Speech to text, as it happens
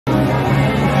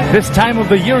This time of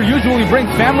the year usually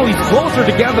brings families closer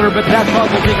together, but that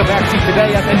thought will take a backseat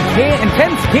today as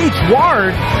intense cage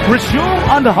wars resume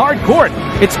on the hard court.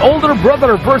 It's older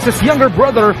brother versus younger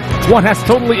brother. One has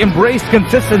totally embraced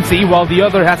consistency while the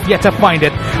other has yet to find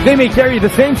it. They may carry the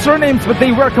same surnames, but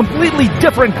they wear completely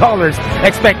different colors.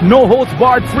 Expect no holds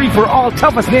barred, free for all,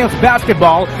 tough as nails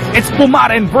basketball. It's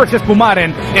Pumaren versus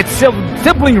Pumaren. It's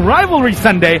sibling rivalry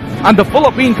Sunday on the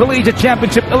Philippine Collegiate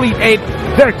Championship Elite 8.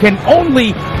 There can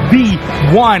only be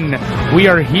one. We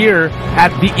are here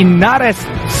at the Inares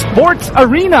Sports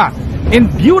Arena in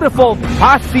beautiful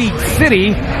Pasig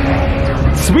City.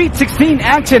 Sweet 16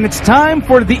 action. It's time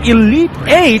for the Elite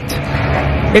 8.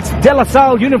 It's De La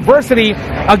Salle University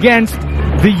against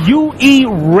the UE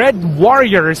Red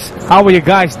Warriors. How are you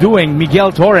guys doing?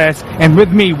 Miguel Torres, and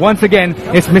with me once again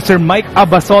is Mr. Mike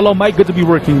Abasolo. Mike, good to be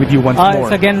working with you once more.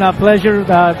 It's again a pleasure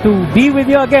to be with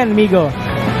you again, Migo.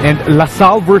 And La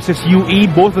Salle versus UE,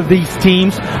 both of these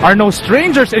teams are no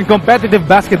strangers in competitive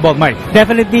basketball, Mike.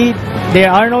 Definitely,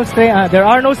 there are no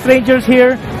strangers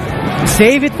here.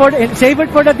 Save it for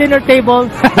the dinner table.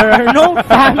 There are no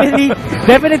family.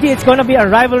 Definitely, it's gonna be a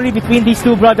rivalry between these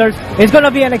two brothers. It's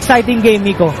gonna be an exciting game,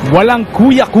 Nico. Walang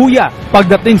kuya-kuya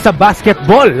pagdating sa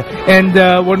basketball. And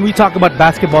when we talk about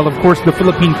basketball, of course, the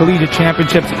Philippine Collegiate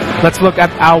Championships. Let's look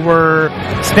at our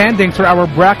standings or our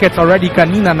brackets already.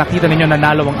 Kanina nakita ninyo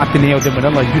nanalo ang Ateneo de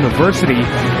Manila University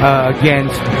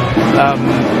against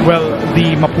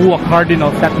the Mapua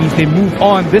Cardinals. That means they move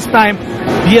on. This time,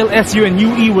 DLSU and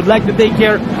UE would like to take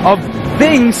care of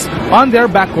things on their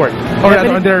backcourt or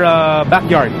on their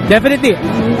backyard. Definitely,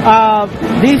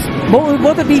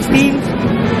 both of these teams,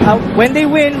 when they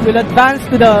win, will advance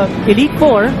to the Elite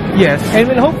Four. Yes, and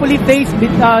will hopefully face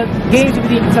games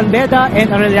between San Beda and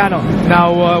Arellano.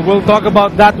 Now we'll talk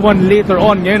about that one later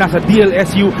on. Ngayon nasa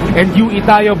DLSU and UE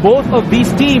tayo. Both of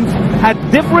these teams had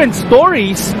different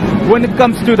stories when it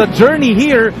comes to the journey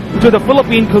here to the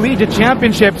Philippine Collegiate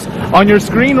Championships. On your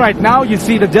screen right now, you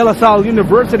see the De La Salle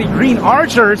University Green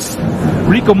Archers.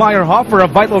 Rico Meyerhofer, a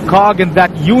vital cog in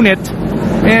that unit.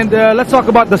 And let's talk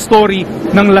about the story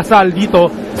ng La Salle dito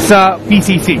sa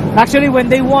PCC. Actually, when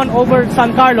they won over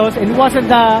San Carlos, it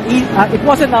wasn't a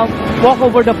walk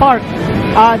over the park.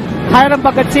 Hiram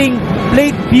Bagatsing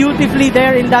played beautifully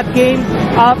there in that game,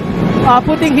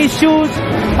 putting his shoes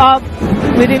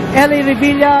within L.A.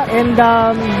 Revilla and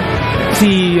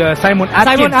Simon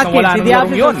Atkins. The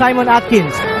absence of Simon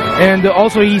Atkins. And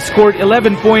also he scored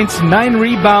 11 points, 9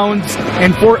 rebounds,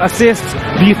 and 4 assists.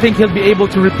 Do you think he'll be able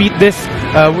to repeat this?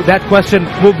 That question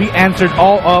will be answered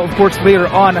of course later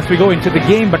on as we go into the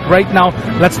game. But right now,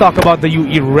 let's talk about the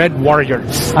UE Red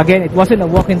Warriors. Again, it wasn't a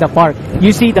walk in the park.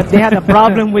 You see that they had a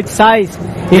problem with size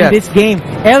in this game.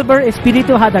 Elber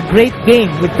Espiritu had a great game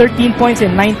with 13 points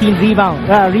and 19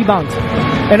 rebounds.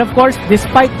 And of course,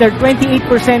 despite their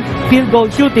 28% field goal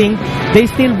shooting, they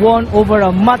still won over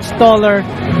a much taller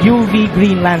UV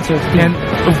Green Lancers team. And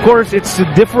of course, it's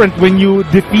different when you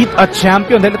defeat a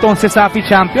champion. Dahil itong CESAFI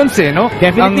champions, no?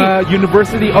 Definitely. Ang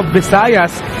University of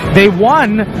Visayas, they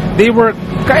won. They were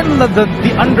kind of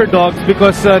the underdogs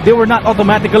because they were not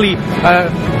automatically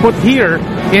put here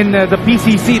in the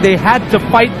PCC. They had to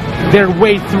fight their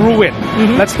way through it.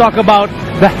 Let's talk about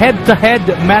the head-to-head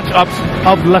matchups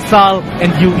of La Salle and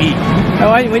UE.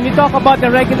 When you talk about the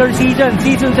regular season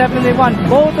 71,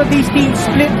 both of these teams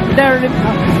split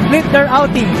their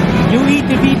outings. UE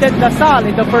defeated La Salle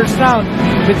in the first round.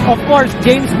 With, of course,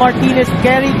 James Martinez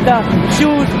carried the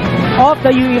shoes of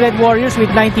the UE Red Warriors with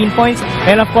 19 points.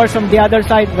 And of course, from the other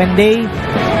side, when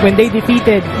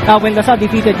La Salle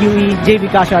defeated UE, JV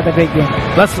Casio had a great game.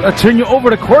 Let's turn you over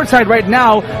to courtside right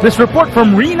now. This report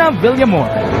from Rina Villamor.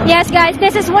 Yes, guys,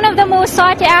 this is one of the most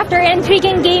sought-after and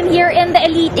intriguing game here in the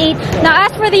Elite 8. Now,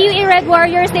 as for the UE Red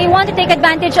Warriors, they want to take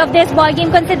advantage of this ball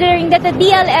game considering that the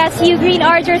DLSU Green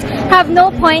Archers have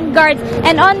no point guards.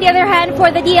 And on the other hand,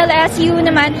 for the DLSU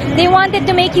naman, they wanted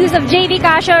to make use of JV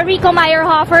Casio, Rico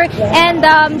Meyerhofer, and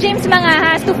James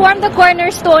Mangahas to form the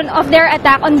cornerstone of their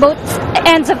attack on both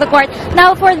ends of the court.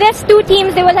 Now, for these two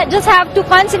teams, they will just have to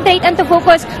concentrate and to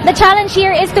focus. The challenge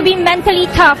here is to be mentally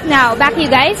tough now. Back to you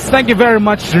guys. Thank you very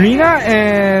much, Rina.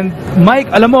 And Mike,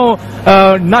 alam mo,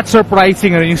 not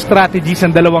surprising yung strategies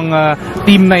ng dalawang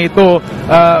team na ito.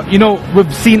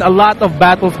 We've seen a lot of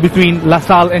battles between La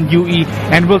Salle and UE,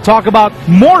 and we'll talk about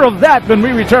more of that when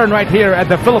we return right here at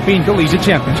the Philippine Collegiate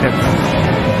Championship.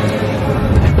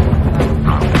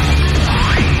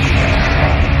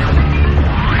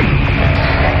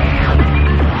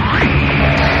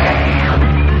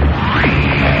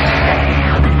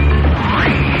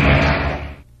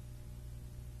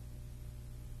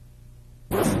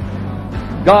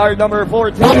 guard number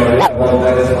 14.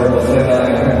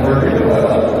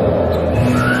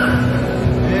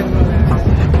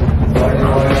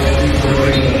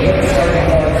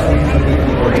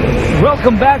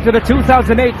 Welcome back to the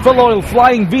 2008 Philoil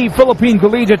Flying V Philippine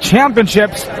Collegiate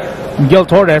Championships. Miguel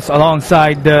Torres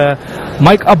alongside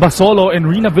Mike Abasolo and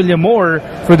Rina Villamor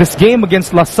for this game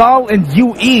against LaSalle and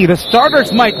UE. The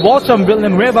starters: Mike Walsham,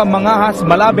 Villanueva, Mangajas,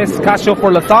 Malabes, Casio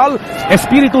for LaSalle,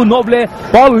 Espiritu Noble,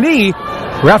 Paul Lee,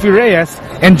 Rafi Reyes,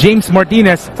 and James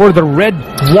Martinez for the Red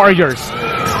Warriors.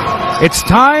 It's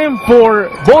time for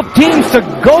both teams to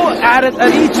go at it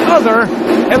at each other.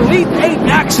 Elite 8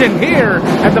 action here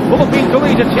at the Philippine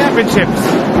Collegiate Championships.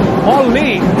 Paul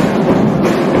Lee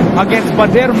against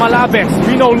Bader Malabes.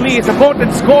 We know Lee is a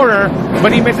potent scorer,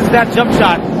 but he misses that jump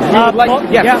shot.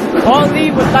 Paul Lee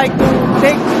would like to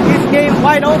take his game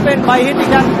wide open by hitting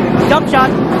that jump shot,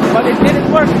 but it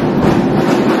didn't work.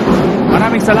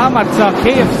 Maraming salamat sa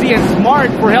KFC and Smart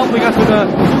for helping us with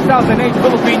the 2008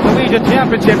 Philippine Collegiate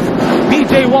Championships.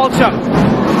 PJ Walsham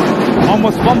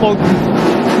almost fumbled.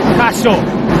 Casio,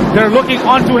 they're looking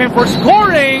onto him for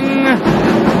scoring.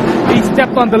 He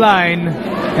stepped on the line,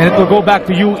 and it will go back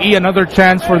to UE. Another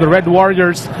chance for the Red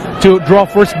Warriors to draw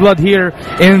first blood here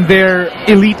in their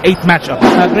Elite 8 matchup.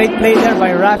 A great play there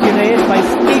by Rafi Reyes by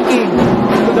sneaking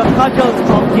to the cudgels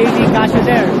of JD Casio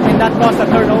there, and that caused a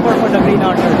turnover for the Green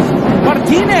Archers.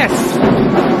 Martinez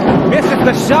misses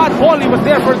the shot. Paulie was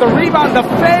there for the rebound. The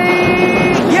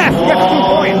fade. Yes, gets 2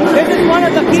 points. This is one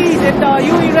of the keys. If the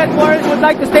UE Red Warriors would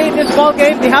like to stay in this ball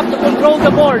game, they have to control the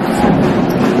boards.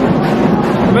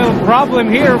 Well, problem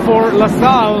here for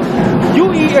LaSalle.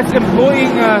 UE is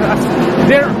employing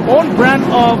their own brand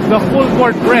of the full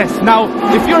court press. Now,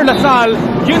 if you're LaSalle,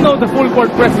 you know the full court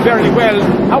press very well.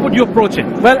 How would you approach it?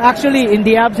 Well, actually, in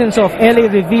the absence of Eli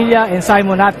Revilla and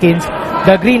Simon Atkins,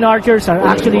 the Green Archers are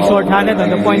actually short-handed on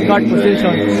the point guard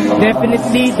position.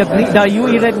 Definitely, the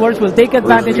UE Red Warriors will take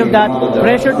advantage of that,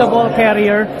 pressure the ball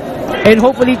carrier, and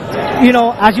hopefully,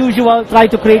 as usual, try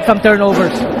to create some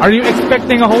turnovers. Are you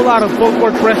expecting a whole lot of full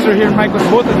court pressure here, Mike? Because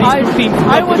both of these two teams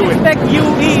I would expect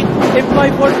UE employ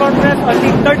full court press at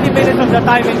least 30 minutes of the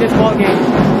time in this ball game.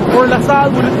 For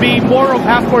LaSalle, would it be more of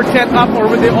half-court setup, or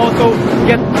would they also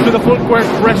get to the full-court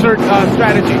pressure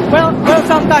strategy? Well,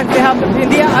 sometimes they have, in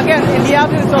the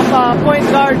absence of point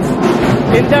guards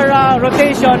in their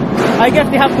rotation, I guess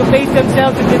they have to face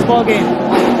themselves in this ball game.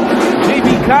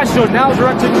 JB Casio now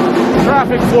directing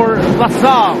traffic for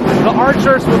LaSalle. The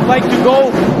Archers would like to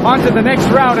go on to the next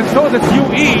round, and so does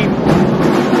UE.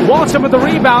 Walsham with the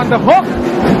rebound, the hook.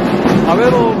 A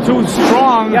little too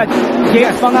strong. Yeah,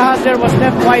 James Mangajas there was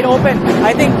left wide open.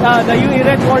 I think the UE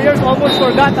Red Warriors almost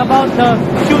forgot about the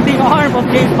shooting arm of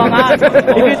James Mangajas.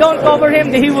 If you don't cover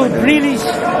him, he will really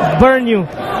burn you.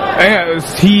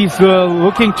 He's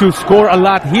looking to score a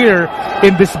lot here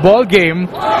in this ball game.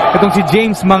 Itong si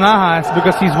James Mangajas,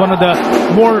 because he's one of the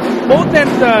more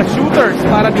potent shooters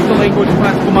para dito kay Coach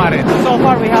Franz Kumarin. So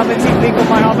far, we haven't seen Rico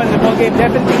Manaban in the ball game.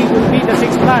 Definitely, he will be the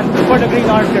 6th man for the Green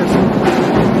Archers.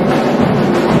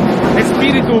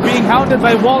 Espiritu being hounded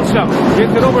by Walsham.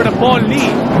 Gets it over to Paul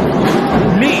Lee.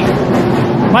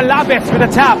 Malabes with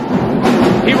a tap.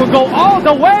 He will go all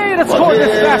the way to score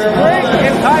this fast break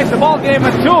and ties the ball game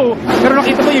at 2. Pero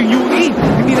nakita mo yung UE,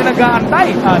 hindi na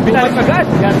nag-aantay.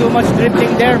 Too much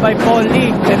dribbling there by Paul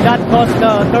Lee, and that caused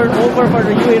the turnover for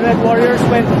the UE Red Warriors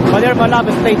when Bader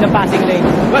Malabes played the passing lane.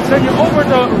 Let's turn you over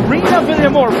to Rina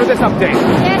Villamor for this update.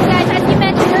 Yes, guys, as you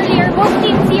mentioned earlier, both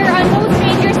teams here are no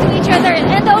strangers to each other,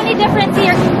 and the only difference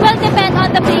here will depend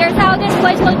on the players, how these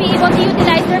boys will be able to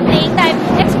utilize their playing time.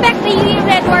 Expect the UE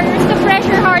Red Warriors to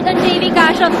pressure hard on JV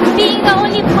Casio, being the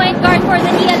only point guard for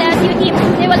the DLSU team.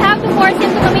 They will have to force him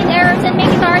to commit errors and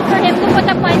make it hard for him to put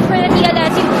up points for the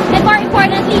DLSU, and more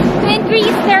importantly, to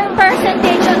increase their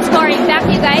percentage on scoring. Back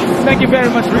to you guys. Thank you very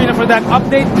much, Rina, for that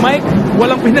update. Mike,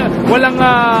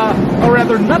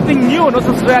 nothing new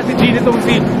sa strategy nitong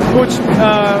si Coach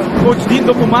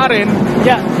Dindo Kumarin.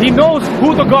 Yeah, he knows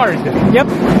who to guard. Yep.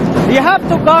 You have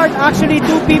to guard actually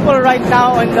 2 people right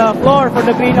now on the floor for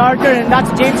the Green Archer, and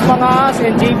that's James Mangajas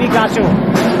and JB Casio.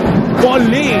 Paul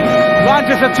Lee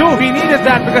launches a 2. He needed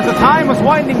that because the time was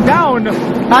winding down.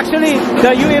 Actually,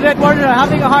 the UE Red Warriors are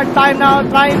having a hard time now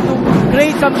trying to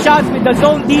create some shots with the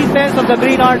zone defense of the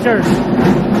Green Archers.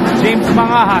 James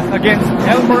Mangajas against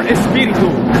Elmer Espiritu.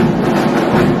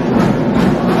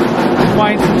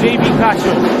 Finds JB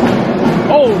Casio.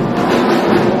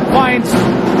 Finds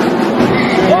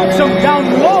Walsham down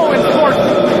low and scores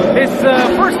his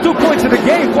first 2 points of the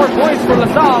game. 4 points for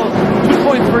LaSalle, 2 2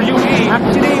 points for UE.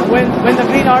 Actually, when the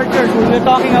Green Archers, when we're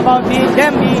talking about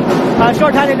them being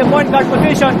short-handed in the point guard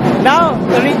position, now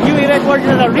the UE Red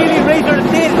Warriors are really razor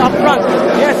thin up front.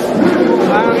 Yes.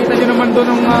 Nakita nyo naman doon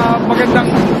ng magandang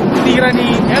tira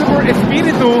ni Elmer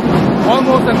Espiritu.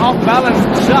 Almost an off-balance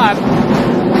shot.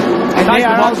 And they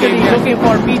are actually looking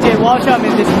for PJ Walsham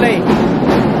in this play.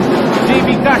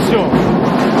 JB Casio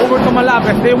over to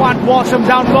Malabes. They want Walsham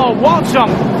down low.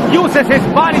 Walsham uses his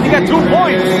body to get 2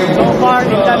 points. So far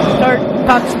in that third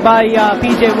touch by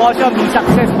PJ Walsham, he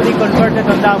successfully converted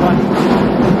on that one.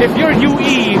 If you're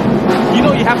UE, you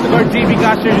know you have to guard JB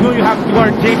Casio, you know you have to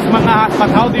guard James Mangas, but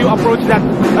how do you approach that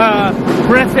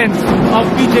presence of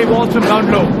PJ Walsham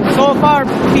down low? So far,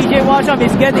 PJ Walsham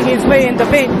is getting his way in the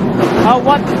paint.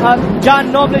 What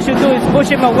John Noble should do is push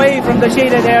him away from the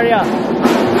shaded area.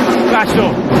 Casio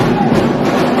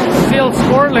still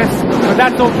scoreless, but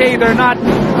that's okay. They're not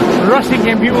rushing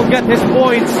him. He will get his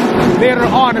points later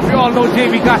on, if you all know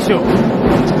JB Casio.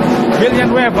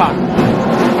 Villanueva.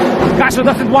 Casio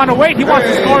doesn't want to wait. He wants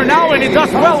to score now, and he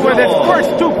does well with his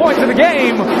first 2 points of the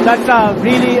game. That's a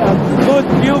really good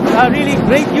view, a really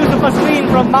great use of a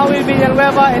screen from Maui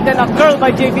Villanueva, and then a curl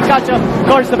by JB Casio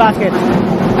towards the basket.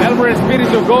 Elmer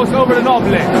Espiritu goes over to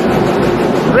Noble.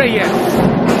 Reyes.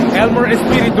 Elmer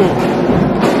Espiritu.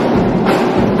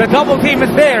 The double team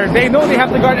is there. They know they have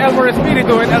to guard Elmer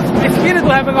Espiritu, and Espiritu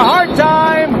having a hard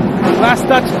time. Last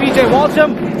touch, PJ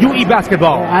Walsham, UE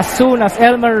basketball. As soon as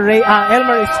Elmer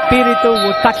Espiritu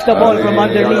would touch the ball from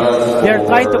underneath, they're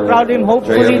trying to crowd him,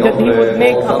 hopefully that he would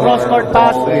make a cross-court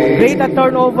pass, create a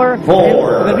turnover,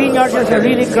 and the Green Archers are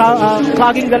really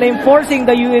clogging the lane, forcing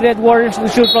the UE Red Warriors to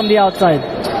shoot from the outside.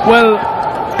 Well,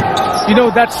 you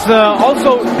know, that's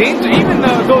also danger, even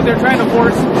though they're trying to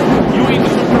force UE to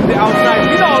shoot from the outside.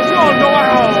 You know,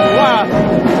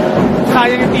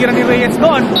 sayang yung tira ni Reyes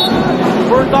doon.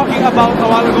 We're talking about a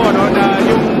while ago, no, na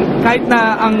yung kahit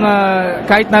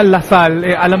na Lasal,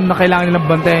 alam na kailangan nilang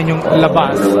bantayan yung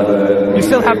labas. You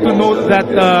still have to note that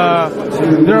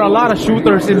there are a lot of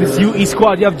shooters in this UE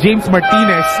squad. You have James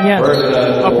Martinez,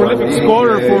 a prolific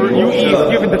scorer for UE,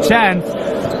 if given the chance.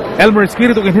 Elmer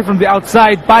Espiritu can hit from the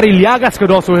outside. Pari Liagas could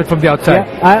also hit from the outside.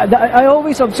 Yeah, I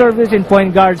always observe this in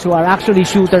point guards who are actually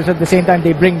shooters at the same time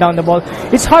they bring down the ball.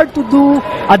 It's hard to do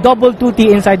a double 2T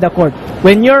inside the court.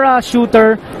 When you're a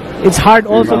shooter, it's hard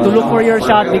also to look for your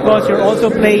shot because you're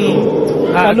also playing,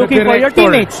 looking for your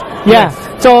teammates. Yeah.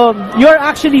 Yes. So you're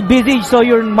actually busy, so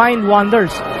your mind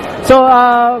wanders. So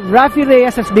Rafi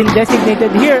Reyes has been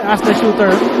designated here as the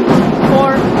shooter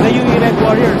for the UE Red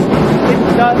Warriors.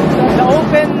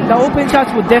 The open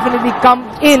shots would definitely come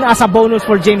in as a bonus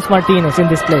for James Martinez in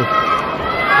this play.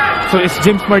 So it's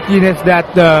James Martinez that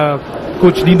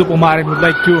Coach Dindo Pumarin would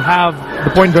like to have the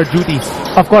point guard duties.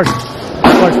 Of course.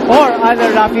 Or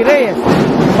either Rafi Reyes.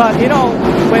 But you know,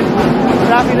 when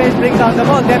Rafi Reyes brings down the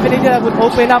ball, definitely that would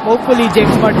open up hopefully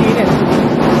James Martinez.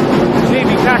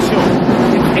 JB Casio.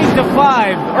 It's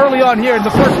 8-5 early on here in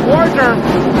the first quarter.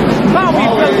 Maui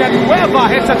Villanueva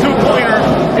hits a 2-pointer.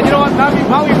 And you know what?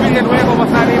 Maui Villanueva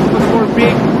was not able to score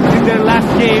big in their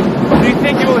last game. Do you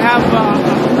think you will have a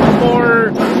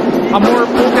more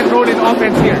potent role in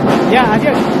offense here? Yeah,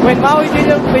 again, when Maui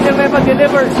Villanueva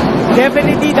delivers,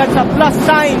 definitely that's a plus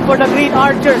sign for the Green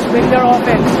Archers with their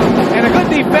offense. And a good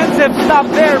defensive stop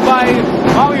there by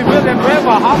Maui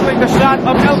Villanueva, hobbling the shot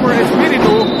of Elmer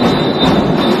Espiritu.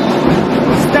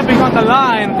 Stepping on the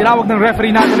line, tinawag ng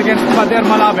referee natin against Pader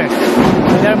Malabes.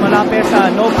 Pader Malabes,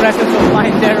 no presence of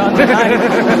mind there on the line.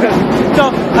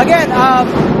 So, again,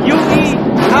 UE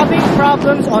having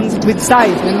problems with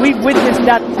size, and we've witnessed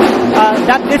that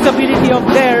disability of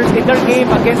theirs in their game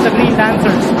against the Green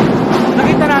Lancers.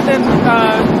 Nakita natin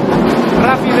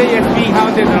Rafi Reyes being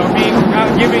hounded,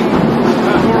 giving,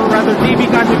 or rather JB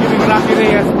Casio giving Rafi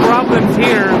Reyes problems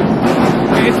here.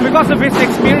 It's because of his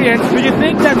experience. Do you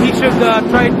think that he should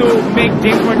try to make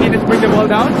James Martinez bring the ball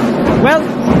down? Well,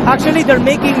 actually they're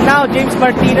making now James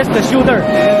Martinez the shooter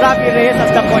and Rafi Reyes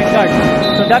as the point guard.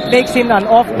 So that makes him an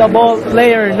off-the-ball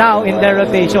player now in their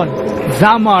rotation.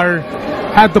 Zamar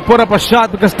had to put up a shot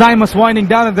because time was winding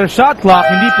down in their shot clock.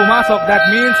 Hindi pumasok.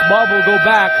 That means Bob will go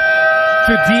back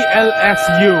to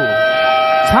DLSU.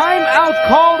 Timeout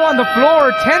called on the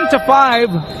floor,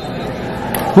 10-5.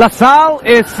 LaSalle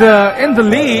is in the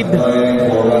lead.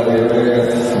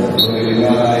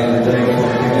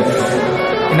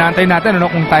 Inaantay natin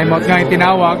kung timeout nga yung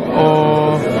tinawag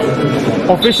o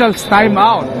officials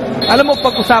timeout. Alam mo,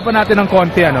 pag-usapan natin ng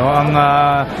konti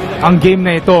ang game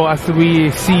na ito as we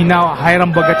see now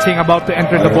Hiram Bagatsing about to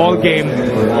enter the ball game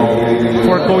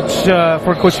for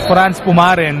Coach Franz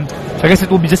Pumaren. I guess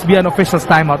it will just be an official's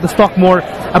timeout. Let's talk more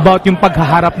about yung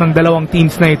paghaharap ng dalawang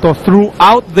teams na ito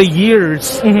throughout the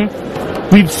years.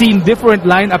 We've seen different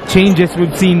lineup changes.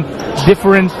 We've seen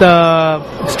different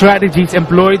strategies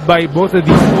employed by both of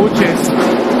these coaches.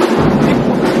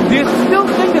 Do you still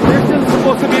think that there's still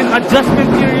supposed to be an adjustment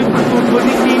period for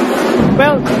these teams?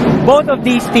 Well, both of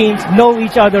these teams know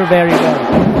each other very well.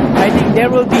 I think there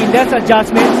will be less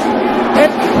adjustments,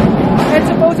 and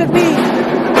supposedly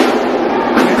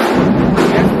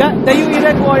the UE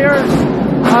Red Warriors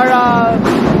are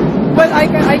well, I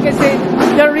can say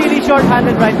they're really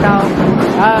short-handed right now.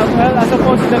 Well, as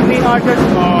opposed to the Green Archers,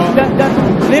 the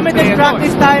limited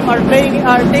practice time are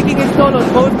taking its toll on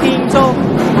both teams.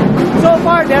 So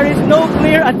far, there is no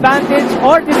clear advantage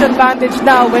or disadvantage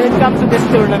now when it comes to this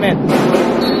tournament.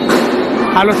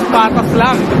 Halos patas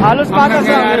lang. Halos patas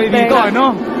lang dito,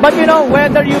 ano? But you know,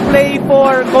 whether you play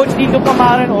for Coach Tito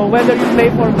Pumaren or whether you play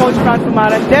for Coach Franz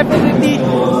Pumaren, definitely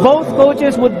both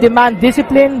coaches would demand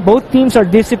discipline. Both teams are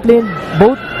disciplined.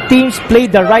 Both teams play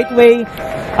the right way.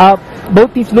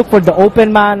 Both teams look for the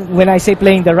open man when I say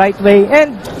playing the right way.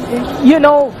 And, you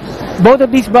know, both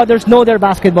of these brothers know their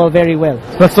basketball very well.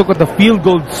 Let's look at the field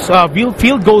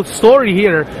goal story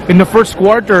here in the first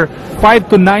quarter.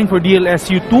 5-9 for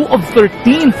DLSU, 2 of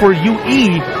 13 for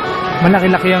UE.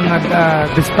 Malaki-laki ang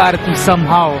disparity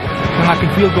somehow ng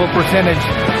ating field goal percentage.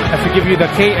 As we give you the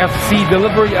KFC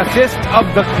delivery assist of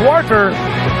the quarter.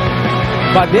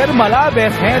 Bader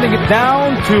Malabes handing it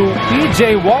down to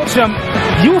PJ Walsham,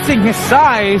 using his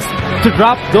size to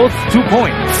drop those 2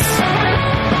 points.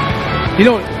 You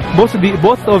know, both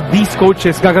of these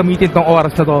coaches gagamitin tong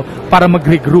oras na to para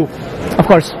mag-regroup. Of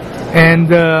course.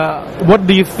 And what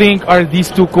do you think are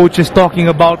these two coaches talking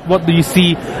about? What do you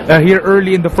see here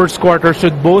early in the first quarter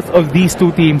should both of these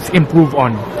two teams improve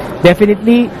on?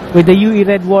 Definitely with the UE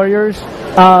Red Warriors,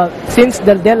 since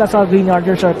the DLSU Green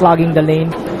Archers are clogging the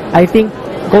lane, I think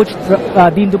Coach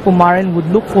Dindo Pumaren would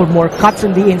look for more cuts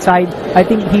on the inside. I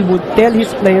think he would tell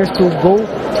his players to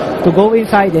go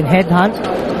inside and headhunt,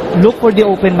 look for the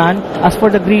open man. As for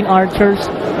the Green Archers,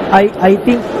 I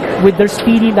think with their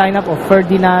speedy lineup of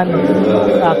Ferdinand,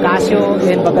 Casio,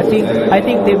 and Bagatsing, I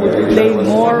think they would play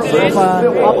more of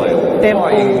an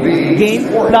up-tempo game.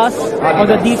 Plus, on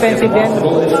the defensive end,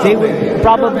 they would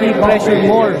probably pressure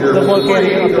more the ball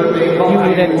carrier of the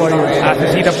UE Red Warriors. As you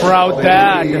see the proud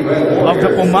dad of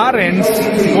the Pumarens,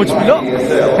 Coach Pilok.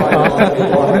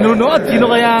 Nanonood, sino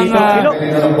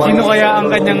kaya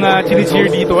ang kanyang chinicheer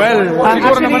dito? Well,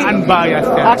 siguro naman unbiased.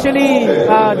 Actually,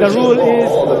 the rule is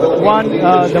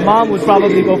the mom would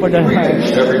probably go for the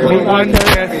Green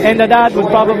Archers, and the dad would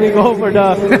probably go for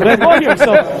the Red Warriors.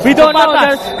 So we don't know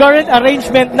their current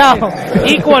arrangement now.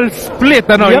 Equal split,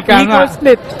 ano? Yep, equal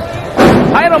split.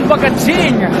 Hiram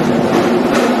Bagatsing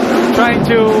trying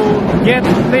to get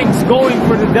things going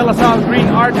for the De La Salle Green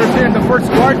Archers here in the first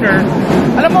quarter.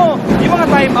 Alam mo, yung mga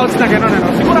timeouts na gano'n, ano?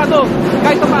 Sigurado,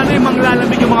 kahit paano yung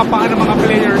manglalamig yung mga paa ng mga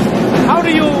players, how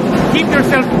do you keep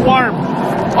yourself warm?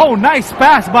 Oh, nice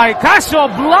pass by Casio,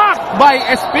 blocked by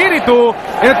Espiritu,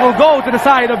 and it will go to the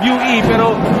side of UE.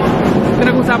 Pero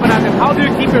pinag-usapan natin, how do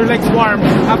you keep your legs warm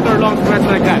after a long stretch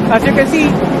like that? As you can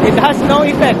see, it has no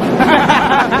effect.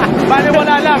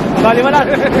 Baliwala lang.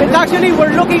 It's actually,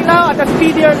 we're looking now at the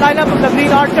speedier lineup of the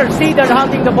Green Archers. See, they're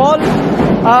hunting the ball.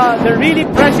 They're really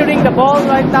pressuring the ball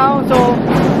right now. So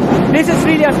this is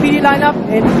really a speedy lineup,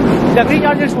 and the Green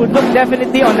Archers would look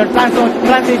definitely on their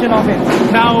transition offense.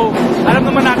 Now, alam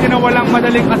naman natin na walang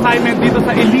madaling assignment dito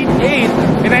sa Elite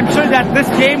 8, and I'm sure that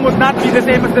this game would not be the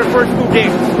same as their first 2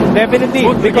 games. Definitely,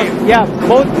 because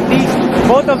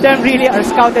both of them really are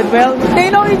scouted well. They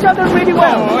know each other pretty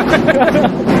well.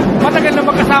 Matagal na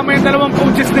magkasama yung dalawang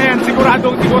coaches na yan.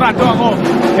 Sigurado ako.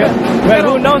 Yeah. Well,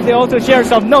 who knows? They also share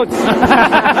some notes.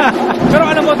 Pero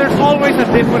alam mo, there's always a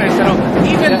difference. You know?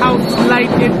 Even how slight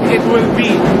it will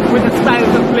be with the styles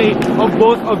of play of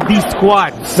both of these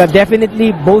squads. But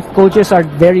definitely, both coaches are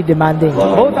very demanding.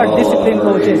 Both are disciplined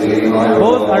coaches.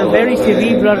 Both are very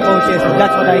cerebral coaches. And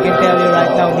that's what I can tell you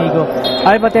right now, Nigo.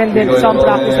 I've attended some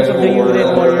practices of the UE Red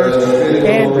Warriors,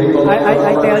 and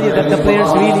I tell you that the players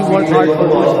really work hard for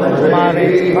Coach Pumaren.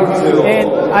 And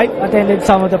I've attended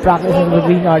some of the practices of the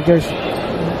Green Archers.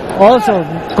 Also,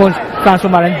 Coach Franz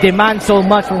Pumaren demands so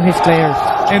much from his players.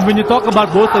 And when you talk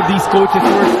about both of these coaches,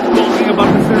 we're talking about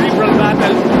the cerebral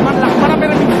battle. Marami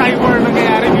rin yung cyber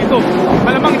nangyayari dito.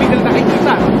 Malamang hindi nila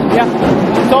nakikita. Yeah.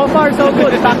 So far, so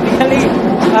good. Tactically,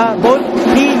 both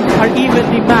teams are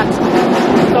evenly matched.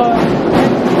 So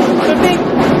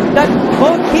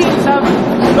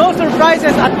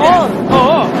sacrifices at all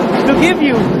Oo. to give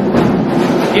you.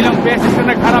 Ilang beses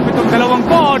na nagharap itong dalawang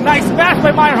ko. Nice pass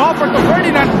by Meyerhofer to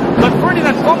Ferdinand, but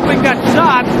Ferdinand fumbling that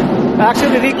shot.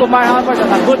 Actually, Rico Meyerhofer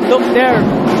got a good look there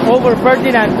over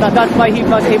Ferdinand. That's why he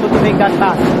was able to make that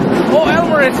pass. Oh,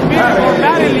 Elmer Espino or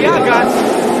Barry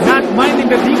Liagas not minding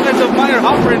the defense of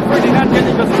Meyerhofer and Ferdinand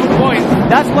getting those 2 points.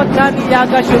 That's what Danny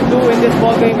Liagas should do in this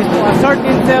ballgame, is to assert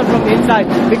himself from inside,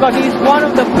 because he's one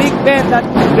of the big men, that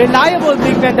reliable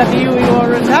big men that the UE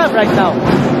Warriors have right now.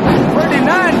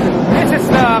 Ferdinand misses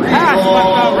the pass,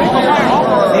 but Rico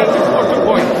Meyerhofer scored 2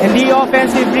 points. In the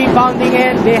offensive rebounding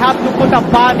end, they have to put a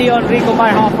body on Rico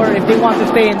Meyerhofer if they want to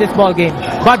stay in this ballgame.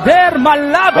 Bader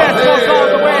Malabes goes all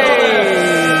the way.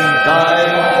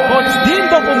 Coach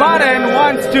Dindo Pumaren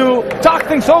wants to talk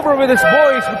things over with his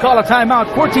boys. We call a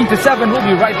timeout. 14-7. We'll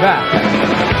be right back.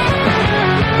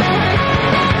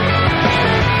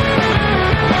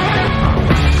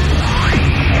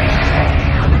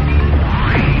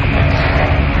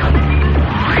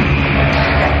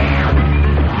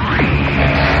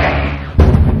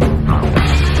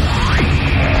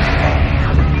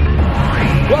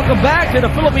 Welcome back to the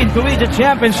Philippine Collegiate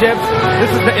Championship.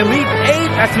 This is the Elite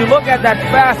 8 as you look at that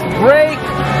fast break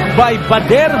by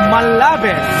Bader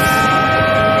Malabes.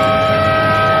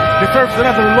 Deserves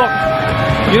another look.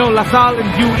 You know, LaSalle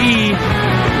and UE,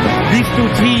 these two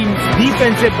teams,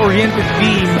 defensive-oriented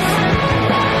teams,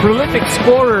 prolific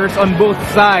scorers on both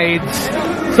sides.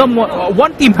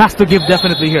 One team has to give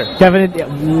definitely here. Definitely.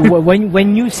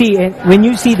 when you see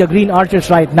the Green Archers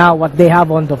right now, what they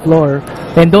have on the floor,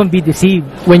 then don't be deceived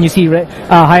when you see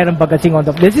Hiram Bagatsing on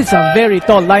the floor. This is a very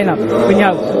tall lineup. When you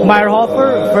have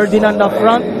Meyerhofer, Ferdinand up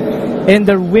front, and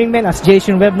their wingman as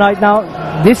Jason Webb right now,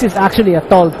 this is actually a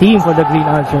tall team for the Green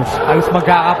Archers. Alos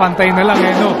magkakapantay na lang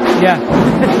no? Yeah.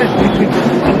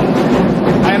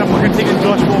 Hiram Bagatsing and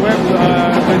Joshua Webb,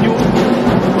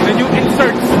 the new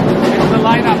inserts into the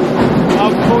lineup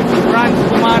of Coach Franz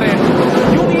Pumaren.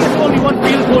 UE has only 1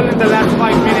 field goal in the last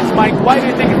 5 minutes, Mike. Why do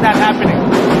you think is that happening?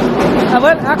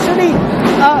 Well, actually,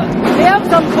 they have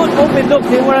some good open looks.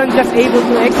 They weren't just able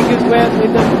to execute well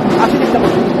with them. Actually, the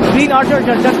Green Archers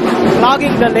are just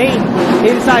clogging the lane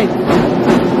inside.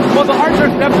 Well, the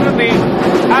Archers definitely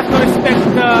have to respect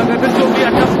that this will be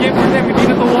a tough game for them. Hindi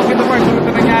na to walk in the park tulad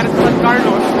na nangyari sa San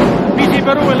Carlos. PJ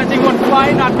Peru will letting one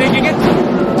fly, not making it.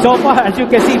 So far, as you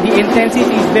can see, the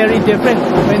intensity is very different.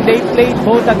 When they played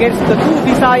both against the two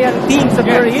Visayan teams that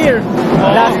were here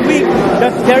last week,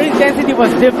 their intensity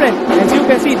was different. As you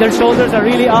can see, their shoulders are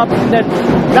really up. And then,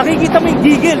 nakikita mo yung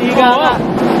gigil,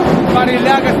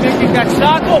 Marilagas making that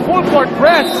shot. Oh, full court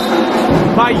press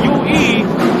by UE.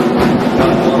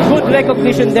 Good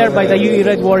recognition there by the UE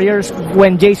Red Warriors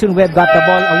when Jason Webb got the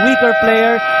ball. A weaker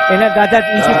player, and got that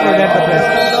easy for them to press.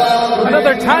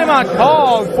 Another timeout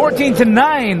called.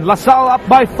 14-9. LaSalle up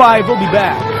by 5. We'll be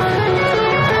back.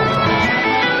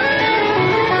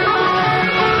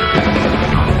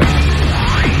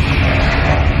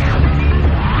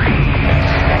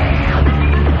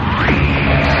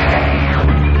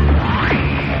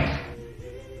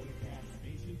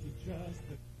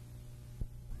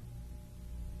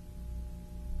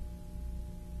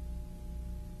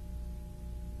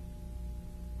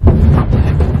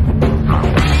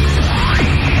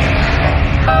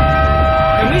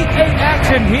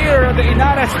 Here at the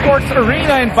Inara Sports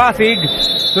Arena in Pasig,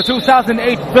 the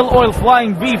 2008 Phil Oil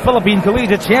Flying V Philippine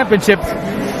Collegiate Championships.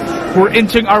 We're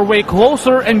inching our way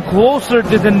closer and closer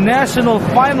to the national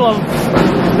finals.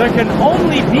 There can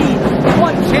only be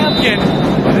one champion,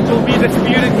 and it will be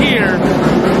disputed here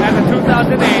at the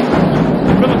 2008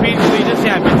 Philippine Collegiate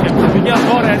Championships. Miguel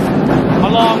Torres,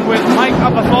 along with Mike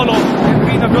Abasolo and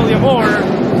Rina Villamor.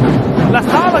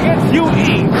 LaSalle against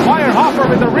UE. Meyerhofer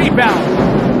with a rebound.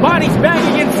 Bodies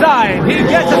banging inside. He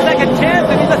gets a second chance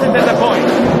and he doesn't disappoint.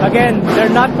 Again, they're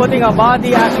not putting a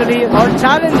body actually or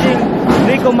challenging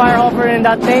Rico Meyerhofer in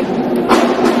that thing.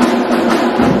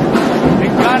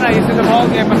 Bigana is in the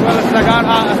ballgame as well as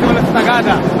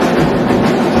Tagada.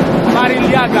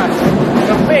 Mariliagas.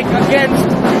 The fake against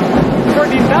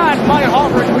Ferdinand.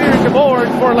 Meyerhofer clearing the board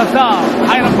for LaSalle.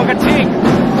 Hiram Bagatsing.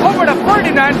 Over to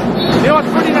Ferdinand. You know what?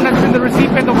 Ferdinand has been the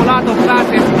recipient of a lot of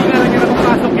passes. Hindi na lang niya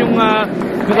napapasok yung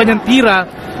kanyang tira.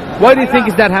 Why do you think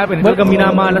is that happening? Talagang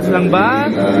minamalas lang ba?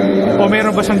 O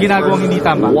meron ba siyang ginagawang hindi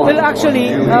tama? Well,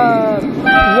 actually,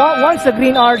 once the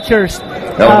Green Archers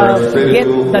get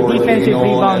the defensive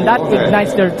rebound, that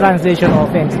ignites their transition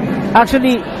offense.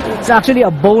 Actually, it's actually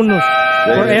a bonus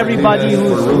for everybody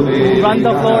who run the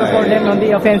floor for them on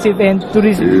the offensive end to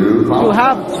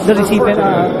have the recipient,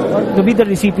 to be the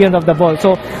recipient of the ball.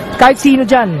 So, kahit sino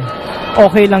dyan,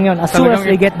 okay lang yun. As soon as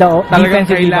they get the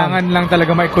defensive rebound. Kailangan lang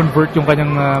talaga may convert yung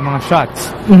kanyang mga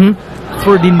shots.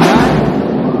 For the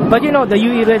But you know, the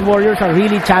UE Red Warriors are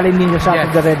really challenging the shots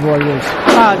of the Red Warriors.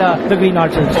 The Green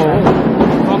Archers.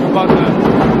 Talk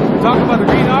about the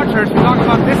Green Archers. We talk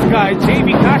about this guy,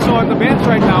 J.B. Casio, on the bench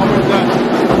right now with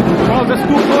just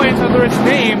 2 points under his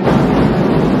name.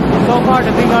 So far,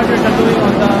 the Green Archers are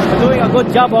doing a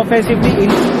good job offensively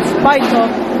in spite of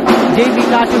J.B.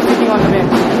 Casio sitting on the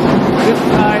bench.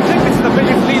 I think this is the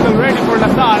biggest lead already for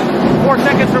LaSalle. 4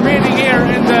 seconds remaining here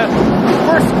in the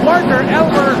first quarter.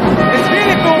 Elmer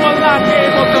Espiritu will not be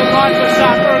able to launch the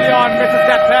shot early on. Misses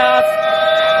that pass.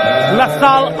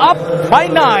 LaSalle up by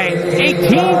 9,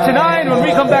 18-9 when we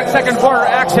come back. Second quarter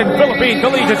action, Philippine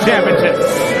Collegiate Championship.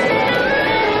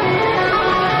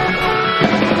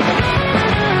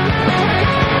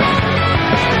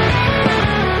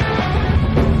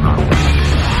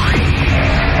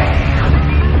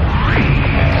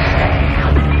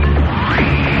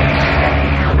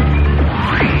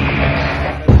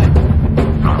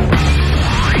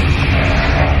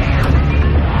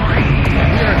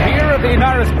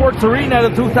 Sports Arena,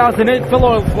 the 2008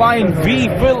 Flying V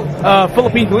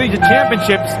Philippine Collegiate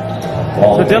Championships.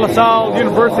 The De La Salle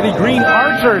University Green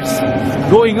Archers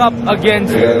going up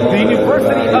against the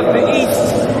University of the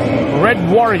East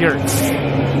Red Warriors.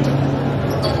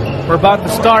 We're about to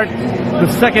start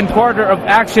the second quarter of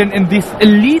action in this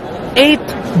Elite 8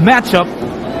 matchup.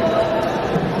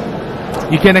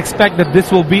 You can expect that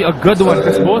this will be a good one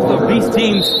because both of these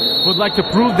teams would like to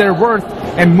prove their worth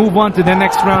and move on to the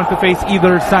next round to face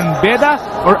either San Beda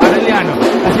or Arellano.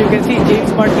 As you can see,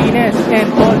 James Martinez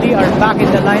and Paul Lee are back in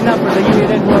the lineup for the UE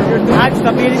Red Warriors to add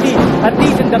stability, at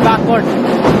least in the backcourt.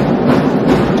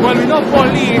 Well, we know Paul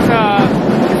Lee is a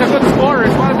good scorer.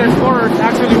 He's one of their scorers,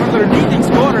 actually one of their leading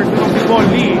scorers, because Paul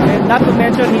Lee. And not to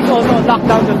mention, he's also a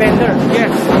lockdown defender.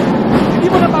 Yes. Hindi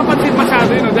mo napapansin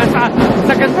masyado yun, dahil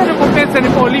sa ganda ng kumpensa ni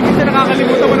Paul Lee, minsan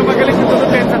nakakalimutan mo na magaling yung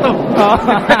kumpensa to.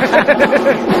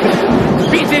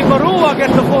 PJ Barua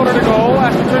gets the floater to go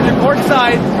as we turn the court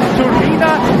side to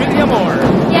Rina Villamor.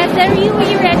 Yes, the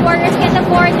UE Red Warriors can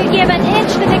afford to give an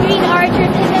inch to the Green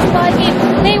Archers in this ball game.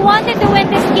 They wanted to win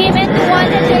this game and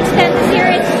wanted to extend the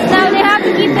series. Now they have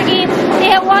to keep the game.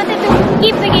 They have wanted to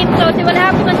keep the game close. They will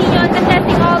have to continue on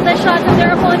contesting all the shots of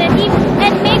their opponent team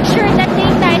and make sure that they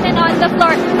tighten on the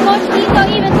floor. Coach Tito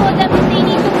even told them that they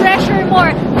need to pressure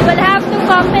more. They will have to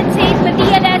compensate with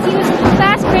DLSU's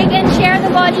fast break and share the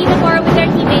ball even more with their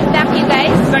teammates. Back to you guys.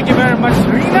 Thank you very much,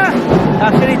 Rina.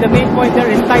 Actually, the main point there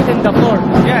is tighten the floor.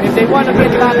 Yeah. If they want to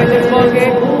get back in this ball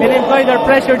game and employ their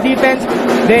pressure defense,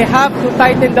 they have to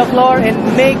tighten the floor and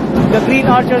make the Green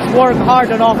Archers work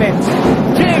hard on offense.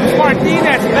 James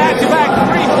Martinez, back-to-back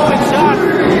 3-point shots.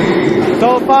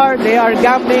 So far, they are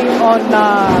gambling on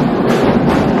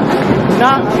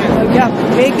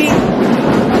making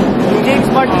James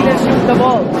Martinez shoot the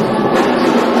ball.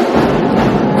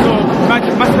 So,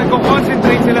 mas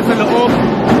nagko-concentrate sila sa loob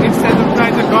instead of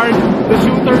trying to guard the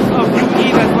shooters of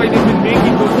UE. That's why they've been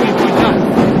making those 3-point shots.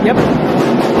 Yep.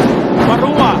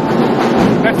 Marua.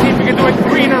 Let's see if he can do it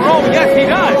 3 in a row. Yes, he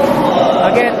does.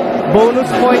 Again, bonus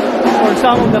point for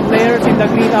some of the players in the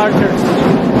Green Archers.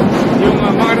 Yung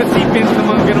mga recipients ng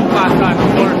mga ganong klasa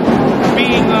for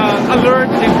being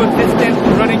alert and consistent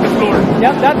running the floor.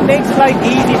 Yep, that makes life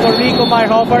easy for Rico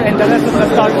Meyerhofer and the rest of the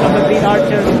stars of the Green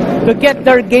Archers to get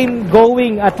their game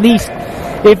going at least.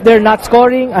 If they're not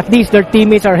scoring, at least their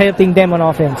teammates are helping them on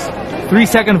offense.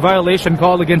 3-second violation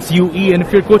call against UE, and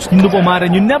if you're Coach Nino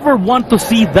Pomaran, you never want to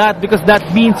see that because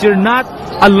that means you're not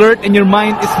alert and your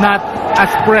mind is not as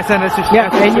present as you should.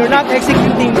 Yeah, and you're not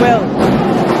executing well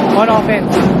on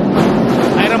offense.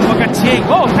 Iram Magaching.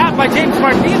 Oh, tap by James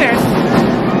Martinez.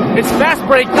 It's fast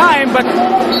break time, but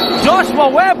Joshua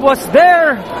Webb was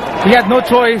there. He had no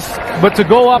choice but to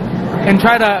go up and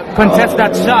try to contest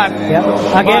that shot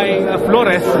by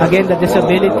Flores. Again, the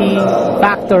disability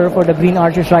factor for the Green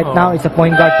Archers right now is a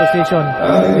point guard position.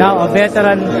 Now a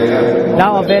veteran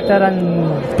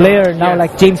player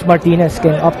like James Martinez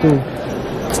can up to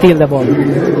steal the ball.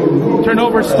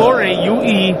 Turnover story,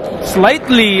 UE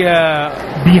slightly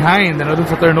behind. Ano dun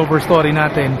sa turnover story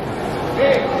natin.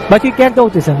 But you can't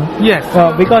notice, Yes.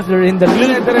 because they're in the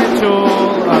lead.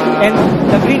 And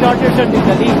the Green Archers are in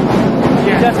the lead.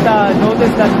 You just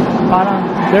notice that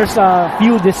there's a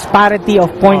few disparity of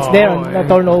points there in the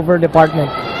turnover department.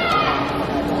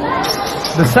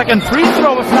 The second free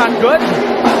throw was not good.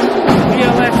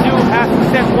 DLSU has to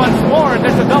set once more.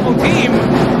 There's a double team.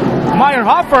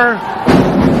 Meyerhofer.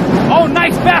 Oh,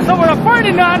 nice pass over to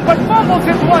Ferdinand, but fumbles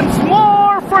it once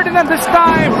more. Ferdinand this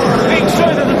time makes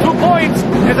sure that the 2 points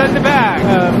is in the bag.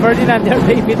 Ferdinand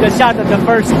made the shot at the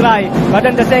first try, but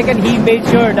on the second he made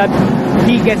sure that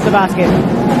he gets the basket.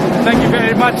 Thank you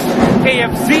very much,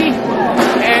 KFC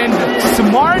and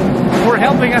Smart, for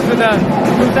helping us with the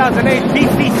 2008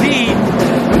 PCC.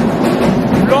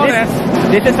 Flores.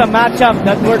 This is a matchup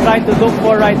that we're trying to look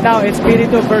for right now.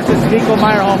 Espiritu versus Rico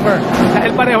Meyerhofer.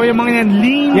 Dahil pareho yung mga yan,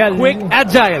 lean, quick,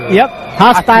 agile. Yep.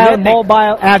 Hostile, athletic,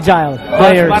 mobile, agile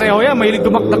players. Pareho yan. Mahilig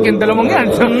dumakdak yung dalawang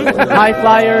yan. High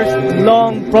flyers,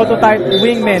 long, prototype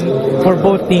wingmen for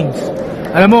both teams.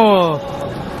 Alam mo,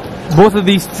 both of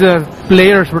these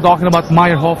players, we're talking about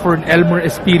Meyerhofer and Elmer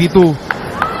Espiritu.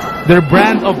 Their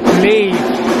brand of play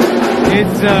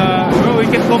is, we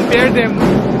can compare them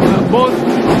both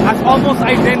as almost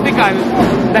identical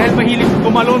dahil mahilig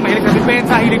tumalon, mahilig sa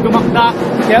depensa, mahilig dumakda.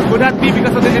 Yep. Would that be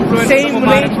because of the influence Same of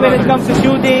range when it comes to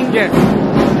shooting. Yes.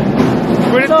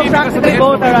 Would it So be because of the practically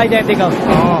both are identical.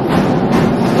 Oh.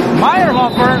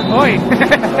 Meyerhofer, oy.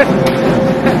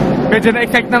 Medyo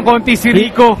na-excite ng konti si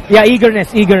Rico. Yeah,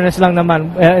 eagerness lang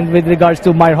naman with regards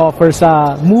to Meyerhofer's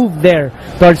move there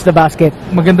towards the basket.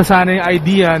 Maganda sana yung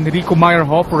idea ni Rico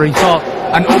Meyerhofer. He saw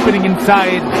an opening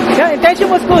inside. Yeah,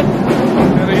 intention was good.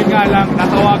 Pero yun nga lang,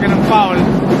 natawagan ng foul.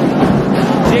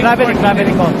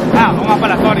 Traveling ball. Oo nga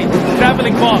pala, sorry.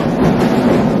 Traveling ball.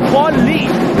 Paul Lee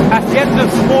has yet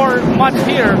to score much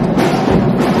here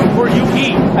for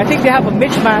UE. I think they have a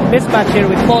mismatch here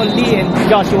with Paul Lee and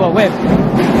Joshua Webb.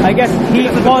 I guess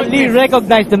Paul Lee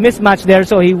recognized the mismatch there,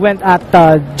 so he went at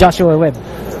Joshua Webb.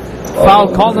 Foul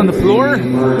called on the floor.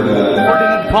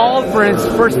 Ferdinand Paul for his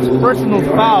first personal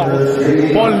foul.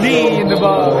 Paul Lee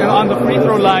on the free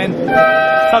throw line.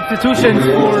 Substitutions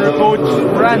for Coach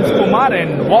Franz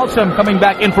Pumaren. Walsham coming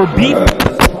back in for Beef.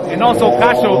 And also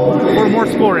Casio for more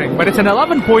scoring. But it's an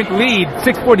 11-point lead,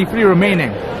 6:43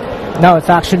 remaining. Now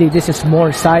this is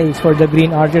more size for the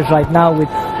Green Archers right now with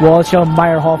Walsham,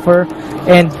 Meyerhofer,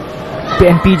 and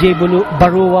PJ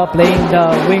Barua playing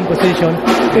the wing position.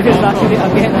 This is actually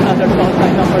again another foul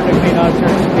lineup for the Green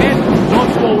Archers. And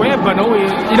Joshua Webb,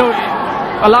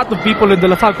 a lot of people in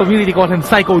the LaSalle community call him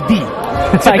Psycho D.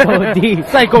 Psycho D.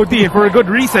 Psycho D, for a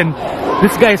good reason.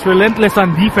 This guy is relentless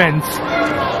on defense.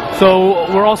 So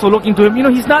we're also looking to him.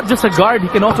 He's not just a guard, he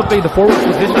can also play the forward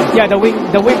position. Yeah, the wing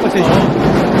position.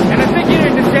 And I think here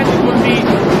in this sense it will be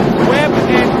Webb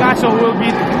and Casio will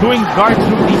be doing guard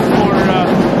duties for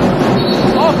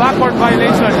backcourt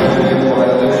violation.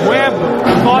 Webb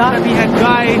thought that he had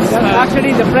guys.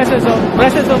 Actually, the presence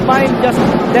of mind just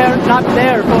not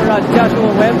there for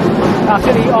Joshua Webb.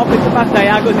 Actually, he opted to pass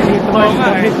diagonally towards the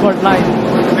midcourt line.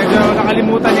 Medyo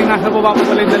nakalimutan yung nasa baba pa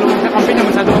pala yung dalawang kakampi niya.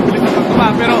 Masyado ang bilis ng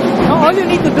pagtuma. Pero all you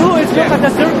need to do is look at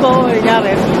the circle,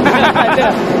 Yaret.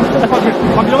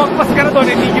 Pag lumagpas ka na doon,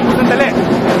 itigil mo sandali.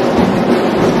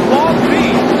 Ball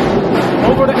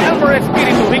 3 over to Elmer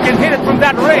Espiritu. He can hit it from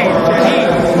that range. And he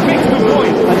makes 2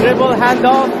 points. A dribble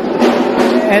handoff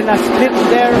and a split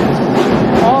there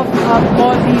off a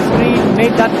body screen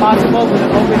made that possible with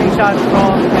an opening shot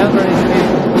from Elmer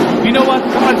Espiritu. You know what?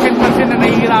 Kapansin na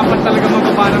nahihirapan talaga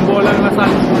magbaba ng bola ng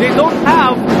LaSalle. They don't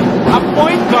have a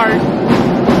point guard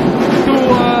to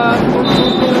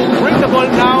bring the ball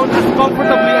down as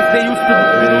comfortably as they used to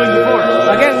be doing before.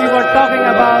 Again, we were talking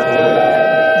about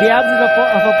the absence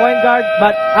of a point guard,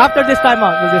 but after this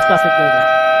timeout, we'll discuss it later.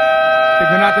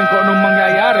 Tignan natin kung anong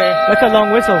mangyayari. That's a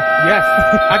long whistle. Yes.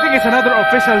 I think it's another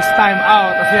official's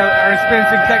timeout as we are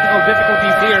experiencing technical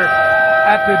difficulties here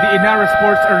at the Inara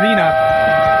Sports Arena.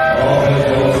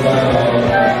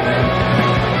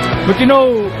 But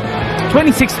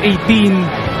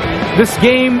 26-18, this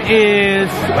game is,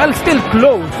 still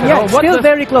close. Yeah, still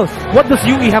very close. What does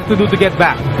UE have to do to get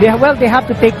back? They have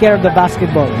to take care of the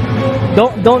basketball.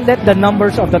 Don't let the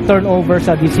numbers of the turnovers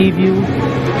deceive you.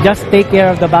 Just take care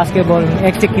of the basketball and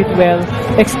execute well.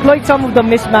 Exploit some of the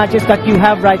mismatches that you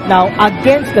have right now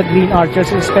against the Green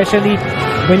Archers, especially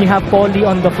when you have Paulie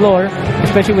on the floor,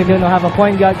 especially when you don't have a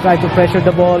point guard. Try to pressure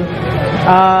the ball.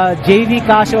 JV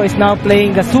Casio is now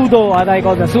playing the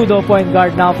pseudo point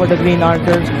guard now for the Green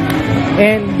Archers,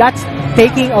 and that's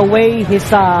taking away his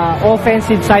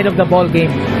offensive side of the ball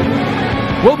game.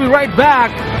 We'll be right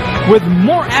back with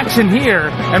more action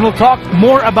here, and we'll talk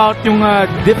more about yung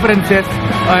differences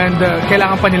and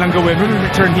kailangan pa nilang gawin when we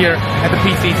return here at the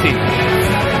PCC.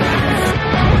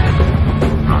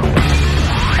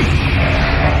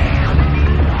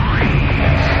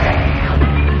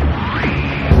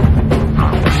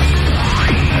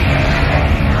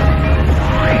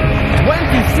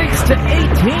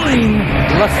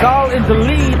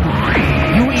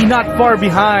 not far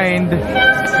behind.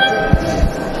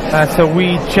 So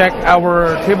we check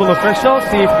our table officials,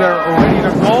 see if they're ready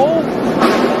to go.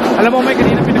 Alam mo, may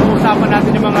kanina pinag-uusapan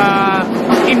natin yung mga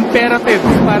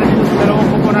imperatives para dito sa dalawang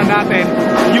kupunan natin,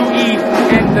 UE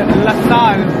and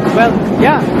LaSalle. Well,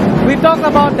 yeah, we talked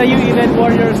about the UE Red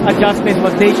Warriors adjustments,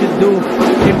 what they should do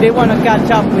if they want to catch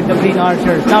up with the Green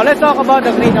Archers. Now, let's talk about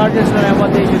the Green Archers and what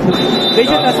they should do. They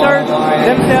should assert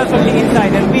themselves from the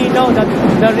inside, and we know that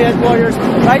the Red Warriors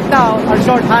right now are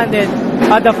short-handed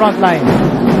at the front line.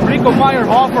 Rico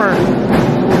Meyerhofer,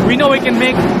 we know he can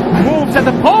make moves at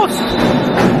the post.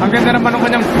 Ang ganda naman ng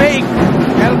kanyang fake.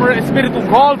 Elmer Espiritu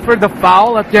called for the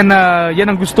foul at yan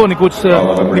ang gusto ni Coach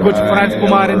Franz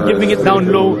Pumarin, giving it down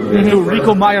low to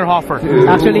Rico Meyerhofer.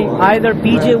 Actually, either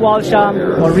PJ Walsham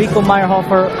or Rico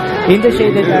Meyerhofer in the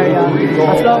shaded area,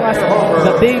 as long as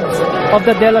the bigs of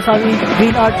the De La Salle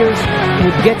Green Archers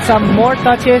would get some more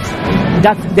touches,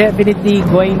 that's definitely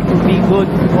going to be good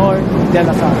for De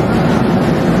La Salle.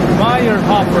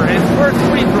 Meyerhofer, his first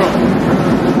free throw,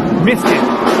 missed it.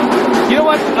 You know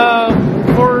what?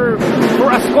 For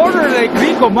a scorer like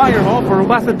Rico Meyerhofer, who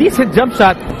has a decent jump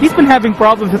shot, he's been having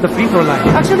problems at the free throw line.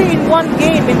 Actually, in one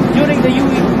game during the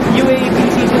UAE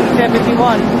PCC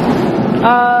 71,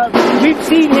 we've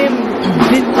seen him.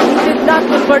 He did not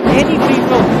convert any free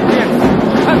throws. Yes,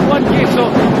 that's one game. So,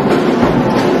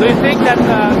 do you think that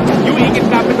UAE can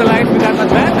capitalize with that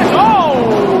advantage? Oh!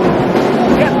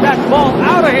 Get that ball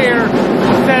out of here,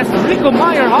 says Rico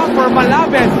Meyerhofer.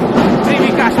 Malabes. Maybe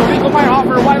Casio. Rico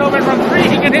Meyerhofer wide open from 3.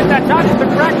 He can hit that shot. He's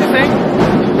been practicing.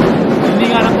 Hindi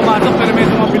nga lang pumasok, pero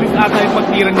medyo mabilis ata yung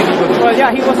pagtira ni Rico. Well, yeah,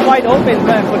 he was wide open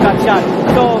for that shot.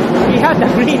 So, he had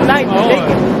the green light to take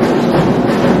it.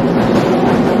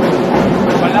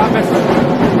 Malabes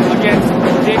against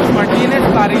James Martinez.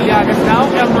 Parillagas now.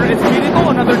 Elmer Espiritu.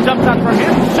 Another jump shot from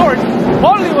him. Short.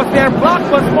 Only was there.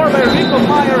 Blocked once more by Rico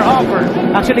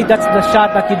Meyerhofer. Actually, that's the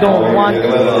shot that you don't want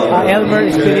Elmer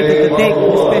Espiritu to take,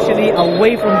 especially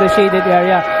away from the shaded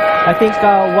area. I think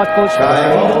what Coach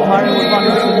Pumarin would want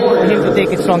for him to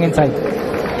take it strong inside.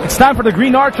 It's time for the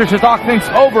Green Archers to talk things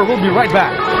over. We'll be right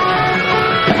back.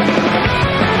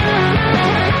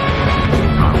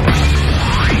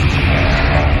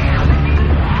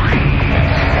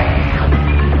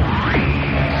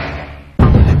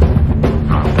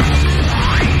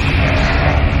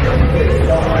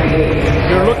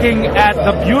 Looking at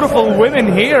the beautiful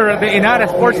women here at the Inara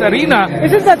Sports Arena.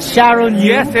 Isn't that Sharon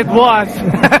Yu? Yes, it was.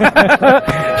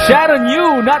 Sharon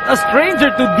Yu, not a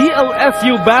stranger to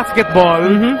DLSU basketball.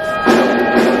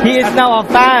 He is now a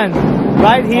fan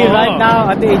right here, right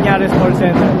now at the Inara Sports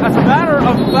Center. As a matter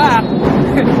of fact,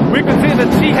 we could say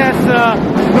that she has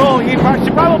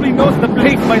she probably knows the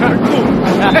place by heart too.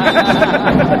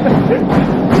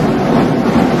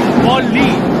 Paul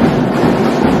Lee.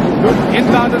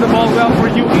 Inbound to the ball well for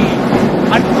UE.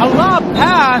 A lob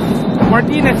pass.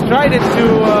 Martinez tried it to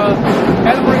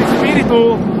Elmer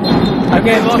Espiritu.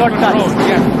 Again, shortcuts.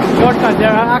 Yes. Shortcuts. There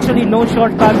are actually no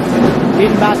shortcuts in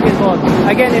basketball.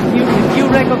 Again, if you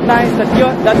recognize that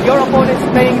your opponent is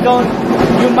playing zone,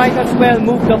 you might as well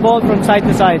move the ball from side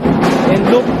to side and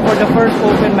look for the first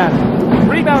open man.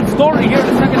 Rebound story here in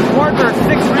the second quarter. 6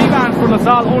 rebounds for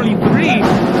LaSalle, only 3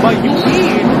 by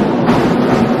UE.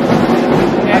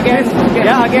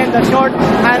 Again, the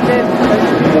short-handed,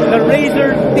 the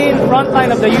razor-thin front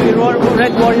line of the UE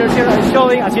Red Warriors here is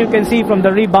showing, as you can see from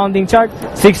the rebounding chart,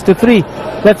 6-3.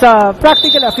 That's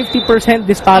practically a 50%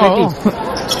 disparity.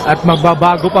 At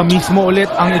magbabago pa mismo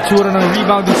ulit ang itsura ng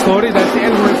rebounding story dahil si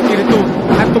Elmer Espiritu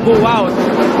had to go out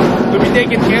to be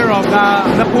taken care of na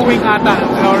napuwing ata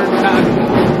or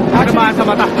naman sa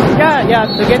mata. Yeah,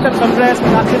 to get some rest,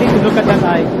 actually to look at that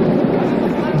eye.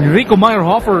 Rico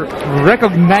Meyerhofer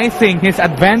recognizing his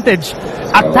advantage,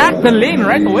 attack the lane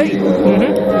right away.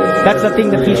 That's the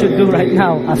thing that he should do right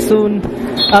now. As soon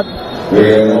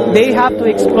they have to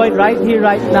exploit right here,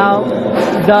 right now,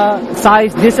 the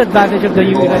size disadvantage of the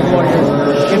UE Red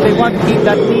Warriors. If they want to keep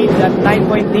that lead, that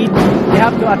 9-point lead, they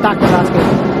have to attack the basket.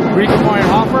 Rico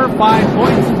Meyerhofer, 5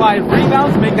 points, 5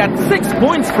 rebounds, make that 6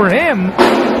 points for him.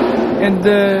 And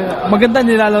maganda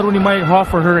nilalaro ni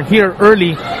Meyerhofer here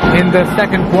early in the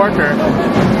second quarter,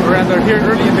 or rather here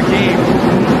early in the game.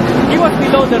 He was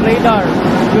below the radar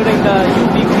during the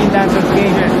UP Green Lancers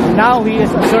game. Now he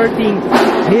is asserting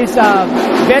his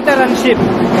veteranship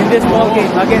in this ball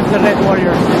game against the Red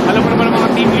Warriors. Alam mo naman ang mga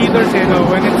team leaders,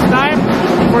 when it's time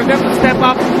for them to step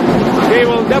up, they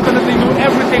will definitely do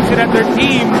everything so that their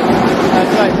team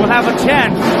will have a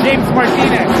chance. James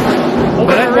Martinez.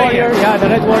 The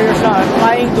Red Warriors are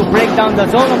trying to break down the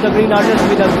zone of the Green Archers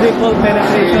with a triple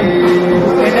penetration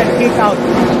and then kick out.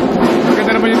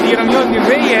 Maganda naman yung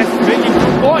Reyes making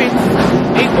 2 points.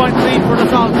 8-point lead for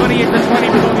LaSalle,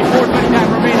 28-20 with only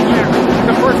 4:29 remaining here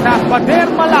in the first half. Bader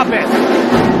Malapes.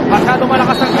 Masyado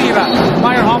malakas ang tira.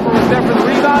 Meyerhofer was there for the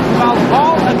rebound. Foul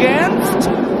call against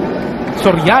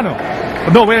Soriano.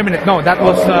 No, wait a minute. No, that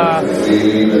was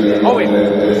Owen.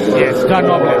 Yes, John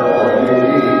Noble.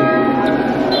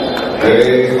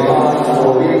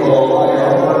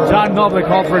 John Noble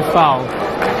called for his foul.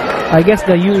 I guess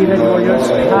the UE Red Warriors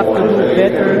have to do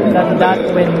better than that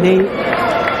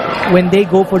when they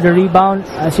go for the rebound.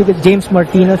 As you can, James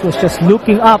Martinez was just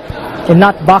looking up and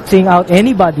not boxing out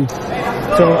anybody.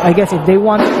 So I guess if they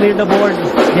want to clear the board,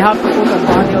 they have to put a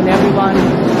body on everyone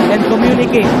and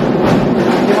communicate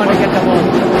if they want to get the ball.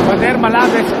 Bader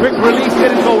Malapes, quick release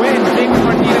didn't go in. James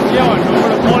Martinez yun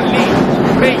over the ball lead.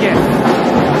 Reyes.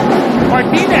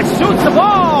 Martinez shoots the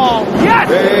ball. Yes!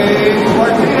 James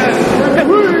Martinez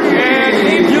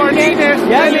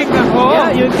telling yeah,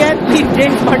 you can't leave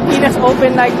James Martinez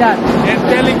open like that. And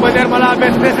telling Bader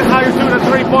Malapes, this is how you shoot a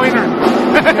three-pointer.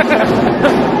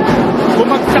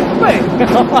 Bumagsak pa eh.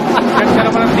 Ganda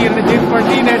naman ang tira ni James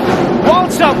Martinez. Wall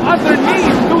shot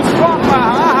underneath. Too strong.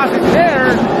 Mahahas is there.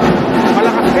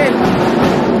 Malakas din.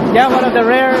 Yeah, one of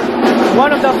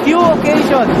the few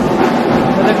occasions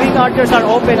that the Green Archers are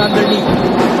open underneath.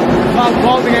 Foul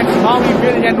called against Maui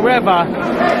Villanueva.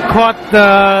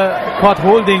 Caught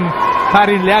holding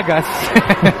Karin Llagas.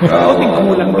 Uting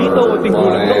kulang dito, uting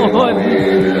kulang doon.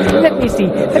 Let me see.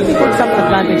 Let me put some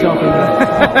advantage of it.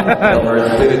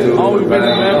 Maui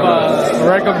Villanueva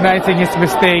recognizing his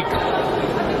mistake.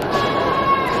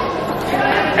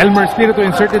 Elmer Espiritu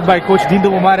inserted by Coach Dindo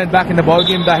Umaran back in the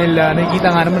ballgame dahil nakikita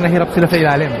nga naman nahirap sila sa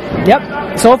ilalim.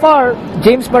 Yep. So far,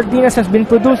 James Martinez has been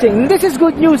producing. This is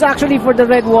good news actually for the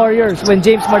Red Warriors when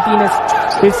James Martinez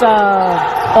is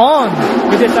on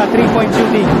with his three-point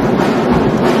shooting.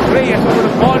 Reyes over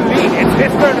the ball lead. It's his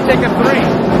turn to take a three.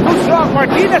 Too strong.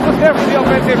 Martinez was there for the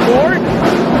offensive board.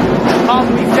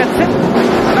 Calmly sets it.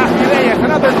 Rafi Reyes,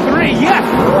 another three. Yes!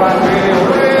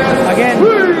 Again,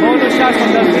 bonus shot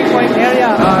from the three-point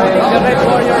area. Putting the Red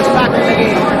Warriors back in the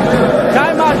game.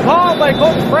 Timeout call by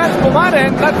Coach Franz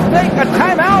Pumanen. Let's take a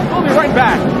timeout. We'll be right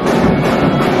back.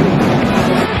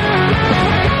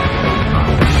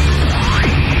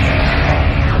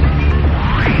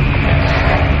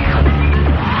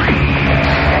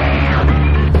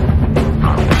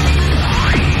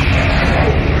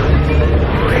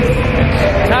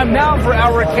 Time now for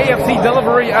our KFC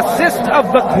delivery assist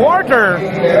of the quarter.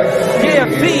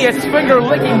 KFC is finger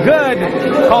licking good.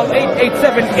 Call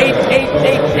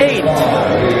 887-8888.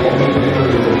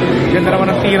 Ganda naman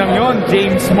ang tirang yon.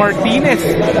 James Martinez.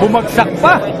 Bumagsak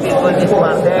pa.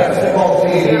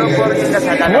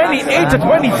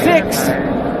 28-26.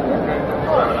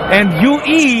 And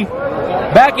UE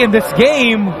back in this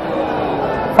game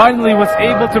finally was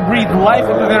able to breathe life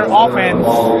into their offense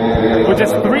with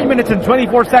just 3 minutes and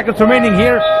 24 seconds remaining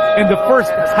here in the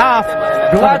first half.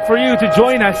 Glad for you to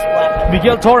join us,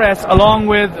 Miguel Torres,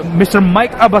 along with Mr.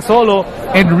 Mike Abasolo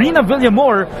and Rina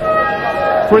Villamor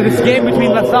for this game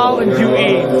between LaSalle and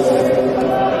UE.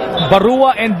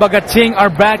 Barua and Bagatsing are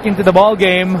back into the ball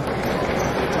game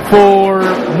for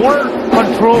more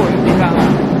control.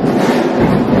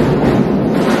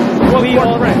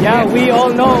 We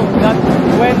all know that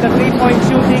when the three-point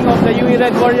shooting of the UE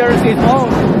Red Warriors is on,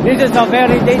 this is a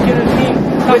very dangerous team.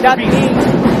 So that means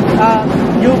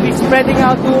you'll be spreading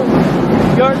out to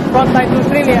your frontline to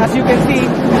really, as you can see,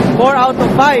 4 out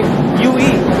of 5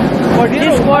 UE. For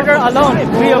this quarter alone,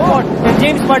 3 of 4. And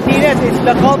James Martinez is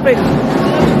the culprit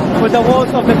for the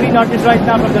woes of the Green Archers right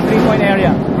now from the three-point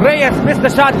area. Reyes missed the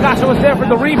shot. Kasha was there for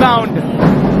the rebound.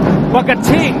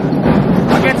 Bagatsing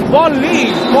against Paul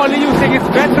Lee. Paul Lee using his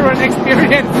veteran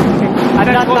experience. At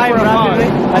that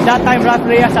time, Raf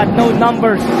Reyes had no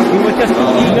numbers. He was just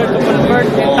too eager to convert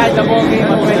and tie the ball game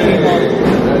at 28 balls.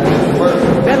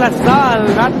 De La Salle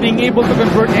not being able to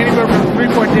convert anywhere from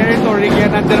three-point territory.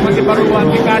 Again, nandiyan naman si Barua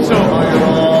and Picasso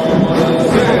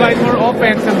to provide more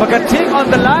offense. And Bagatsing on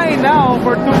the line now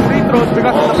for 2 free throws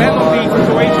because of the penalty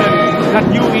situation that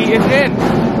UE is in.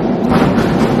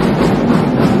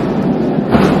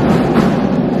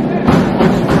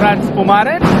 Franz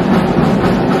Pumanen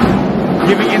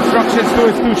giving instructions to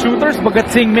his 2 shooters.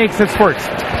 Bagatsing makes his first.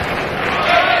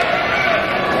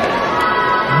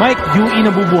 Mike, UE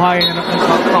nabubuhayan na ng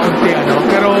kaunti,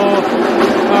 pero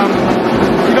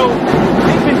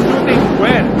they've been shooting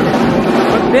well.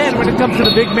 But then, when it comes to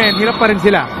the big men, hirap pa rin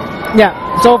sila. Yeah,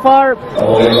 So far,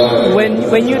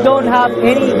 when you don't have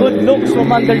any good looks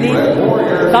from underneath,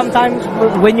 sometimes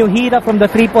when you heat up from the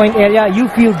 3-point area, you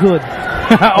feel good.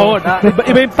 Oo,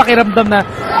 iba yung pakiramdam na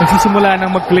nagsisimula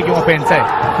nang mag-click yung offense eh.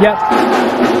 Yep.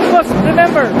 Because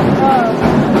remember,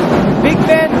 big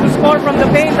men who score from the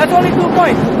paint, that's only 2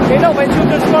 points. You know, when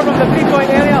shooters score from the 3-point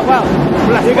area, wow,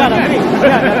 you got a 3.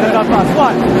 Yeah, that's plus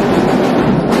 1.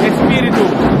 Espiritu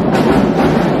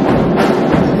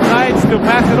decides to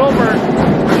pass it over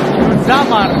to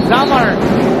Zamar. Zamar,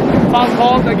 foul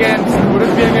called against, would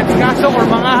it be against Casio or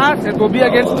Mangahas? It will be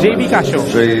against JB Casio.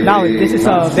 Now, this is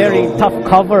a very tough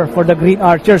cover for the Green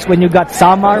Archers when you got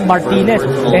Samar, Martinez,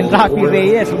 and Rafi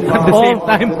Reyes at the same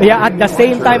time. Yeah, at the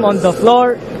same time on the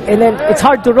floor, and then it's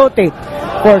hard to rotate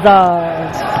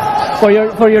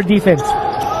for your defense.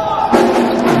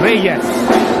 Reyes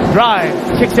drive,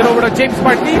 kicks it over to James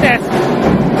Martinez.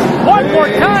 One more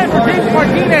time for James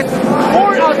Martinez.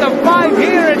 4 out of 5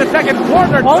 here in the second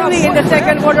quarter. Only in the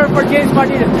second quarter for James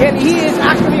Martinez. And he is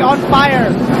actually on fire.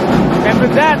 And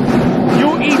with that,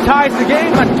 UE ties the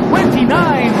game at 29.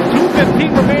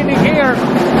 2:15 remaining here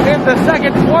in the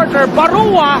second quarter.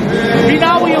 Barua,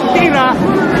 binawi yung tira,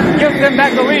 gives them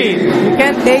back the lead. You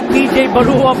can't take PJ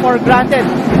Barua for granted.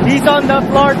 He's on the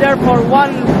floor there for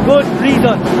one good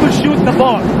reason, to shoot the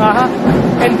ball.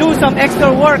 And do some extra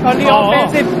work on the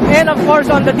offensive and of course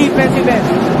on the defensive end.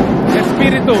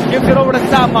 Espiritu gives it over to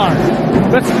Samar.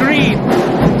 The screen.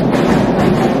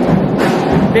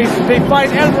 They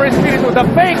find Elmer Espiritu. The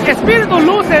fake. Espiritu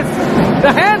loses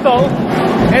the handle.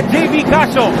 And JB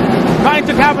Casio trying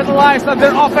to capitalize on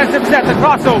their offensive set. The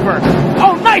crossover.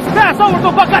 Oh, nice pass over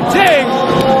to Bakaching.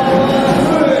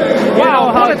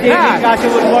 Wow, how JB Casio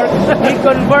would work. He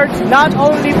converts not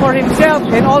only for himself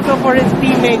and also for his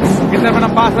teammates. Ganda naman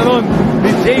ang pasa ron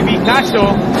ni JB Casio.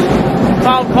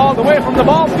 Foul called away from the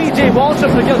ball. PJ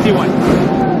Walsham, the guilty one.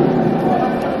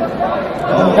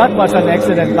 That was an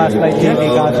excellent pass by JB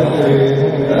Casio.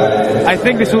 I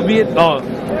think this will be it. Oh,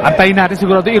 antayin natin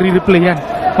sigurado i-replay yan.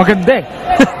 Maganda eh.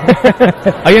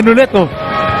 Ayan ulit oh.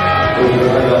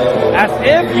 As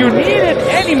if you needed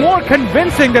any more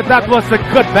convincing that was a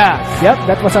good pass. Yep,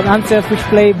 that was an unselfish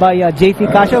play by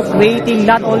JB Casio, creating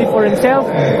not only for himself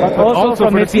but also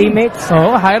from his teammates.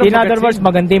 In other words,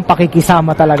 maganda yung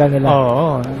pakikisama talaga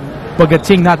nila.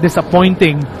 Pagaching not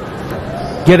disappointing,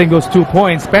 getting those 2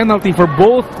 points. Penalty for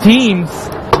both teams.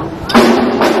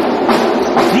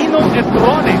 Gino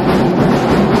Etrone.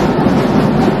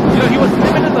 You know, he was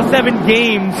limited to 7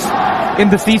 games in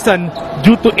the season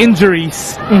due to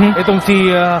injuries. Itong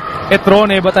si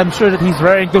Etrone, but I'm sure that he's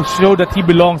raring to show that he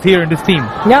belongs here in this team.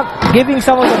 Yeah, giving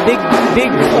some of the big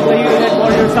of the Red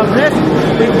Warriors some rest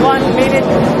with 1 minute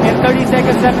and 30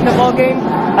 seconds left in the ball game.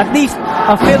 At least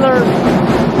a filler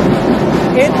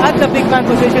at the big man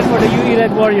position for the UE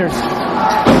Red Warriors.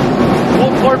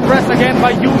 Full court press again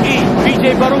by UE.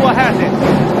 PJ Barua has it.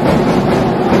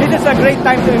 This is a great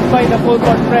time to employ the full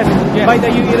court press by the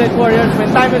UE Red Warriors.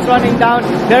 When time is running down,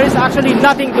 there is actually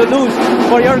nothing to lose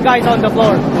for your guys on the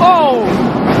floor. Oh!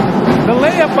 The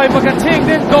layup by Bakaching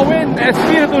didn't go in.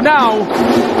 Espiritu now.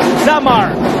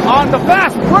 Zamar on the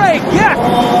fast break. Yes!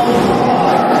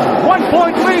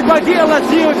 1-point lead by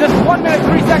DLSU. Just 1 minute,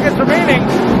 3 seconds remaining.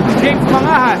 James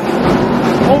Mangahas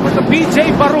over to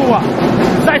PJ Barua.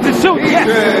 Decides to shoot. Yes!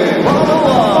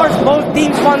 Of course, both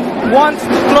teams want to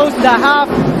close the half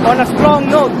on a strong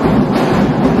note.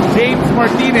 James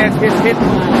Martinez is hit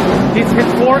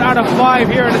 4 out of 5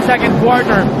 here in the second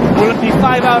quarter. Will it be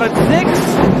 5 out of 6?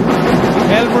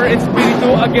 Elmer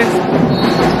Espiritu against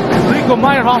Rico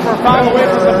Meyerhofer, foul away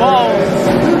from the ball.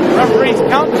 Referees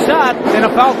count the shot, and a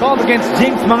foul called against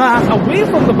James Mangahas away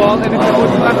from the ball, and it's a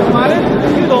good shot.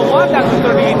 You don't want that with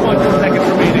 38.2 seconds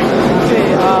remaining.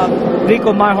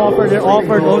 Rico Meyerhofer, they're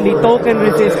offered only token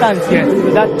resistance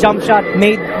to that jump shot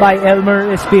made by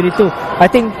Elmer Espiritu. I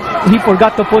think he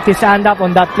forgot to put his hand up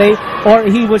on that play, or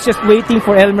he was just waiting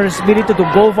for Elmer Espiritu to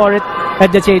go for it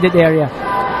at the shaded area.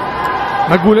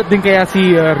 Nagulat din kaya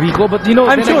si Rico, but you know,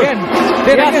 I'm sure.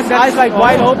 His eyes like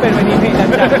wide open when he made that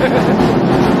shot.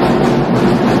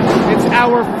 It's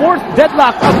our 4th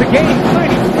deadlock of the game,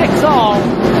 36 all.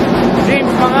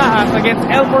 James Mangahas against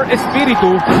Elmer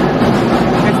Espiritu.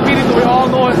 Espiritu, we all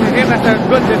know him as a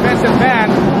good defensive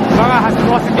man. Mangahas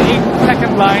crossing the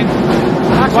 8-second line.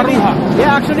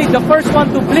 Actually, the first one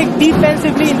to blink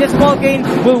defensively in this ball game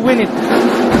will win it.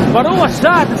 Barua's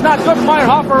shot is not good.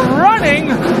 Meyerhofer running.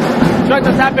 Tried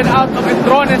to tap it out of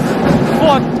Etrone's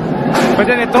foot. But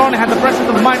then Etrone had the presence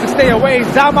of mind to stay away.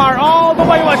 Zamar all the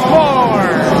way was score.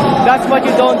 That's what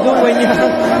you don't do when you're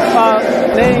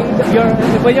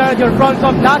when you're at your front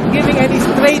court, not giving any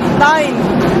straight line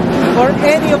for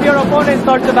any of your opponents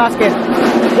towards the basket.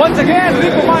 Once again,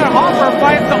 Rico Meyerhofer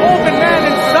finds the open man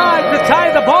inside to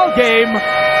tie the ball game.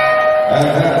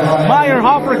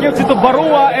 Meyerhofer gives it to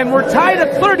Barua, and we're tied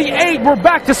at 38. We're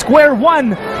back to square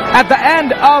one at the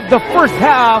end of the first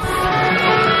half.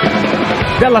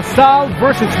 De La Salle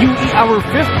versus UE, our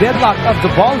fifth deadlock of the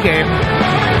ball game.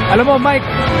 Alam mo, Mike,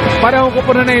 pareho ko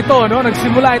po na ito, no?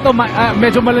 Nagsimula ito,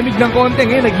 medyo malamig ng konti,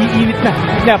 ngayon nag-iinit na.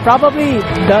 Yeah, probably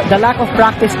the lack of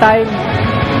practice time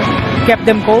kept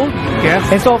them cold. Yes.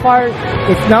 And so far,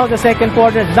 it's now the second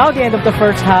quarter, it's now the end of the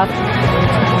first half.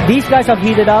 These guys have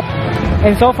heated up.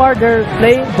 And so far, they're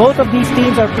playing. Both of these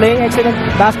teams are playing excellent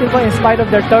basketball in spite of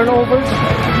their turnovers.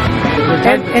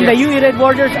 And the UE Red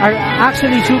Warriors are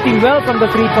actually shooting well from the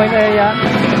three-point area.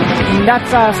 And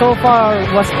that's so far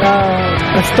was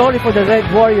a story for the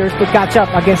Red Warriors to catch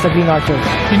up against the Green Archers.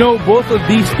 You know, both of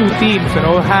these two teams, you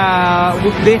know,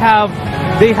 they have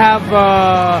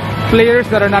players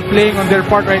that are not playing on their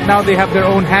part right now. They have their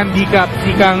own handicap.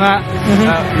 Ika nga,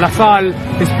 La Salle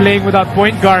is playing without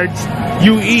point guards.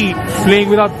 UE playing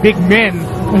without big men,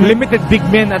 limited big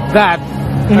men at that.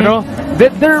 You know,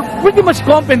 they're pretty much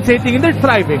compensating and they're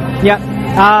thriving.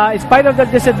 Yeah, in spite of the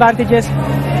disadvantages,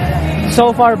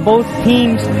 so far both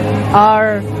teams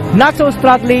are not so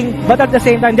struggling, but at the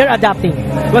same time they're adapting.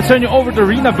 Let's turn you over to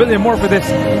Rina Villamor for this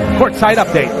courtside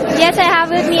update. Yes, I have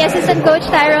with me Assistant Coach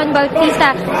Tyrone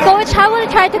Bautista. Coach, how will you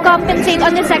try to compensate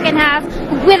on the second half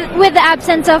with the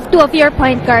absence of two of your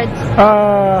point guards?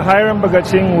 Hiram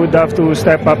Bagatsing would have to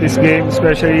step up his game,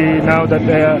 especially now that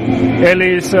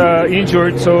LA is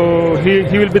injured, so he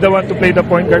will be the one to play the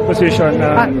point guard position.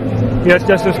 Yes,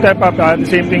 just to step up. The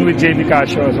same thing with JD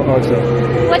Casio also.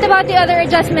 What about the other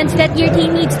adjustments that your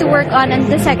team needs to work on in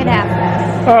the second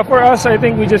half? For us, I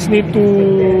think we just need to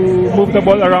move the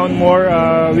ball around more.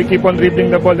 We keep on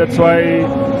dribbling the ball. That's why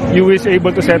UE is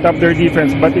able to set up their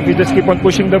defense. But if we just keep on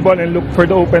pushing the ball and look for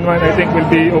the open one, I think we'll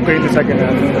be okay in the second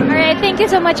half. All right, thank you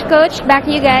so much, Coach. Back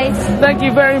to you guys. Thank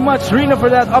you very much, Rina, for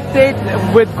that update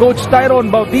with Coach Tyrone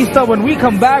Bautista. When we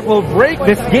come back, we'll break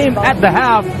this game at the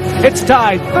half. It's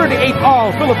tied 38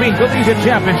 all, Philippine Collegiate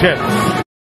Championship.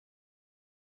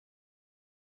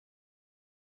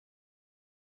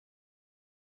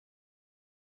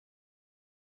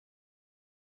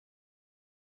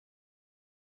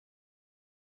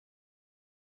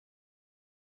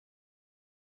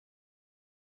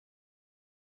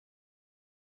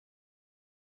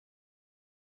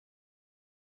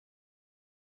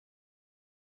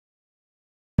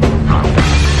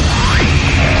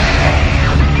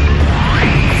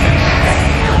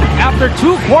 After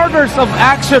 2 quarters of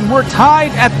action, we're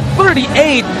tied at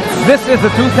 38. This is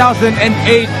the 2008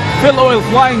 Philoil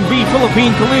Flying V Philippine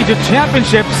Collegiate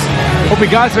Championships. Hope you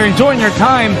guys are enjoying your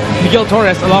time. Miguel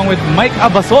Torres along with Mike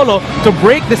Abasolo to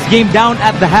break this game down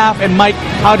at the half. And Mike,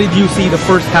 how did you see the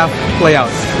first half play out?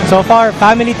 So far,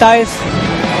 family ties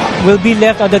will be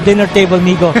left at the dinner table,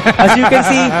 Migo. As you can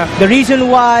see, the reason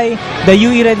why the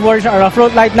UE Red Warriors are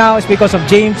afloat right now is because of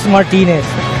James Martinez.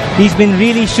 He's been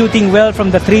really shooting well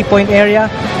from the three-point area.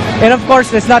 And of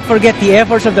course, let's not forget the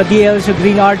efforts of the DLSU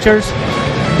Green Archers.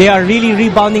 They are really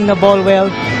rebounding the ball well.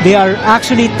 They are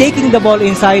actually taking the ball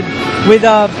inside with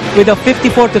a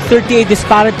 54-38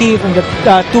 disparity from the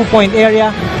two-point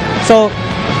area. So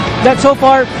that's so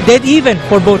far dead even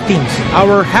for both teams.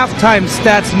 Our halftime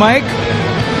stats, Mike.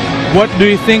 What do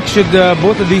you think should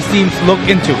both of these teams look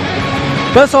into?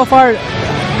 Well, so far,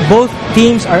 both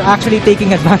teams are actually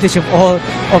taking advantage of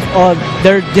all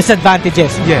their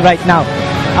disadvantages right now.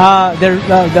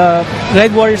 The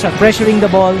Red Warriors are pressuring the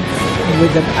ball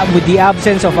with the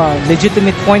absence of a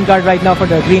legitimate point guard right now for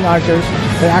the Green Archers.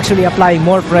 They're actually applying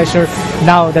more pressure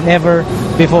now than ever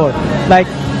before. Like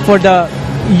for the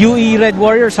UE Red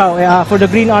Warriors, for the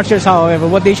Green Archers, however,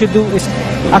 what they should do is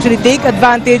actually take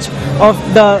advantage of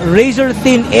the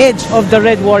razor-thin edge of the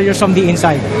Red Warriors from the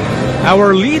inside.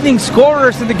 Our leading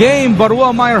scorers in the game,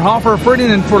 Barua, Meyerhofer,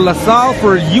 Ferdinand for La Salle.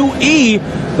 For UE,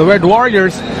 the Red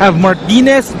Warriors have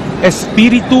Martinez,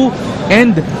 Espiritu,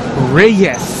 and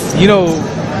Reyes. You know,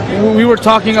 we were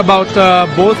talking about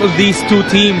both of these two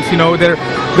teams. You know,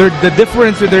 the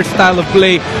difference with their style of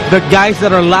play. The guys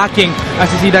that are lacking,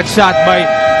 as you see that shot by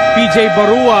PJ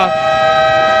Barua.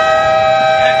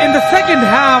 In the second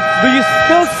half, do you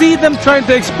still see them trying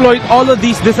to exploit all of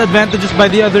these disadvantages by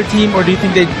the other team, or do you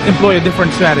think they employ a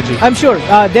different strategy? I'm sure.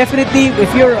 Definitely,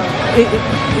 if you're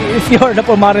the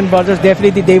Pomaran brothers,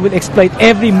 definitely they will exploit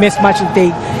every mismatch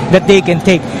that they can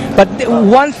take. But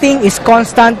one thing is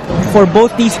constant for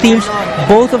both these teams.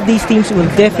 Both of these teams will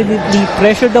definitely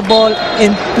pressure the ball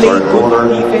and play good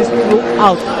defense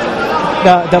throughout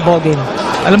the ball game.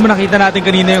 Alam mo, nakita natin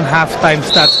kanina yung halftime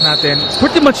stats natin.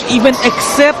 Pretty much even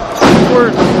except for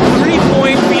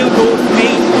 3-point field goals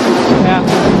made. Yeah.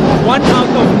 1 out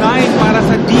of 9 para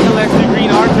sa DLSU Green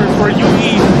Archers. For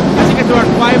UE, as you can see,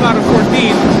 5 out of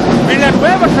 14.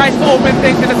 Villanueva tries to open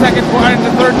things in the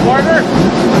third quarter.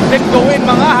 Then go in,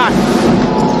 mga has.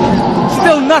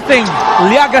 Still nothing.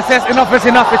 Liaga says enough is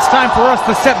enough. It's time for us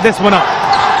to set this one up.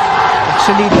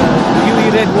 Actually, the UE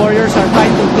Red Warriors are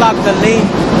trying to block the lane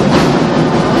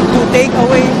to take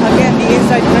away again the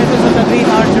inside presence of the Green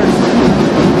Archers.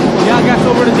 Liagas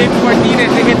over to James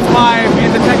Martinez. They hit 5 in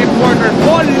the second quarter.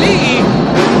 Paul Lee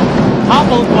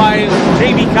hobbled by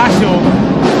JB Casio.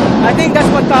 I think that's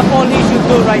what Paul Lee should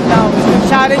do right now, is to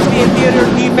challenge the interior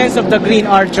defense of the Green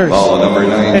Archers.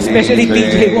 Especially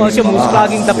PJ Walsham, who's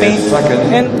clogging the paint.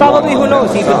 And probably, who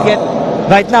knows, he could get,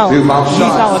 right now, he's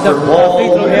now at the free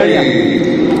throw area.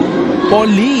 Paul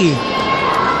Lee.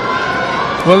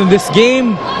 Well, in this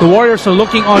game, the Warriors are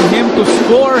looking on him to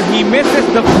score. He misses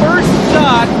the first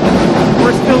shot.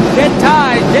 We're still dead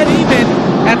tied, dead even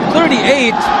at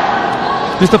 38.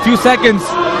 Just a few seconds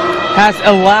has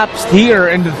elapsed here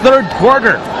in the third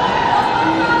quarter.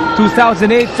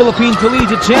 2008 Philippine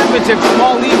Collegiate Championship.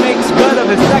 Paul Lee makes good of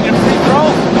his second free throw.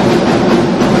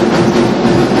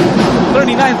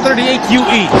 39-38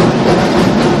 UE.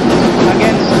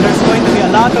 Again, there's going to be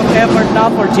a lot of effort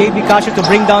now for JB Casio to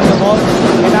bring down the ball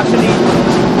and actually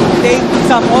take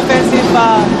some offensive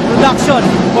production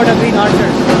for the Green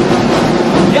Archers.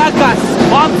 Yagas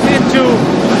bumps into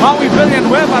Maui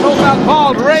Villanueva. No foul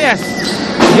called. Reyes.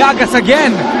 Yagas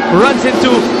again runs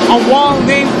into a wall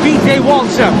named PJ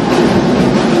Walsham.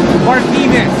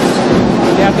 Martinez.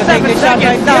 They have to take the shot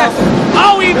right now. Yes.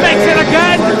 Oh, he makes it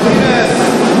again.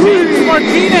 James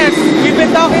Martinez. We've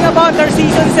been talking about their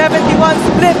season 71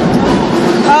 split.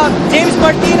 James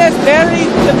Martinez buried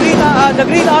the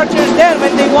Green Archers there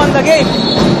when they won the game.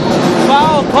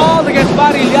 Foul called against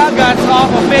Barry Liagas off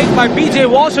a fake by PJ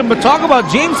Walsham. But talk about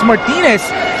James Martinez.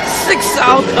 6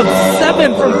 out of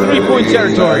 7 from 3-point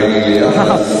territory.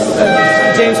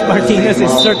 James Martinez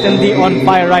is certainly on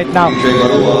fire right now.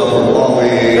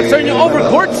 Let's turn you over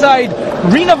courtside.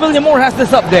 Rina Villamor has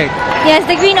this update. Yes,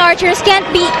 the Green Archers can't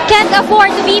afford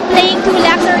to be playing too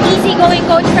lax or easygoing.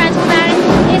 Coach Franz Marin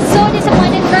is so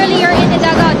disappointed earlier in the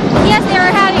dugout. Yes, they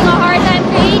were having a hard time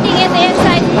creating in the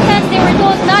inside. Hence, they were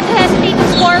told not to hesitate to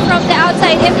score from the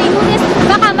outside. If they do this,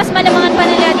 baka mas malamangan pa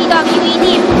nila dito ang UE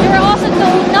team. They were also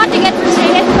told not to get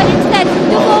frustrated, but instead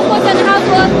to focus on how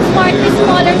to outsmart the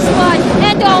smaller squad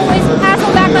and to always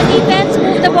hassle back on defense,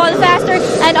 move the ball faster,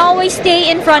 and always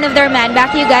stay in front of their man.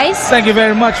 Back to you guys. Thank you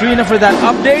very much, Rina, for that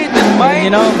update. And Mike,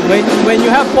 you know, when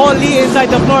you have Paul Lee inside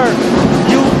the floor,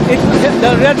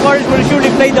 the Red Warriors will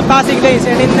surely play the passing lanes,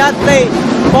 and in that play,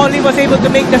 Paul Lee was able to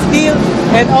make the steal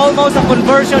and almost a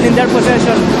conversion in their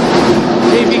possession.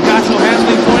 JB Casio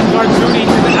handling point guard duties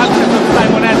in the absence of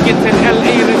Simon Atkins and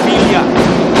L.A. Revilla.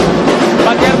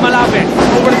 Baguer Malabes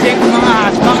over to James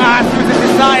Mangas. Mangas uses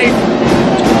his side.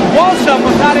 Walsham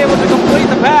was not able to complete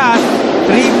the pass.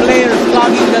 3 players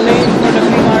clogging the lane for the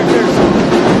Green Archers.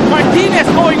 Martinez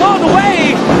going all the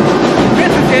way.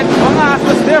 Misses it. Mangas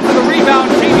was there for the rebound.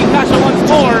 JB Casio once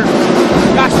more.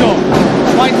 Casio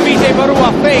finds PJ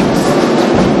Barua, fakes.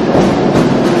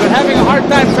 They're having a hard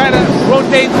time trying to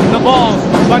rotate the ball.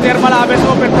 Baguer Malabes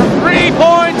open from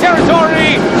 3-point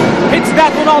territory. Hits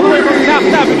that one all the way from Taft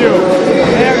Avenue.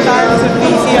 There times we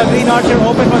see a Green Archer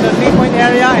open from the 3-point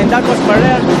area, and that was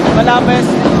Baguer Malabes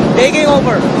taking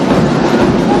over.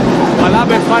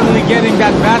 Malabes finally getting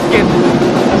that basket.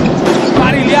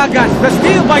 Barry Liagas, the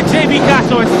steal by JB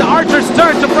Casio. It's the Archers'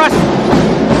 turn to press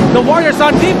the Warriors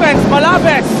on defense.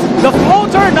 Malabes, the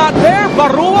floater not there.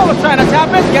 Barua was trying to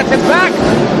tap it, gets it back.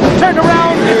 Turned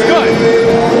around, it's good.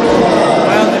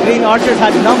 Well, the Green Archers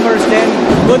had numbers then.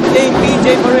 Good thing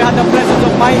PJ Barua had the presence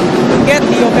of mind to get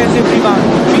the offensive rebound.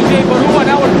 PJ Barua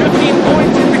now with 15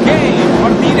 points in the game.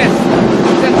 Martinez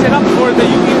sets it up for the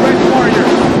UE Red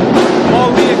Warriors. Paul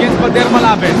Lee against Baguer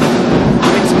Malabes.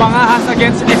 It's Mangas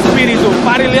against Espiritu.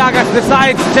 Pariliagas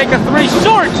decides to take a 3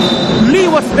 short. Lee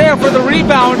was there for the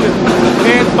rebound.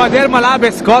 And Baguer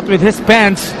Malabes caught with his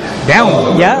pants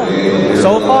down. Yeah,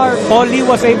 so far Paul Lee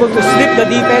was able to slip the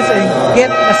defense and get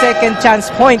a second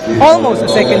chance point. Almost a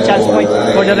second chance point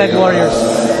for the Red Warriors.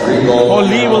 Paul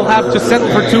Lee will have to settle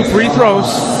for 2 free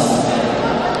throws.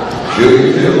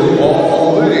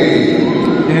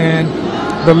 And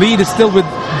the lead is still with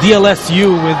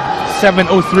DLSU with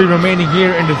 7:03 remaining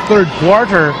here in the third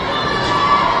quarter.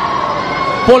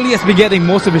 Paulie has been getting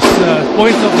most of his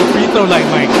points off the free throw line,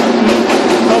 Mike.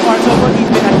 So far, so good.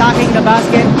 He's been attacking the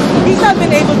basket. He's not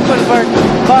been able to convert,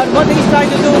 but what he's trying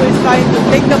to do is trying to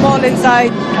take the ball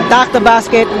inside, attack the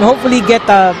basket, and hopefully get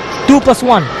a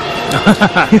 2+1.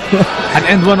 An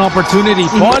end one opportunity.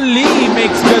 Paul Lee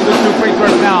makes good with 2 free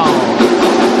throws now.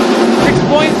 6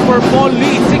 points for Paul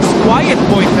Lee. 6 quiet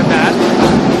points in that.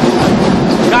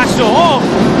 Castro. Oh,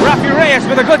 Rafi Reyes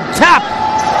with a good tap.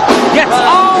 Gets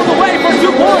all the way for 2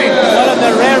 points. One of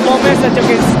the rare moments that you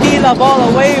can steal a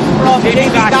ball away from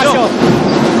James Castro.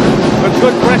 With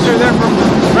good pressure there from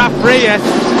Rafi Reyes.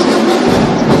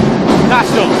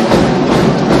 Castro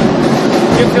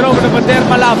gives it over to Bader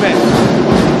Malabes.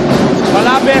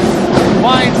 Malabes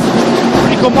finds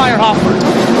Rico Meyerhofer.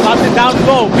 Drops it down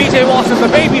low. PJ Walsh with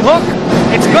the baby hook.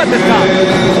 It's good this time.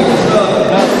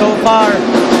 So far,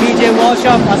 PJ Walsh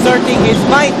asserting his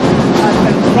might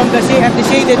from the at the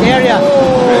shaded area.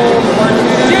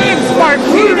 James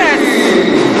Martinez.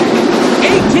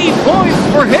 18 points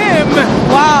for him.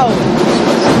 Wow.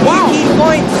 18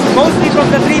 points, mostly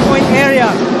from the 3-point area.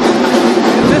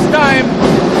 And this time,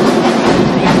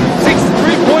 6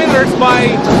 3-pointers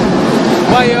by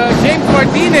James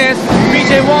Martinez.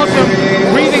 PJ Walsham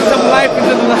breathing some life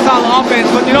into the LaSalle offense.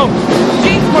 But you know,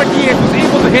 James Martinez was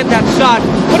able to hit that shot,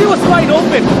 but he was wide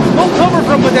open. No cover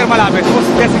from Bader Malabes. He was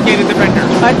a designated defender.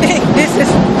 I think this is,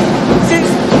 since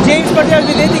James Martinez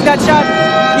is hitting that shot,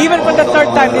 even for the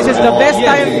 3rd time, this is the best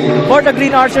time for the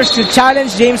Green Archers to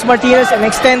challenge James Martinez and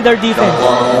extend their defense.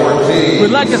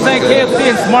 We'd like to thank KFC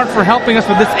and Smart for helping us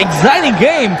with this exciting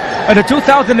game at the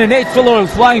 2008 Philo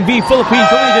Flying V Philippine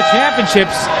Collegiate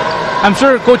Championships. I'm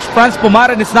sure Coach Franz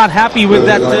Pumaran is not happy with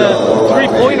that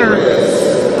 3-pointer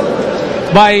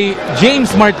by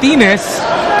James Martinez.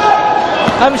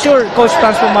 I'm sure Coach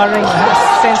Franz Pumaran has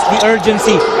sensed the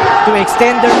urgency to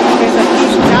extend their defense, at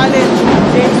least challenge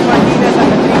James Martinez at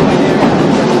the 3-point area.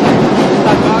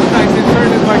 Nice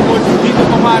inserted by Coach Vito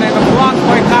Pumaran and a block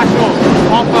by Castro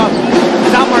off a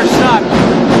Samar shot.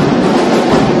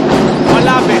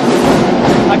 Malabes.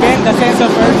 Again, the sense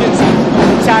of urgency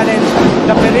to challenge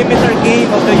the perimeter game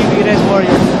of the UE Red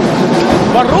Warriors.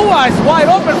 Barua is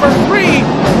wide open for 3,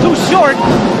 too short.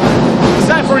 It's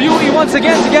time for UE once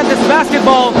again to get this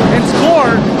basketball and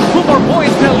score 2 more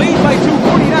points. They'll lead by 2,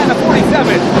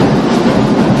 49-47.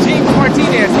 James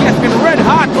Martinez, he has been red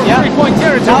hot from 3-point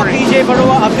Now territory. PJ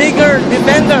Barua, a bigger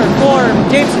defender for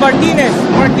James Martinez.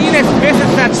 Martinez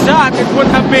misses that shot. It would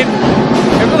have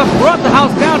brought the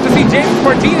house down to see James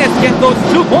Martinez get those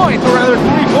 2 points, or rather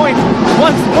 3 points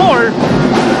once more.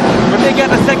 But they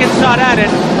get a second shot at it.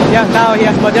 Yeah, now he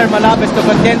has Bader Malabes to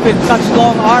contend with such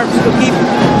long arms to keep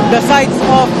the sights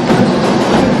of,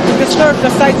 disturb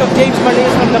the sights of James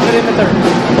Martinez from the perimeter.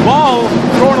 Ball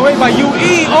thrown away by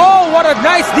UE. Oh, what a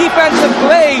nice defensive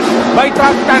play by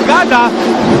Tangada.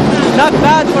 Not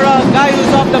bad for a guy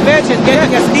who's off the bench and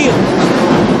getting a steal.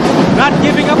 Not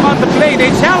giving up on the play. They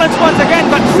challenge once again,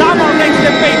 but Samar makes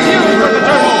them pay dearly for the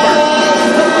turnover.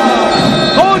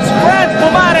 Coach Franz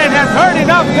Pumaran has heard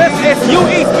enough. This is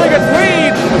UE's biggest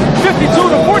lead.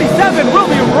 52-47. We'll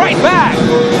be right back.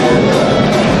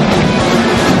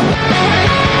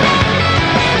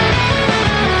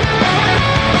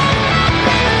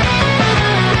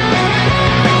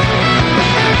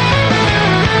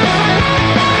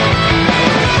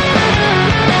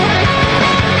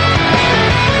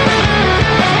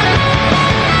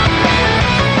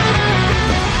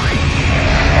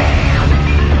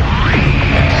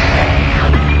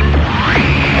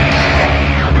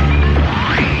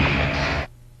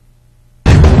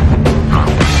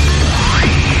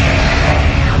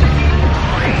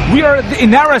 We are at the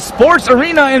Inara Sports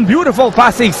Arena in beautiful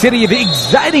Pasig City. The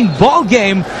exciting ball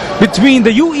game between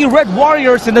the UE Red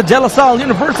Warriors and the De La Salle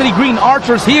University Green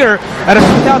Archers here at the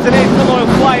 2008 Philo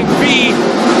Flying V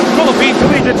Philippine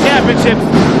Collegiate Championship.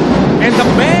 And the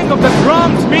bang of the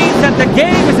drums means that the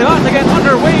game is about to get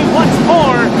underway once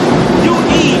more.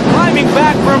 UE climbing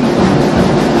back from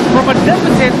a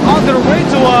deficit on their way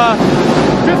to a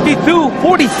 52-47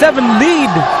 lead.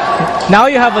 Now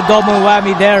you have a double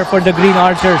whammy there for the Green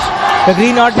Archers. The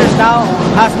Green Archers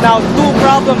has 2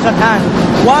 problems at hand.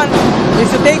 One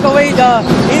is to take away the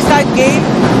inside game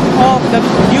of the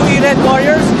UE Red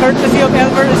Warriors, courtesy of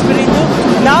Elmer Espiritu.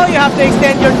 Now you have to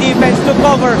extend your defense to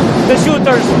cover the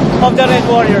shooters of the Red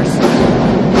Warriors.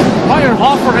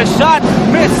 Meyerhofer has shot,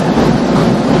 missed.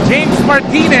 James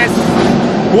Martinez,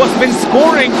 who has been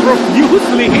scoring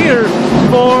profusely here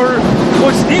for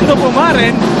Coach Dindo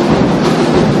Pumaran.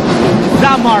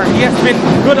 Samar, he has been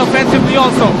good offensively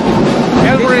also.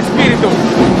 Elmer Espiritu.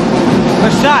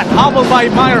 The shot. Hobbled by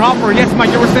Meyerhofer. Yes,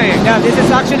 Mike, you were saying. Yeah, this is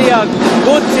actually a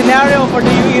good scenario for the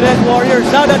UE Red Warriors.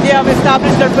 Now that they have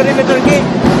established their perimeter game,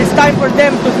 it's time for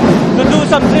them to do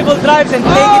some dribble drives and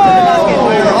take it to the basket.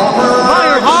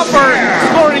 Meyerhofer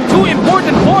scoring 2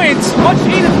 important points. Much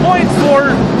needed points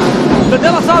for the De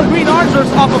La Salle Green Archers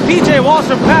off a PJ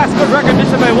Walsham pass. Good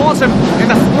recognition by Walsham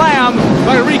and a slam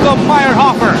by Rico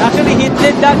Meyerhofer. Actually, he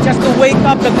did that just to wake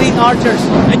up the Green Archers.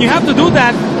 And you have to do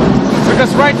that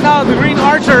because right now the Green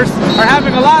Archers are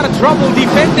having a lot of trouble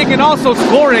defending and also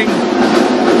scoring.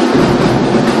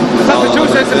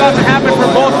 Substitution is about to happen for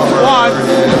both squads.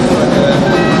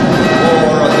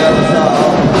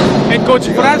 And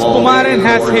Coach Franz Pumaren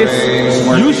has his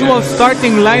usual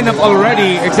starting lineup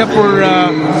already, except for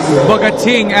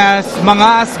Bagating as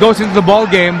Mangas goes into the ball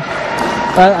game.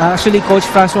 Actually, Coach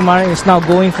Franz Pumaren is now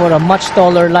going for a much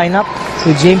taller lineup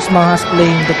with James Mangas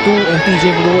playing the 2 and PJ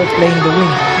Blue playing the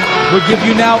wing. We'll give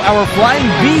you now our Flying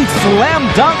V Slam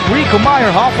Dunk Rico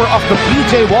Meyerhofer of the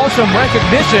PJ Walsham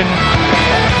recognition.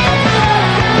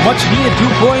 Much needed 2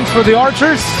 points for the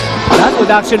Archers. That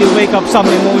would actually wake up some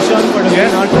emotion for the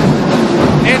Green Archers.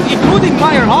 And including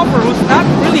Meyerhofer, who's not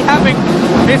really having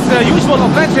his usual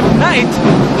offensive night.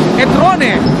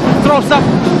 Etrone throws up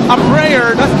a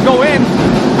prayer, doesn't go in.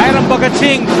 Hiram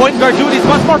Bagating, point guard duties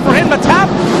once more for him. The tap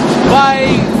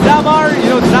by Zamar. You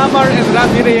know, Zamar and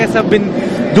Rafi Reyes have been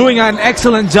doing an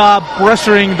excellent job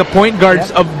pressuring the point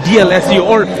guards of DLSU,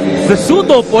 or the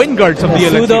pseudo point guards of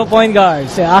DLSU. Pseudo point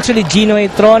guards. Actually, Gino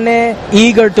Etrone,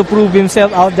 eager to prove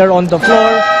himself out there on the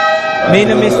floor, made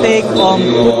a mistake on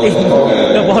putting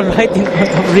the ball right in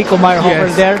front of Rico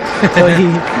Meyerhofer there, so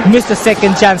he missed a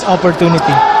second chance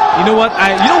opportunity. You know what?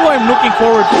 You know who I'm looking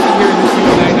forward to here in this new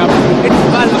lineup? It's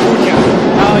Val Acuña.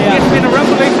 Oh yeah. He has been a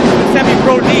revelation in the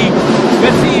semi-pro league.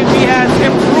 Let's see if he has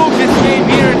improved his game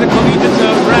here in the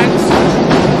collegiate ranks.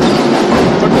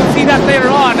 But we'll see that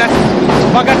later on as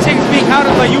Bagating being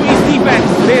countered by UE's defense.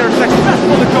 They are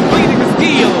successful in completing the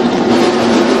steal.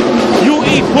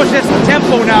 UE pushes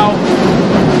tempo now.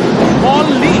 Ball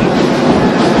lead.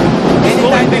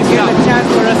 Anytime they get a chance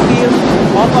for a steal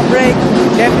off a break,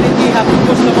 definitely have to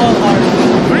push the ball hard.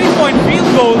 3-point field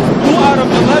goals, 2 out of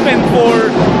 11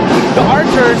 for the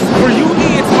Archers. For UE,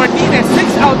 it's Martinez,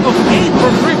 6 out of 8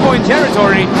 from 3-point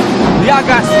territory.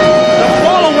 Llagas, the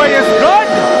fall away is good.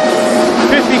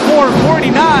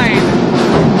 54-49.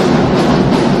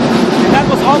 And that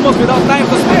was almost without time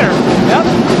to spare. Yep.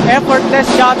 Effortless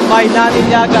shot by Nani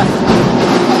Llagas.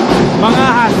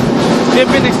 Mangahas, they've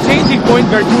been exchanging point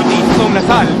guard duties from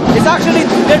Lasal. It's actually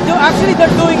they're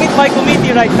doing it by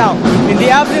committee right now. In the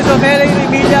absence of L.A.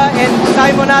 Revilla and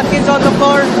Simon Atkins on the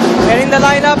floor and in the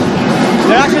lineup,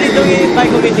 they're actually doing it by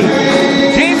committee.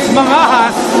 James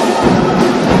Mangahas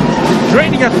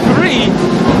draining a 3,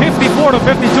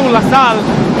 54-52. Lasal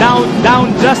down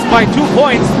just by 2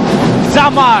 points.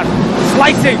 Zamar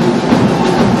slicing,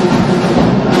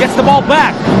 gets the ball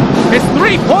back. His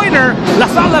 3-pointer,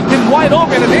 Lasal left him wide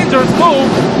open, a dangerous move.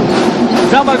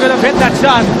 Zamar gonna hit that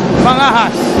shot.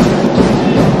 Mangahas.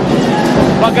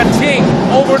 Bagating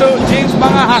over to James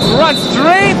Mangahas. Runs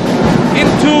straight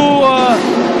into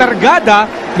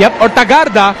Targada. Yep, or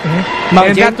Tagarda.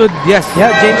 And that would, yes.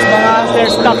 Yeah, James Mangahas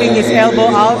there stucking his elbow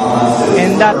out.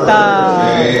 And that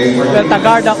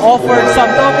Tagarda offered some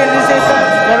token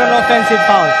resistance for an offensive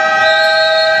foul.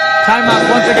 Timeout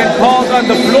once again called on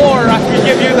the floor as we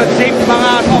give you the James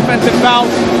Mangas offensive foul.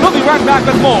 We'll be right back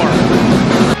with more.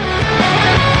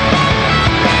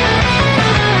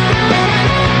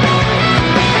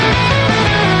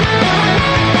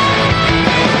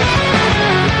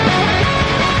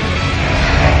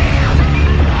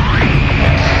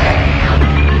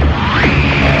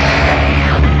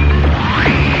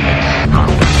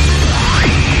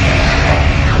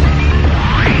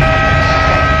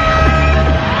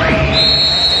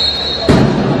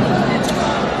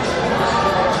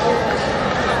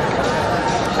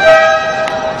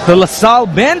 The LaSalle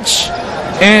bench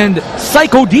and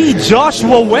Psycho D,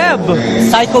 Joshua Webb.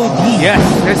 Psycho D. Yes,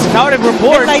 his scouting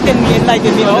report. Enlighten me.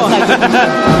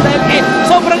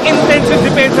 Sobrang intense yung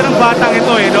depensa ng batang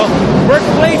ito no?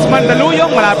 Birthplace,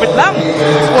 Mandaluyong, malapit lang.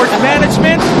 Sports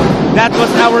management, that was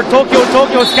our Tokyo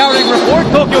scouting report.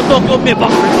 Tokyo,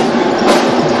 Mibang.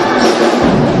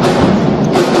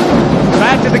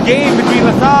 Back to the game between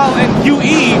LaSalle and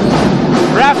UE.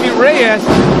 Rafi Reyes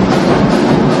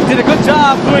did a good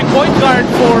job doing point guard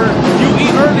for UE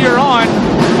earlier on.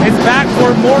 Is back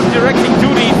for more directing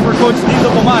duties for Coach Dilo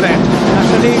Pomare.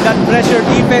 Actually, that pressure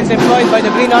defense employed by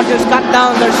the Green Archers cut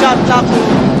down their shot clock to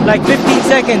like 15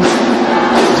 seconds.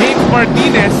 James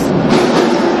Martinez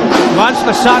launched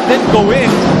the shot, didn't go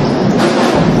in.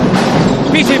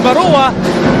 PJ Barua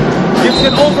gives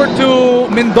it over to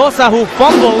Mendoza, who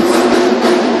fumbles.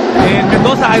 And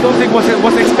Mendoza, I don't think was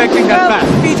expecting that pass.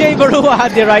 PJ Barua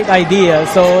had the right idea,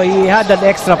 so he had that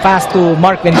extra pass to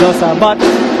Mark Mendoza, but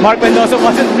Mark Mendoza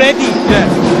wasn't ready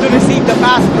to receive the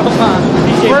pass from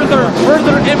PJ Further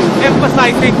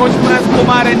emphasizing Coach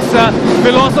Pumaren's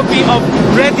philosophy of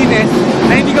readiness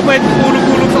na hindi ka pwede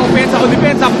pulog-pulog sa opensa o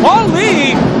depensa. Paul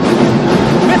Lee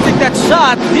missing that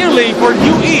shot dearly for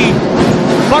UE.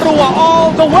 Barua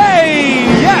all the way!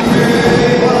 Yes!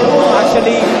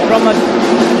 Actually, from a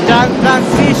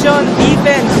transition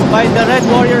defense by the Red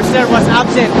Warriors there was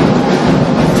absent.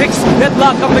 Sixth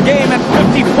deadlock of the game at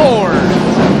 54.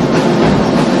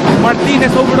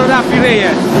 Martinez over to Rafi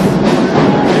Reyes.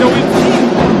 You know, we've seen,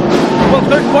 well,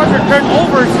 third quarter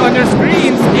turnovers on your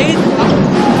screens. 8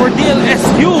 for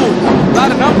DLSU. A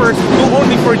lot of numbers, 2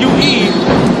 only for UE.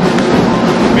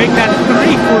 Make that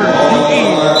 3 for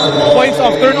UE. Points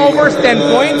of turnovers, 10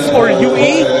 points for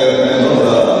UE.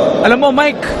 Alam mo,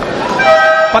 Mike,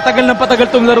 patagal na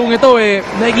patagal tong larong ito eh.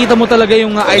 Nakikita mo talaga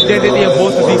yung identity of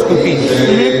both of these two teams.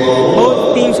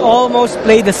 Both teams almost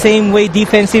play the same way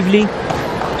defensively.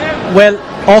 Well,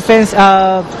 offense,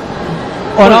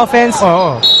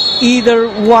 either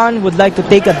one would like to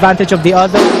take advantage of the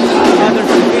other's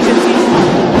deficiencies.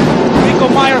 Rico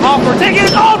Meyerhofer taking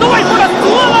it all the way for the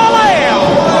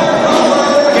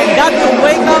and that to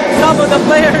wake up some of the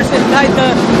players inside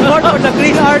the court for the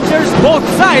Green Archers. Both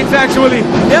sides actually.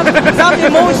 Yep, some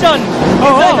emotion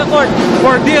inside the court.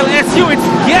 For DLSU, it's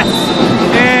yes.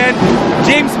 And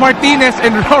James Martinez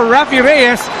and Rafi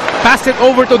Reyes passed it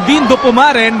over to Dindo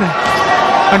Pumaren.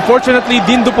 Unfortunately,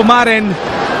 Dindo Pumaren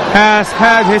has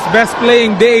had his best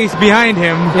playing days behind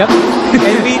him. Yep.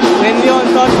 And when we all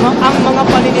thought ang mga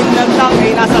paninindang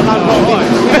ay nasa round robin.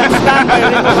 That's stand by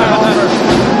Rico Meyerhofer.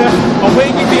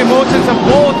 Awakening the emotions of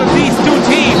both of these two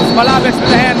teams. Malabes to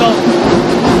the handle.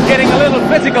 Getting a little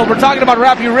physical. We're talking about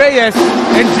Rafi Reyes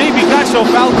and JB Cacho.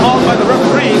 Foul called by the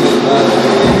referee.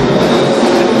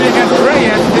 Against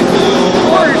Reyes.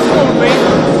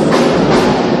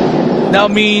 That'll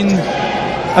mean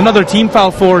another team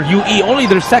foul for UE. Only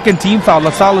their second team foul.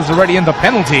 La Salle is already in the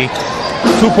penalty.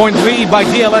 2-point lead by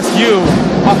DLSU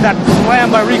off that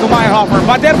slam by Rico Meyerhofer.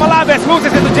 Bader Malabes moves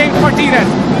it into James Martinez.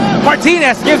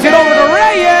 Martinez gives it over to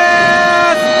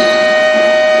Reyes.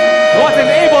 Wasn't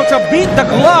able to beat the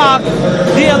clock.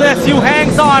 DLSU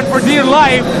hangs on for dear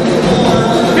life.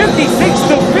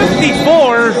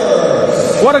 56-54.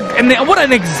 What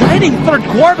an exciting third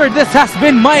quarter this has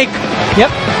been, Mike.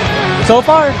 Yep. So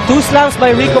far, 2 slams by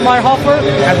Rico Meyerhofer.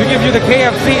 As we give you the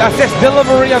KFC assist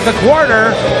delivery of the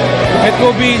quarter, it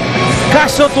will be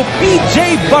Caso to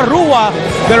PJ Barua.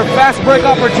 Their fast break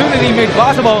opportunity made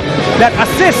possible. That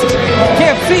assist,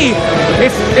 KFC,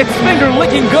 it's finger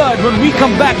licking good when we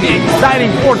come back. The exciting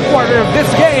fourth quarter of this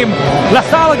game. La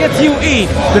Salle gets UE,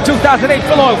 the 2008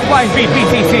 Philadelphia Flying V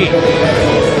PCC.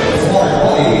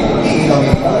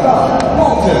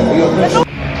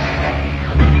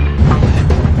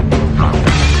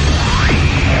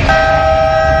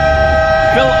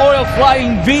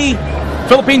 Flying V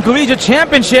Philippine Collegiate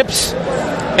Championships.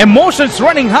 Emotions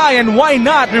running high, and why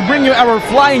not? We bring you our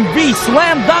Flying V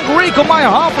slam dunk Rico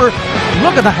Meyerhofer.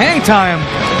 Look at the hang time.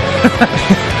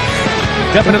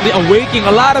 Definitely awakening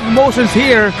a lot of emotions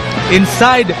here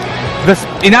inside the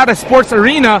Inada Sports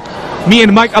Arena. Me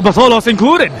and Mike Abasolos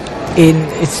included. In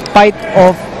spite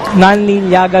of Nanli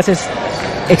Llagas'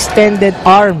 extended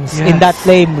arms in that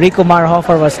play, Rico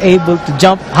Meyerhofer was able to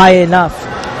jump high enough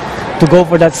to go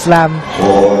for that slam,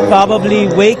 probably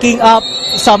waking up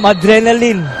some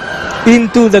adrenaline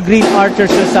into the Green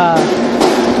Archers'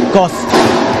 cost.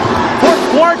 Fourth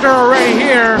quarter already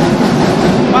here.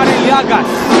 Marillagas,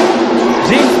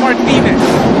 James Martinez,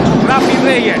 Rafi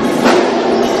Reyes.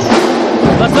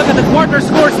 Let's look at the quarter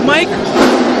scores, Mike.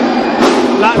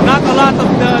 Not a lot of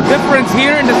difference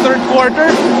here in the third quarter.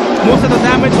 Most of the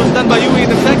damage was done by UE in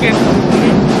the second.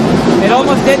 It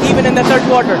almost did even in the third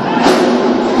quarter.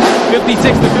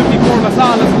 56-54, La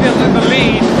Salle is still in the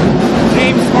lead.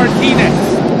 James Martinez.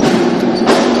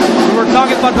 We were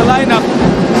talking about the lineup.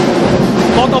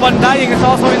 Toto Bandaying is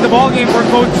also in the ballgame for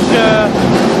Coach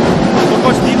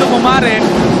Tito Pumaren.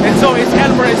 And so is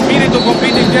Elmer Espiritu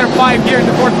completing their 5 here in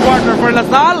the fourth quarter for La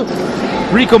Salle.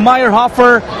 Rico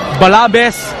Meyerhofer,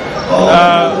 Balabes,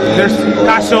 there's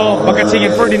Cacho, Bakatsing,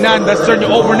 and Ferdinand. Let's turn you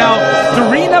over now to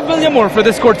Rina Villamor for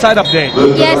this courtside update.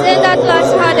 Yes, in that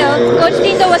last huddle, Coach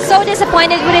Tito was so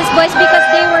disappointed with his boys because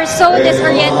they were so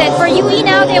disoriented. For UE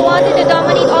now, they wanted to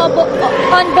dominate on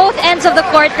both ends of the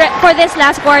court for this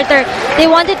last quarter. They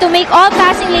wanted to make all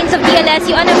passing lanes of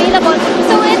DLSU unavailable,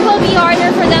 so it will be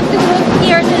harder for them to move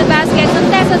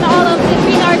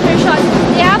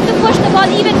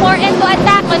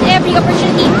on every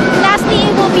opportunity. Lastly,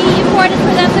 it will be important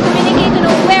for them to communicate to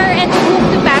know where and to whom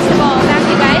to pass the ball. Thank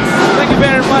you, guys. Thank you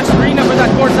very much, Rina, for that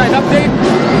courtside update.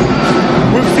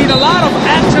 We've seen a lot of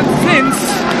action since.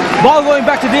 Ball going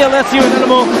back to DLSU, and it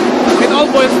all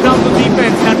boils down to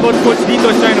defense. That's what Coach Dito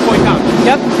is trying to point out.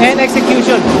 Yep, and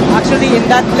execution. Actually, in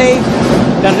that play,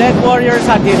 the Red Warriors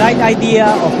had the right idea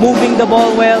of moving the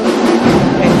ball well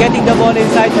and getting the ball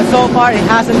inside, but so far it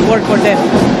hasn't worked for them.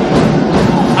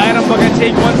 Hiram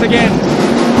Bagachig once again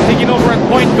taking over at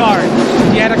point guard.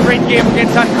 He had a great game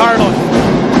against San Carlos.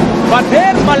 But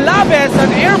then Malabes, an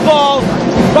air ball.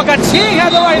 Bagachig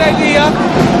had the right idea,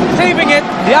 saving it.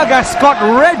 Llagas caught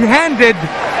red-handed,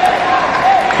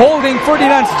 holding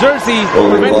Ferdinand's jersey,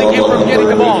 preventing him from getting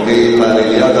the ball. His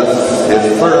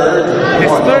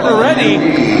third already.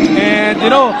 And, you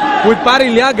know, with Pari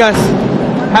Llagas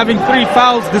having 3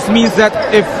 fouls, this means that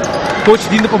if Coach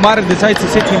Dino Pumaran decides to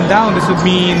sit him down, this would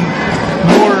mean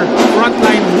more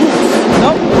frontline moves.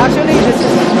 No, actually, this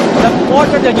is the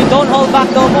quarter that you don't hold back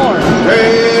no more.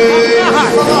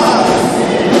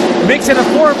 Makes it a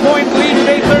 4-point lead with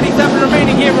 8:37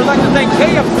 remaining here. We'd like to thank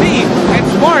KFC and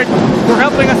Smart for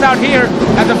helping us out here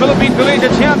at the Philippine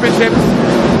Collegiate Championship.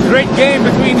 Great game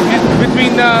between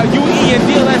UE and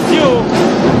DLSU.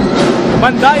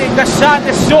 Mandaying, the shot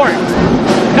is short.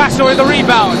 Castro with the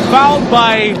rebound. Fouled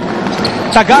by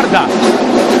Tagarda.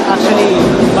 Actually,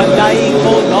 Mandaying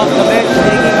pulled off the bench,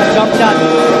 taking a jump shot.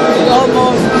 It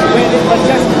almost went in, but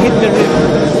just hit the rim.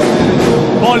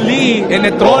 Boli and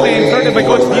Netrone inserted by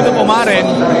Coach Dino Pumaran.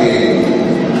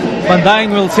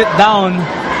 Mandaying will sit down,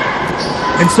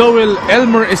 and so will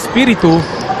Elmer Espiritu.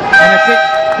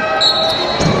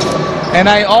 And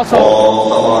I also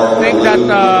think that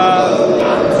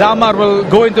Zamar will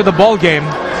go into the ball game.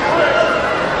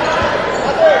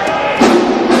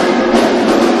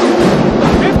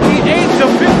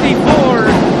 58-54.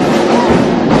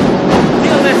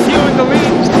 DLSU in the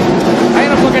lead.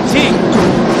 Hiram Bagachig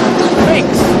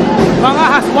fakes.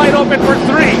 Mangahas wide open for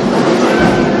 3.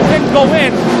 Didn't go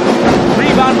in.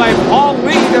 Rebound by Paul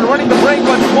Lee. They're running the break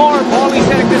once more. Paul Lee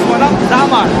setting this one up.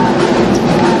 Zamar.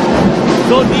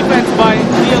 Good defense by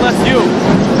DLSU.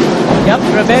 Yep,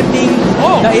 preventing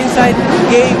the inside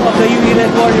game of the UE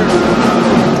Red Warriors.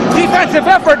 Defensive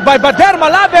effort by Bader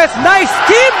Malabes. Nice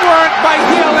teamwork by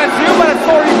DLSU, but a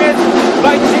sorry miss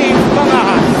by James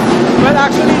Mangahas. Well,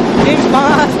 actually, James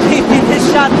Mangahas did his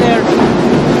shot there.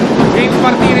 James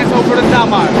Martinez over to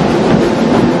Zamar.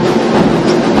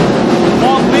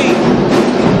 Paul Lee.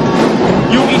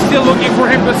 UE still looking for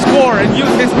him to score and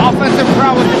use his offensive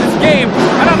prowess in this game.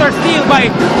 Another steal by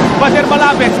Bader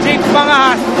Malabes. James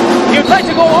Mangahas. He tried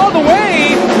to go all the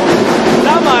way.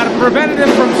 Zamar prevented him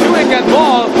from shooting that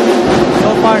ball.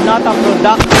 So far, not a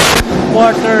productive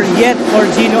quarter yet for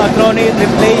Gino Atrone,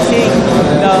 replacing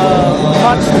the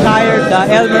much tired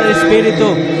Elmer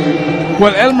Espiritu.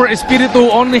 Well, Elmer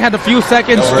Espiritu only had a few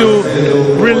seconds to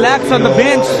relax on the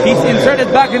bench. He's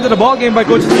inserted back into the ballgame by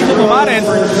Coach Dino Pumaran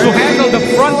to handle the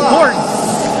front court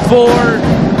for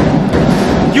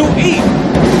UE.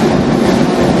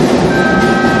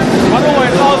 Manuel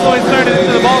is also inserted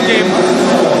into the ballgame.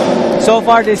 So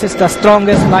far, this is the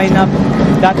strongest lineup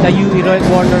that the UE Red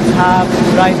Warriors have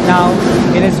right now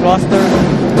in its roster.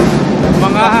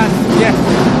 Mangahas, yes,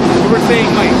 we were saying,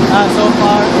 Mike. So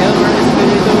far, Elmer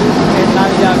Espiritu and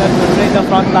Llagas will play the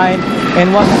front line,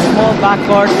 and what a small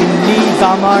backcourt in Lee,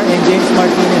 Zamar, and James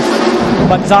Martinez.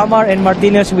 But Zamar and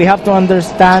Martinez, we have to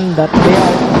understand that they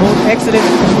are both excellent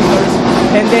shooters,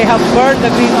 and they have burned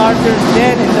the Green Archers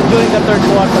then during the third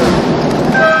quarter.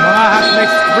 Mangahas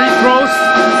makes free throws,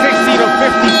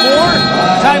 60-54.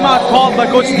 Timeout called by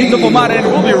Coach Dino Pumaran.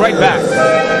 We'll be right back.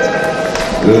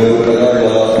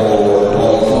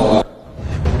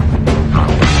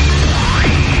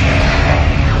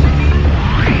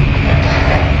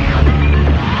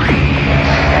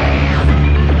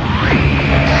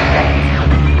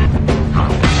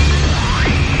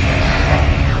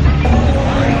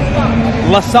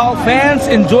 LaSalle fans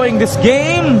enjoying this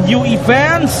game. UE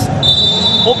fans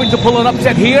hoping to pull an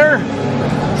upset here.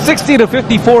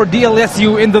 60-54,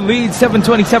 DLSU in the lead.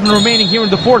 7:27 remaining here in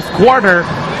the fourth quarter.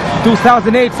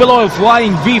 2008 Philoil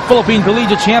Flying V Philippine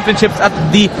Collegiate Championships at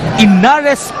the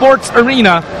Inares Sports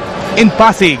Arena in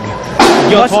Pasig.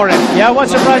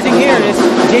 What's surprising here is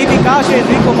JB Casio and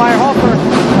Rico Meyerhofer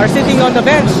are sitting on the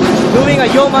bench doing a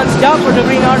yeoman's job for the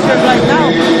Green Archers right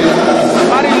now.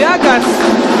 Marillagas,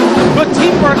 good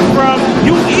teamwork from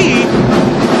UE.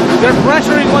 They're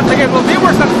pressuring once again. Well, they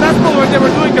were successful when they were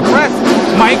doing the press,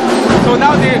 Mike. So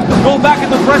now they go back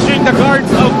into pressuring the guards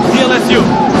of DLSU.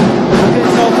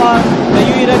 So far, the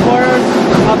UE Red Warriors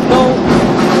have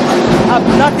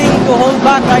nothing to hold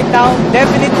back right now.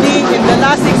 Definitely, in the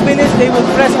last 6 minutes, they will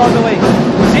press all the way.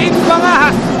 James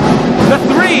Mangas, the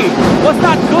three was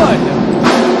not good.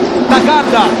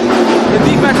 Tagarda, the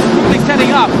defense is quickly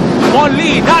setting up. Paul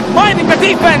Lee, not minding the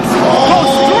defense,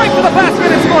 goes straight to the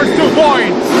basket and scores 2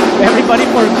 points. Everybody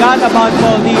forgot about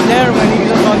Paul Lee there when he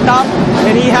was on top,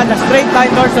 and he had a straight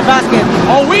line towards the basket.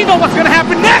 Oh, we know what's going to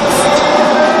happen next.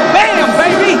 Bam,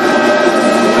 baby.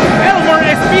 Elmer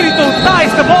Espiritu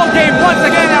ties the ball game once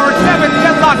again. Our 7th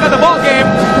deadlock of the ball game.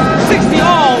 60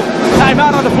 all.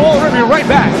 Timeout on the floor. We'll be right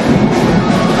back.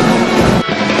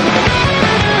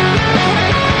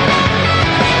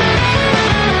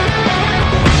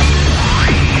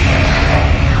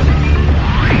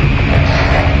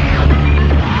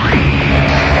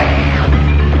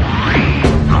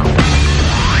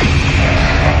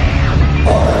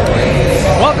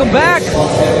 Welcome back.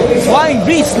 Flying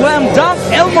V slam dunk.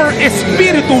 Elmer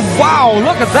Espiritu. Wow,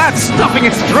 look at that. Stuffing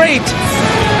it straight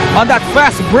on that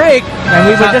fast break. And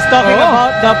we were just talking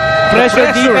about the pressure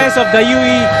defense of the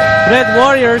UE Red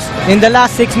Warriors in the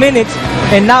last 6 minutes.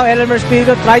 And now Elmer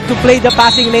Espiritu tried to play the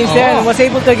passing lanes there and was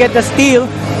able to get the steal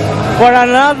for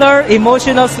another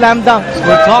emotional slam dunk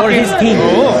for his team.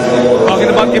 Talking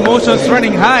about emotions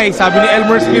running high, sabi ni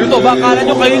Elmer Espiritu, baka akala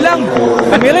nyo kayo lang.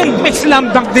 Kami rin, may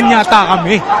slam dunk din yata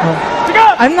kami.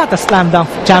 I'm not a slam dunk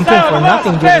champion for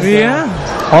nothing. Yeah.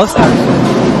 All-Stars.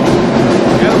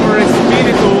 Elmer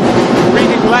Espiritu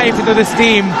breathing life into this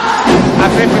team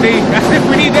as if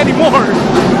we need any more.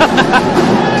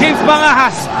 James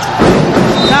Mangas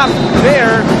knocked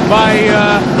there by,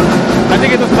 I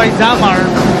think it was by Zamar.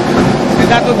 And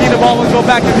that would be the ball will go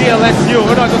back to DLSU.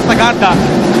 Oh no, it was Tagarda.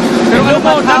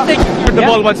 Not taking the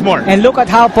ball once more. And look at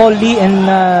how Paul Lee and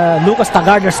Lucas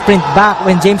Tagarda sprint back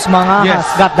when James Mangas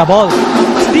got the ball.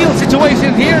 Steal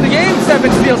situation here in the game.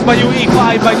 7 steals by UE,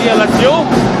 5 by DLSU.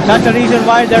 That's the reason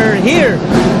why they're here.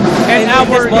 And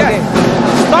our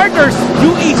starters,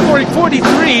 UE scoring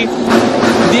 43.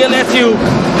 DLSU,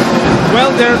 well,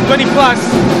 they're 20 plus.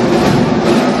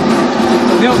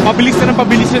 Pabilis na ng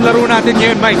pabilis yung laro natin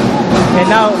ngayon, Mike. And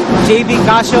now, JV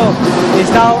Casio is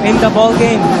now in the ball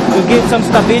game to give some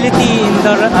stability in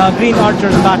the Green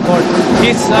Archers backcourt.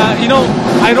 He's,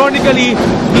 ironically,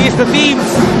 he is the team's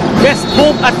best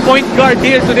hope at point guard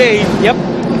here today. Yep.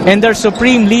 And their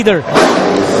supreme leader.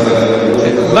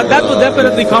 But that will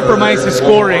definitely compromise his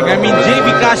scoring. I mean,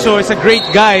 JV Casio is a great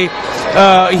guy.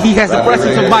 He has a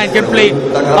presence of mind, can play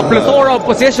a plethora of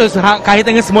positions, kahit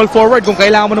ang small forward, kung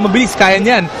kailangan mo na mabilis, kaya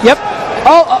niyan. Yep.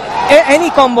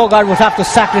 Any combo guard will have to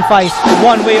sacrifice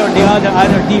one way or the other,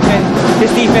 either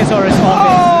his defense or his offense.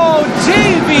 Oh,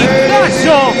 JV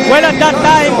Casio! Well, at that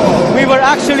time, we were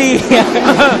actually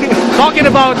talking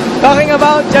about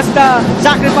just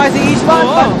sacrificing each one,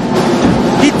 but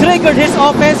he triggered his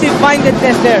offensive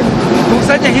mindedness there. Kung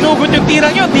saan niya hinugot yung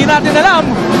tirang yun, di natin alam.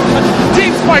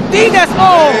 James Martinez,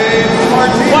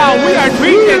 wow, we are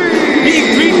being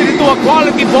treated into a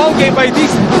quality ball game by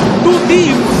these two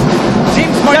teams.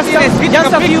 James Martinez hit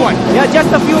a big one. Yeah,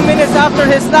 just a few minutes after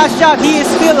his last shot, he is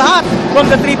still hot from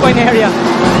the three-point area.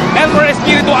 Elmer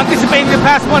Espiritu anticipating the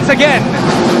pass once again.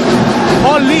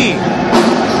 Paul Lee,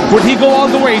 would he go all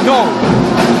the way? No.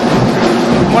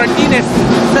 Martinez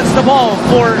sets the ball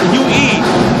for UE.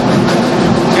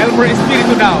 Elmer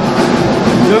Espiritu now.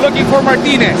 They're looking for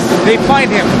Martinez. They find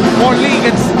him. Paul Lee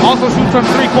can also shoot from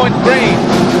three-point range.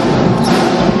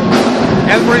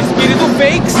 Elmer Espiritu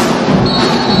fakes.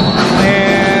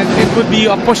 And it would be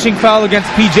a pushing foul against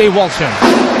PJ Walsham.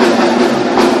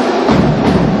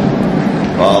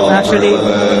 Actually,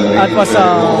 that was a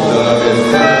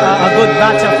good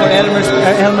matchup for Elmer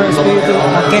Espiritu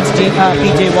against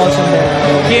PJ Walsham there.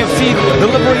 KFC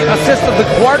delivery assist of the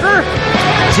quarter.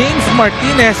 James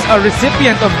Martinez, a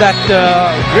recipient of that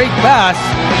great pass.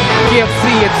 KFC,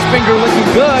 its finger looking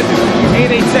good.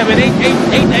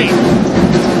 887-8888.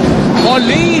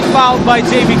 Oli fouled by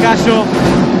JV Casio.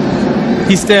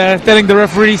 He's telling the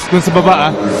referees dun sa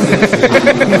baba.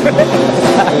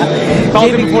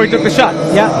 Called him before he took the shot.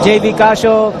 Yeah, JV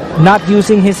Casio not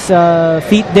using his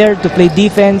feet there to play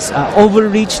defense.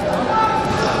 Overreach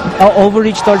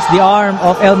towards the arm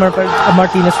of Elmer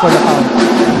Martinez for the foul.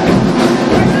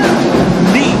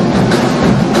 Lee.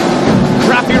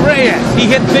 Rafi Reyes. He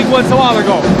hit big ones a while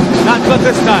ago. Not good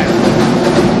this time.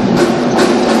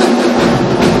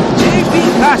 JV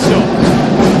Casio.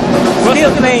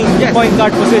 Still playing point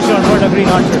guard position for the Green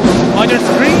Archers. On your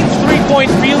screen, 3-point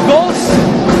field goals.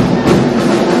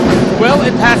 Well,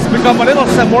 it has become a little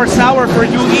more sour for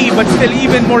UE, but still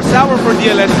even more sour for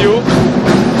DLSU.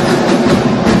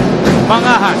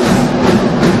 Mangas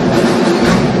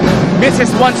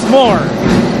misses once more.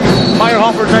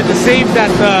 Meyerhofer tried to save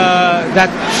that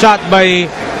shot by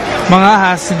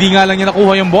Mangahas. Hindi nga lang niya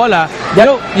nakuha yung bola.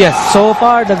 Yes. So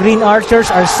far, the Green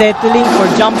Archers are settling for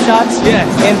jump shots. Yes.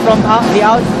 And from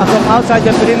outside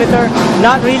the perimeter,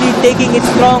 not really taking it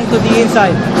strong to the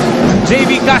inside.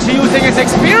 JV Casio using his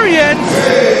experience.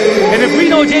 And if we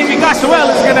know JV Casio well,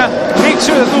 it's gonna make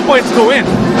sure the 2 points go in.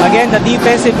 Again, the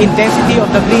defensive intensity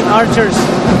of the Green Archers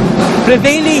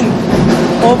prevailing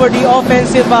over the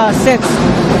offensive sets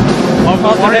of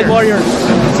the Red Warriors.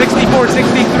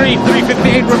 64-63,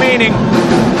 3:58 remaining.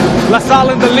 LaSalle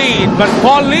in the lead, but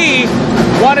Paul Lee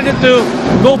wanted it to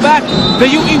go back the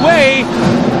UE way.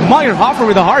 Meyerhofer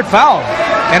with a hard foul.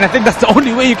 And I think that's the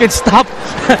only way you can stop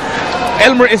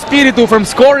Elmer Espiritu from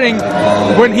scoring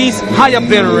when he's high up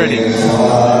there already.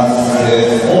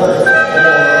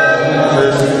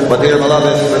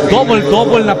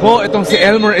 Double na po itong si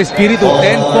Elmer Espiritu.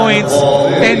 10 points,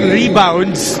 10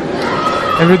 rebounds.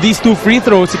 And with these 2 free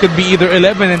throws, it could be either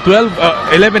 11 and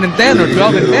 10 or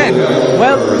 12 and 10.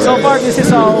 Well, so far this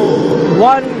is a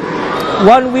one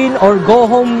win or go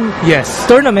home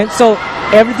tournament, so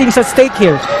everything's at stake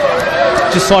here.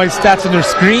 Just saw his stats on their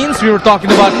screens. We were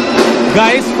talking about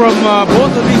guys from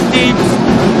both of these teams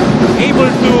able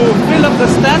to fill up the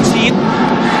stat sheet.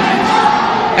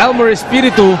 Elmer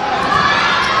Espiritu,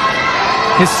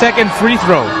 his second free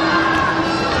throw,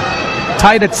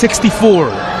 tied at 64.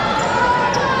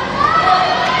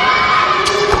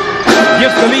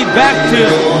 Gives the lead back to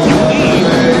UE.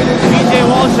 PJ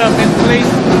Walsham in place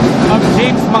of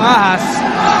James Mangahas.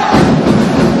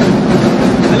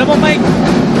 Alam mo, Mike,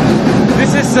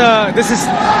 this is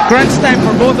crunch time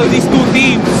for both of these two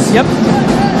teams. Yep.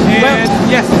 And well,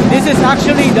 yes, this is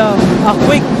actually a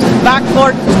quick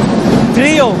backcourt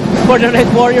trio for the Red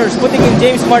Warriors, putting in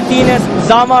James Martinez,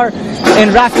 Zamar,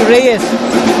 and Rafi Reyes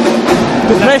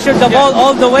to pressure the ball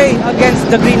all the way against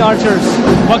the Green Archers.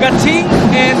 Magating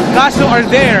and Casio are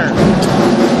there,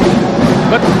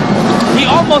 but he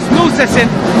almost loses it.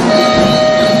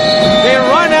 They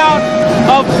run out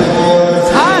of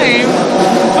time.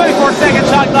 24-second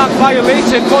shot clock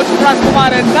violation. Coach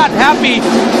Praskumara not happy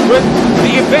with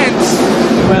the events.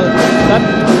 Well,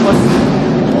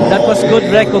 that was good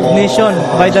recognition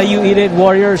by the UE Red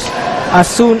Warriors. As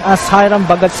soon as Hiram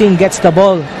Bhagat Singh gets the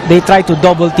ball, they try to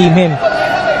double team him.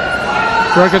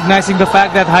 Recognizing the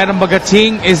fact that Hiram Bhagat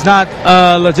Singh is not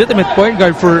a legitimate point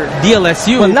guard for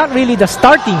DLSU. Well, not really the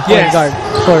starting point guard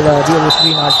for the DLSU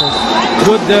Green Archers.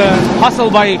 Good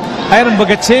hustle by Hiram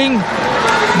Bhagat Singh.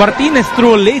 Martinez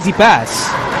threw a lazy pass.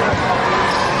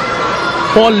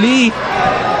 Paul Lee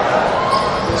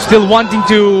still wanting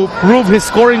to prove his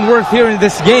scoring worth here in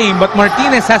this game, but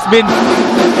Martinez has been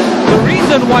the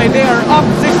reason why they are up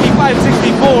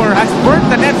 65-64, has burnt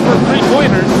the nets for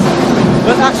 3-pointers.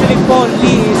 But actually, Paul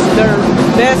Lee is their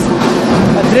best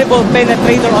dribble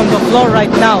penetrator on the floor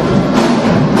right now.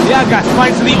 Diagas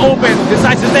finds the open,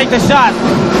 decides to take the shot.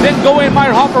 Then go in,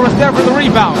 Meyerhofer was there for the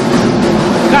rebound.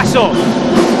 Casio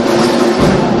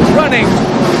running,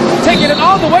 taking it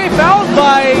all the way, fouled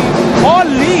by Paul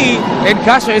Lee. And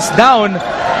Casio is down.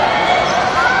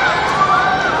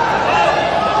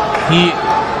 He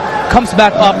comes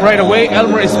back up right away.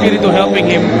 Elmer Espiritu helping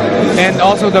him, and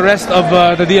also the rest of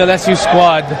the DLSU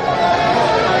squad.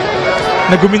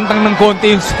 Nagumintang ng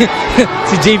konti yung si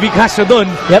JV Casio doon.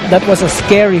 Yep, that was a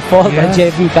scary fall by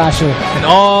JV Casio. And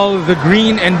all the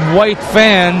green and white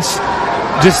fans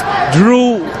just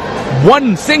drew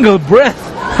one single breath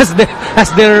as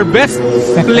their best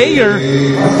player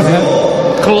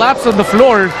collapsed on the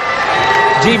floor.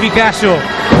 JV Casio.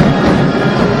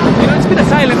 You know, it's been a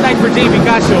silent night for JV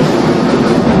Casio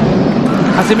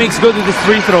as he makes good with his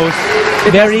free throws.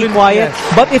 Very quiet,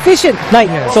 but efficient night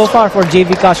so far for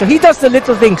JV Casio. He does the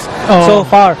little things so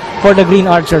far for the Green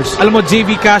Archers. Alam mo,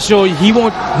 JV Casio,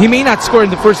 he may not score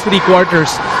in the first 3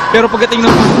 quarters, pero pagdating ng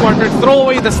first quarter, throw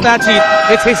away the stat sheet,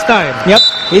 it's his time. Yep,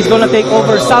 he's gonna take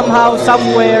over somehow,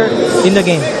 somewhere in the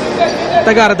game.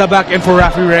 Tagarada back in for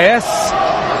Rafi Reyes.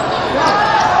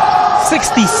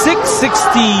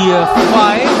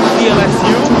 66-65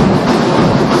 DLSU.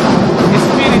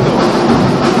 Espiritu.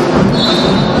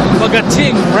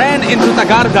 Bagating ran into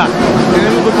Tagarda, and it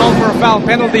will be called for a foul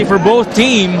penalty for both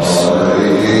teams.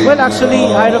 Well, actually,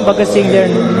 Hiram Bhagat Singh there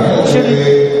shouldn't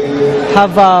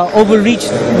have overreached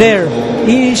there.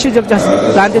 He should have just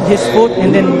planted his foot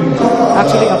and then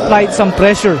actually applied some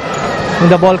pressure on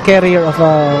the ball carrier of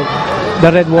the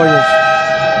Red Warriors.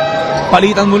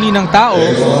 Palitan muli ng tao.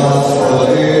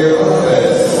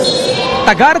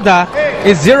 Tagarda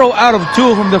is 0 out of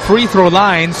 2 from the free throw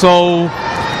line, so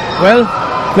well,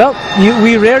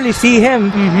 we rarely see him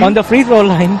on the free throw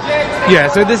line. Yeah,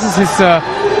 so this is his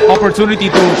opportunity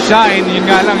to shine. Yun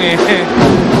nga lang eh.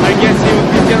 I guess he would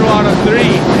be 0 out of 3.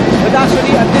 But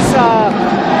actually, at this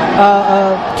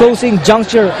closing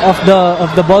juncture of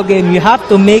the ball game, you have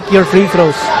to make your free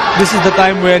throws. This is the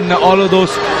time when all of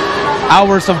those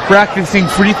hours of practicing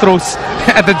free throws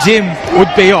at the gym would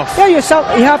pay off. Yeah, you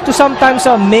have to sometimes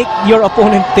make your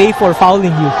opponent pay for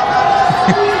fouling you.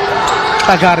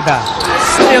 Tagarda.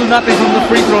 Still nothing from the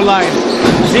free throw line.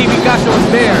 JB Casio is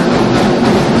there.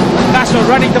 Casio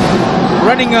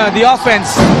running the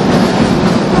offense.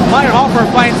 Meyerhofer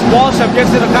finds Walsham,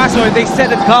 gives it to Casio, and they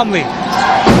set it calmly.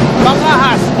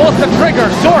 Mangahas pulls the trigger,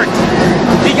 short.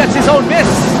 He gets his own miss.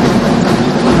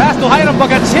 Pass to Hiram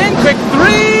Bagaching, quick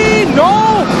 3,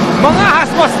 no! Mangahas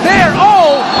was there,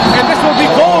 oh! And this will be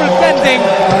goaltending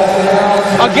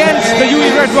against the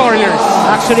UE Red Warriors.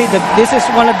 Actually, this is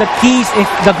one of the keys if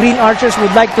the Green Archers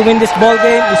would like to win this ball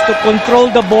game, is to control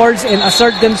the boards and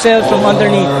assert themselves from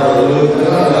underneath.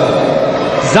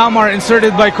 Zamar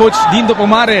inserted by Coach Dindo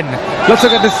Pumaren. Let's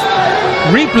look at this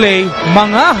replay.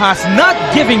 Mangahas not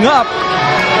giving up.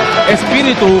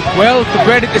 Espiritu, well, to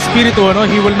credit Espiritu,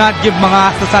 he will not give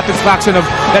Mangahas the satisfaction of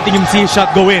letting him see his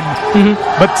shot go in.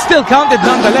 But still counted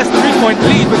nonetheless, 3-point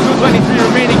lead with 2:23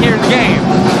 remaining here in the game.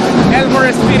 Elmer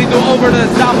Espiritu over to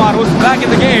Zamar, who's back in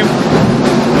the game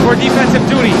for defensive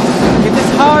duties. It is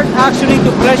hard actually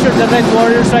to pressure the Red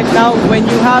Warriors right now when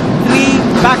you have 3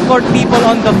 backcourt people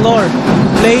on the floor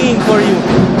playing for you.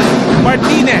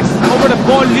 Martinez over to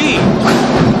Paul Lee.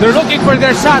 They're looking for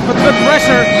their shot, but good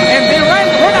pressure, and they run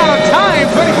out of time.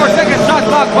 24-second shot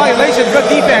clock violation. Good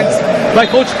defense by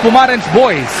Coach Pumaren's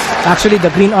boys. Actually, the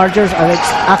Green Archers are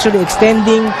actually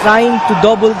extending, trying to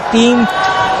double team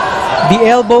the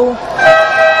elbow.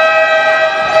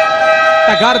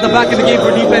 Tagarda back in the game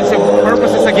for defensive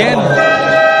purposes again.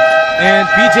 And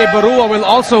PJ Barua will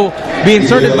also be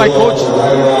inserted by Coach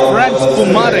Franz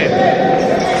Pumaren.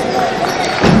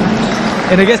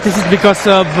 And I guess this is because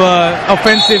of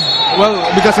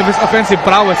because of his offensive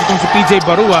prowess. Itong si PJ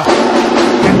Barua.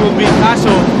 And will be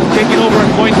Casio taking over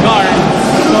at point guard.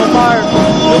 So far,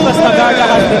 Lucas Tagarda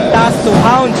has been tasked to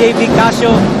hound JB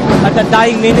Casio at the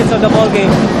dying minutes of the ball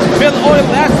game. Phil Oil,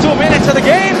 last 2 minutes of the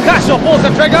game. Casio pulls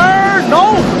the trigger.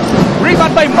 No!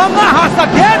 Rebound by Mangahas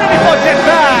again, and he puts it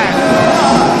back.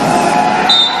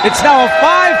 It's now a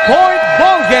 5-point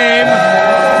ball game.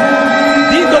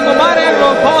 Dindo Pumaren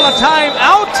will call a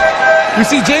timeout. We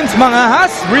see James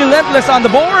Mangahas relentless on the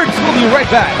boards. We'll be right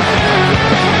back.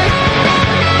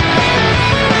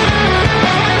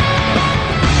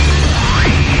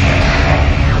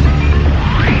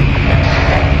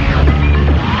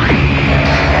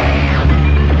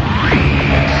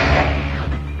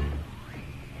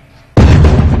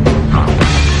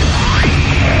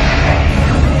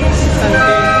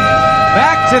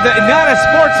 Back to the Inara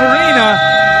Sports Arena.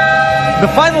 The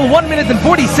final 1 minute and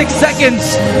 46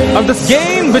 seconds of this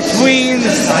game between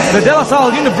the De La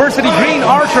Salle University Green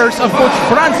Archers of Coach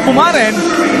Franz Pumaren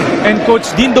and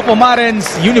Coach Dindo Pumaren's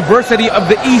University of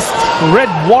the East Red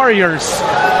Warriors.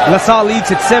 La Salle leads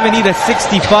at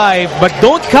 70-65, but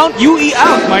don't count UE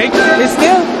out, Mike. It's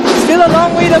still a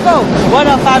long way to go. What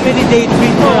a family day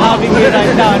treat we're having here right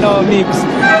now, no, Mips.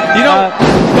 You know,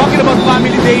 talking about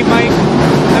family day, Mike,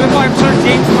 I'm sure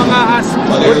James Mangahas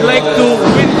would like to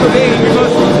win today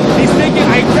because he's thinking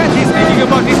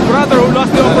about his brother who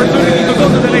lost the opportunity to go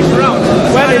to the next round.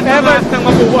 Well,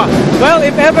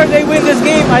 if ever they win this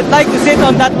game, I'd like to sit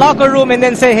on that locker room and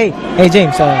then say, hey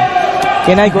James,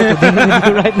 can I go to dinner with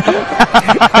you right now?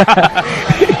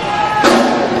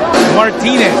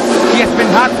 Martinez, he has been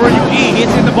hot for UE.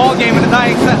 He's in the ball game in the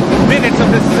dying minutes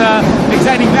of this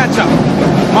exciting matchup.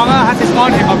 Mangahas is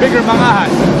on him, a bigger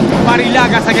Mangahas.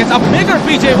 Parilagas against a bigger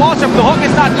PJ Walsham. The hook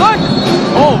is not good.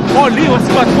 Oh, Paul Lee was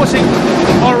caught pushing,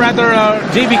 or rather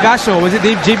JB Casio. Was it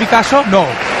JB Casio? No.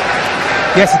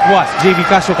 Yes, it was. JB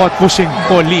Casio caught pushing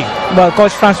Paul Lee. Well,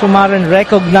 Coach Franz Pumaren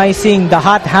recognizing the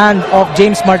hot hand of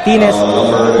James Martinez,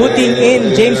 putting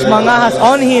in James Mangahas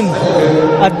on him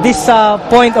at this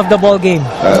point of the ball game.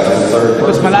 It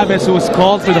was Malabes who was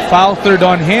called for the foul, third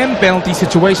on him. Penalty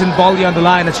situation, Paul Lee on the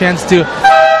line, a chance to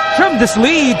trim this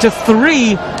lead to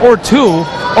 3 or 2,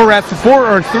 or at 4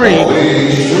 or 3.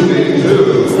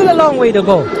 Still a long way to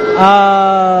go.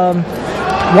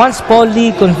 Once Paul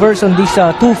Lee converts on these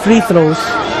 2 free throws,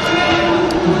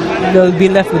 they'll be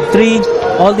left with 3.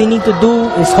 All they need to do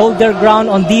is hold their ground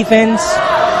on defense,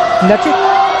 and that's it.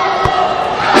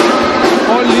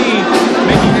 Paul Lee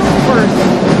making his first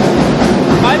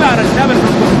 5 out of 7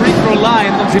 from the free throw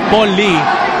line. Looks at Paul Lee.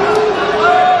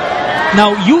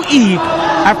 Now UE,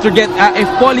 if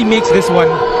Paul Lee makes this one,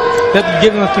 that would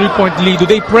give them a 3-point lead. Do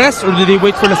they press or do they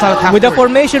wait for LaSalle at half With the court?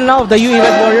 formation now of the UE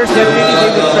Red Warriors, definitely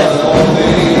they will press.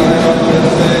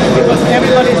 Because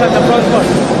everybody is at the front court.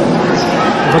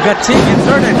 Bagatsing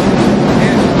inserted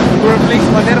to replace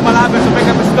Valer Malabes to pick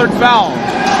up his third foul.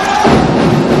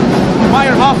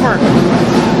 Meyerhofer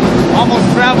almost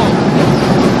traveled.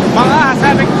 Mangas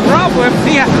having problems.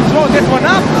 He has to throw this one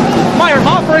up.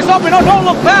 Meyerhofer is open. Oh, don't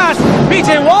look pass.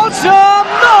 PJ Walsham.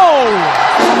 No!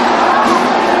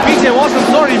 PJ Walsham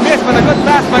sorry missed, but a good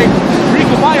pass by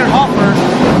Rico Meyerhofer.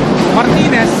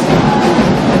 Martinez.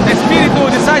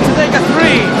 Espiritu decides to take a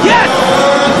three. Yes!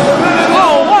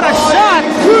 Oh, what a shot!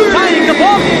 Tying the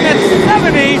ball game at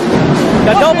 70.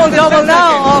 The double-double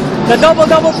now of the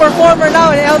double-double performer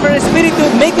now in Elmer Espiritu.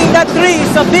 Making that three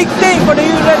is a big thing for the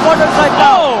UE Red Warriors right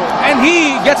now. Oh, and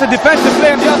he gets a defensive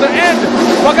play on the other end.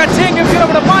 Bagatsing gives it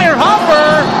over to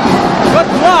Meyerhofer. Good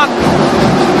block.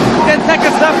 10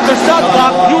 seconds left of the shot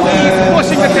clock. UE is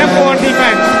pushing the tempo on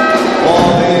defense.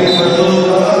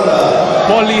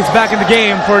 Paulie is back in the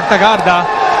game for Tagarda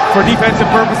for defensive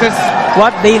purposes.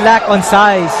 What they lack on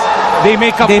size, They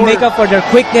make up for their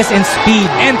quickness and speed.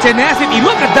 and tenacity.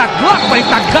 Look at that block by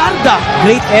Tagarda.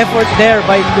 Great effort there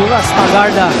by Lucas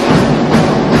Tagarda.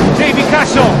 JV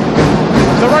Casio.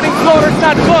 The running floater is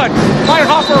not good.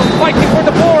 Meyerhofer fighting for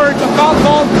the boards. A foul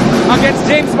called against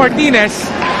James Martinez.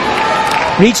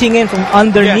 Reaching in from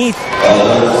underneath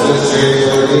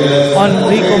on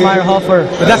Rico Meyerhofer.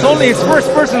 But that's only his first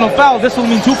personal foul. This will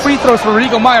mean 2 free throws for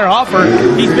Rico Meyerhofer.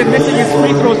 He's been missing his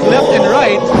free throws left and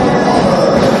right.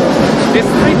 His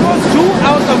free throws 2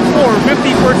 out of 4,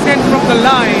 50% from the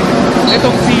line.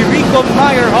 Itong si Rico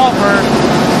Meyerhofer.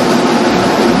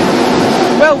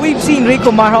 Well, we've seen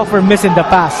Rico Meyerhofer miss in the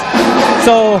past.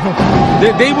 So,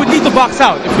 They would need to box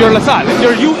out if you're LaSalle. If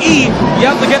you're UE, you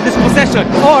have to get this possession.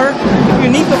 or if you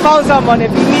need to foul someone, if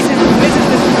he misses this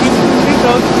free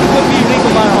throws, it could be Rico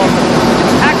Meyerhofer.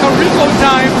 Rico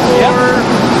time for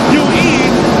UE.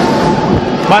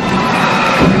 But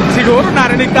siguro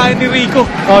narinig tayo ni Rico.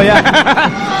 Oh yeah,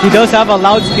 he does have a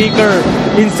loudspeaker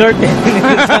inserted in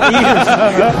his ears.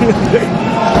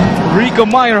 Rico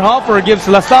Meyerhofer gives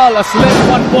LaSalle a slim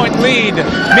 1-point lead.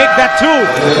 Make that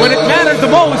 2. When it mattered the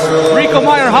most, Rico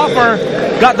Meyerhofer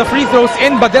got the free throws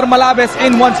in, but Malabes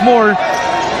in once more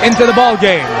into the ball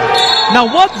game. Now,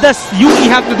 what does UE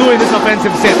have to do in this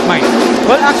offensive set, Mike?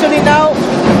 Well, actually now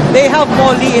they have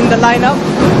Paulie in the lineup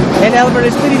and Elmer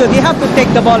Espiritu. They have to take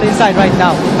the ball inside right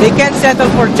now. They can't settle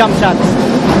for jump shots.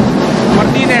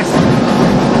 Martinez.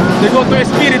 They go to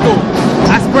Espiritu.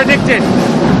 As predicted.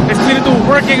 Espiritu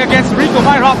working against Rico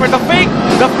Meyerhofer.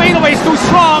 The fadeaway is too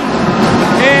strong.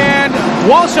 And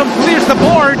Walsham clears the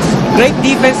boards. Great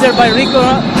defense there by Rico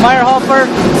Meyerhofer.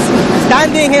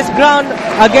 Standing his ground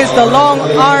against the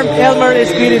long-armed Elmer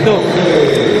Espiritu.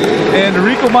 And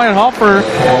Rico Meyerhofer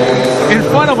in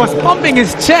front of us, pumping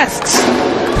his chest,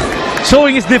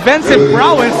 showing his defensive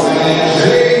prowess.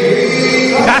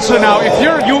 Casio now, if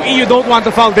you're UE, you don't want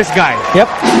to foul this guy. Yep.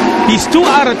 He's 2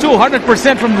 out of 2,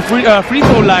 100% from the free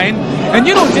throw line. And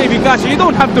you know, JV Casio, you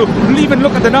don't have to even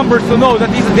look at the numbers to know that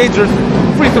he's a dangerous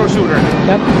free throw shooter.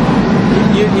 Yep.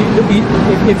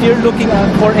 If you're looking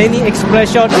for any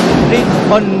expression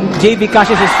on JV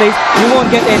Casio's face, you won't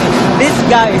get any. This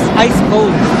guy is ice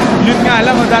cold. Yun nga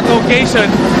alam on that occasion,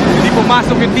 hindi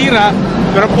pumasok yung tira,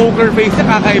 pero poker face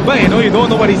na kakaiba eh, no? You don't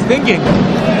know what he's thinking.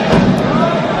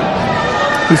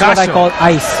 He's what I call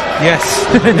ice. Yes.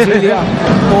 He's really a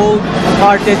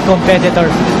cold-hearted competitor.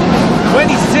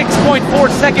 26.4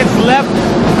 seconds left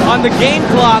on the game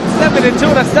clock.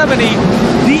 72-70.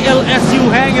 DLSU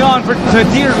hanging on for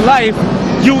dear life.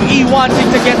 UE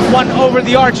wanting to get one over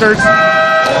the Archers.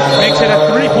 Makes it a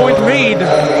 3-point lead.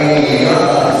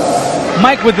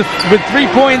 Mike with 3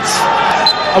 points,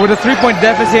 with a 3-point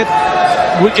deficit.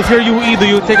 If you're UE, do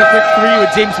you take a quick 3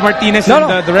 with James Martinez and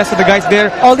the rest of the guys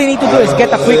there? All they need to do is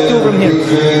get a quick 2 from him.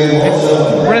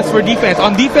 It's press for defense.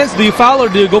 On defense, do you foul or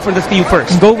do you go for the steal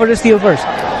first? Go for the steal first.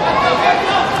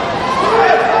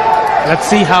 Let's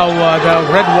see how the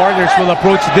Red Warriors will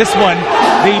approach this one.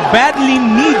 They badly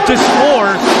need to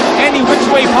score any which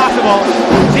way possible.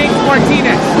 James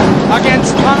Martinez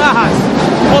against Mangas.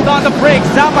 Hold on the break.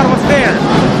 Zamar was there.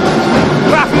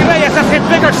 Rafi Reyes has hit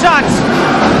bigger shots.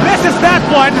 Misses that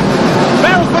one.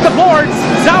 Barrels for the boards.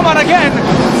 Zamar again.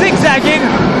 Zigzagging.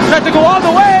 Tried to go all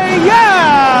the way.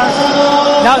 Yeah!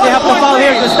 Now they have to foul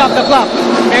here to stop the clock.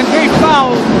 And they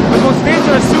foul the most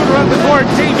dangerous shooter on the court,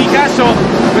 JV Casio.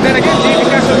 But then again, JV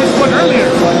Casio missed one earlier.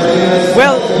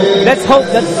 Well, let's hope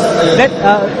that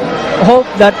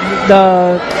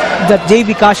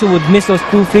JV Casio would miss those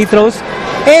 2 free throws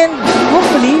and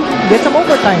hopefully get some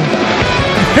overtime.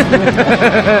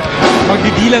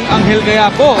 Magdidilang anghel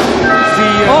kaya po si...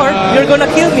 Or you're gonna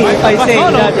kill me if I say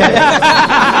that.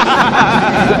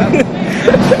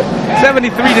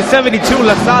 73-72,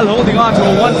 LaSalle holding on to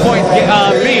a 1-point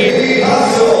lead.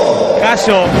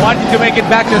 Casio wanting to make it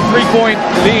back to a 3-point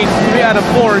lead. 3 out of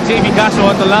 4. JV Casio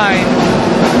on the line.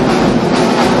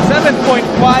 7.5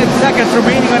 seconds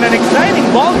remaining on an exciting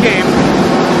ball game.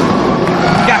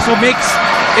 Casio makes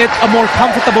it a more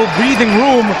comfortable breathing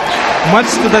room, much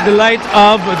to the delight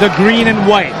of the green and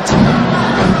white.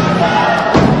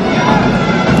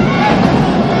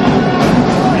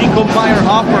 Rico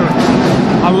Meyerhofer,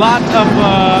 a lot of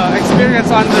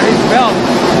experience under his belt.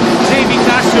 JV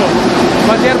Casio,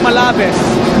 Bader Malabes,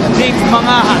 James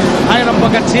Mangahan, Hiram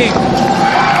Bagatsing,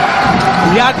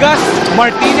 Llagas,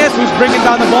 Martinez, who's bringing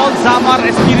down the ball, Zamar,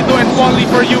 Espiritu, and Conley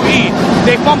for UE.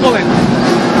 They fumble it.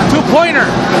 Two-pointer.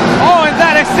 Oh, and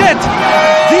that is it.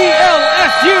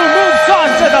 DLSU moves on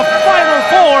to the Final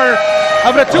Four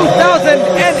of the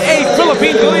 2008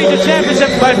 Philippine Collegiate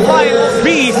Championship by Brian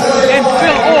B. and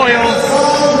Phil Oil.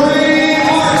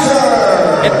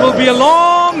 It will be a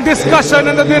long discussion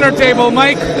on the dinner table,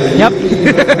 Mike. Yep,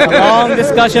 a long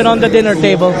discussion on the dinner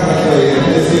table.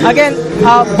 Again,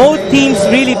 both teams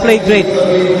really played great.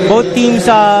 Both teams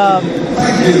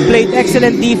played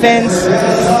excellent defense.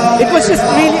 It was just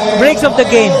really breaks of the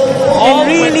game. And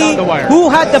really, who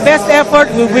had the best effort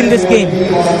will win this game.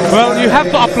 Well, you have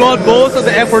to applaud both of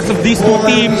the efforts of these two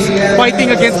teams fighting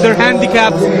against their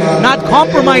handicaps, not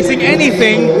compromising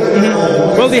anything.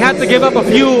 Well, they had to give up a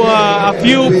few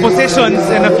positions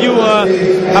and a few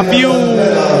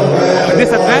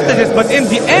disadvantages, but in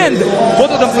the end, both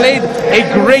of them played a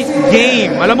great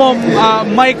game. Alam mo,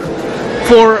 Mike,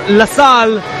 for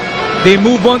LaSalle, they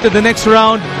move on to the next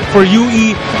round. For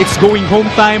UE, it's going home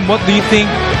time. What do you think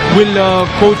will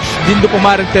Coach Dindo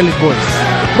Pumaran tell his boys?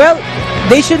 Well,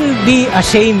 they shouldn't be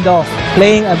ashamed of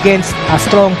playing against a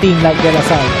strong team like De La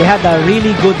Salle. They had a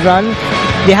really good run.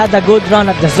 They had a good run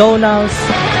at the zonals.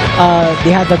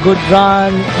 They had a good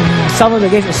run in some of the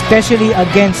games, especially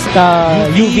against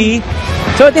UV.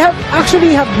 So they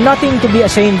actually have nothing to be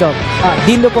ashamed of.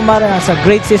 Dindo Pumaran has a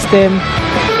great system.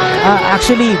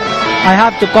 Actually, I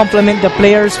have to compliment the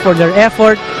players for their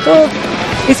effort. So,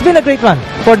 it's been a great run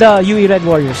for the UE Red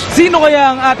Warriors. Sino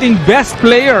kaya ang ating best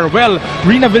player? Well,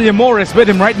 Rina Villamores with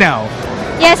him right now.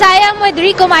 Yes, I am with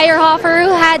Rico Meyerhofer,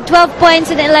 who had 12 points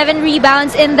and 11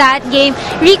 rebounds in that game.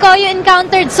 Rico, you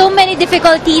encountered so many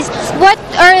difficulties. What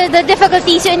are the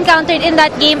difficulties you encountered in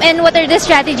that game, and what are the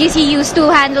strategies you used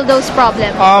to handle those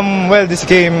problems? Well, this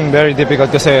game very difficult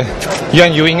kasi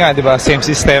yun, UE nga, di ba? Same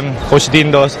system, Coach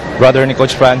Dindos, brother ni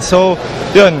Coach Franz. So,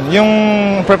 yun,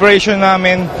 yung preparation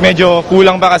namin medyo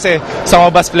kulang pa kasi some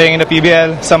of us playing in the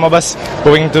PBL, some of us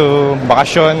going to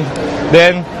bakasyon.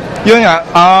 Then, yun nga,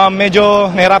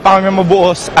 medyo nahirapan kami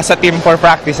mabuos as a team for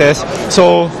practices.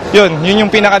 So, yun yung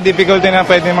pinaka-difficulty na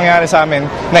pwede mangyari sa amin,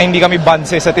 na hindi kami band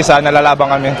sa isa't isa, nalalaban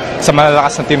kami sa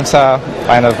malalakas na team sa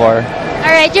Final Four.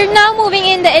 Alright, you're now moving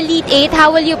in the Elite 8.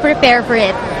 How will you prepare for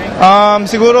it?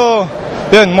 Siguro,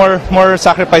 yun, more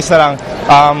sacrifice na lang.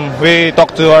 We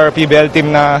talk to our PBL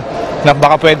team na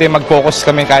baka pwede mag-focus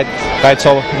kami kahit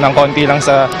so ng konti lang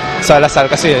sa LaSalle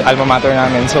kasi alma mater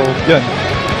namin. So, yun.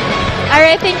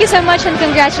 Alright, thank you so much and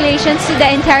congratulations to the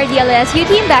entire DLSU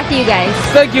team. Back to you guys.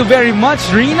 Thank you very much,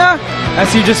 Rina.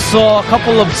 As you just saw a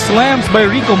couple of slams by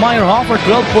Rico Meyerhofer,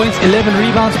 12 points, 11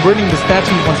 rebounds, burning the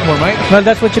statue once more, Mike. Well,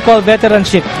 that's what you call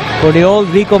veteranship for the old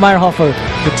Rico Meyerhofer.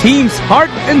 The team's heart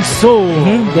and soul.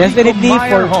 Definitely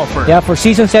for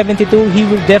season 72, he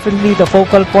will definitely be the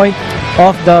focal point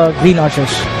of the Green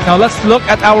Archers. Now let's look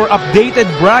at our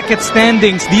updated bracket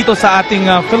standings dito sa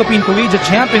ating Philippine Collegiate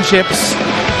Championships.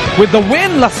 With the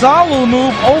win, LaSalle will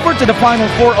move over to the Final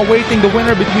Four, awaiting the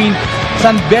winner between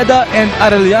San Beda and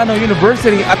Arellano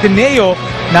University. Ateneo,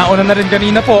 nauna na rin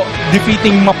kanina po,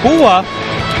 defeating Mapua.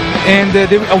 And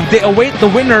they await the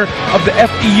winner of the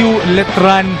FEU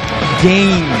Letran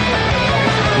game.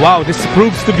 Wow, this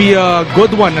proves to be a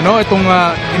good one, ano? Itong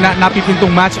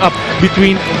napipintong matchup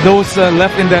between those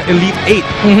left in the Elite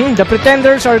 8. The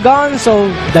pretenders are gone,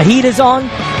 so the heat is on.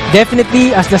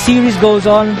 Definitely, as the series goes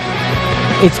on,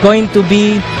 it's going to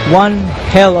be one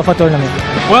hell of a tournament.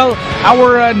 Well,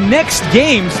 our next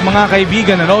games, mga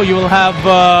kaibigan, ano, you will have,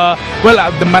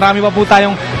 marami pa po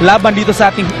tayong laban dito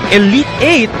sa ating Elite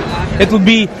 8. It will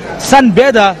be San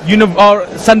Beda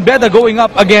going up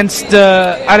against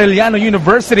Arellano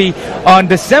University on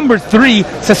December 3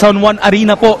 sa San Juan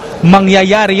Arena po.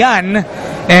 Mangyayari yan.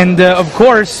 And of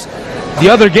course,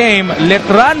 the other game,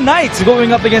 Letran Knights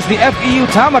going up against the FEU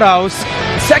Tamaraos,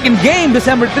 second game,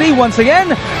 December 3, once again,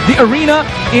 the arena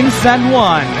in San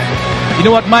Juan. You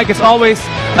know what, Mike? It's always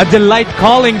a delight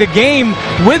calling the game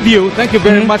with you. Thank you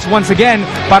very much once again.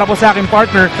 Para po sa aking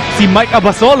partner, si Mike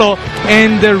Abasolo,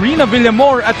 and Rina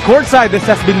Villamor at courtside. This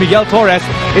has been Miguel Torres.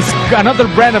 It's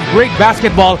another brand of great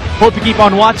basketball. Hope you keep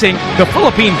on watching the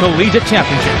Philippine Collegiate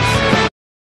Championships.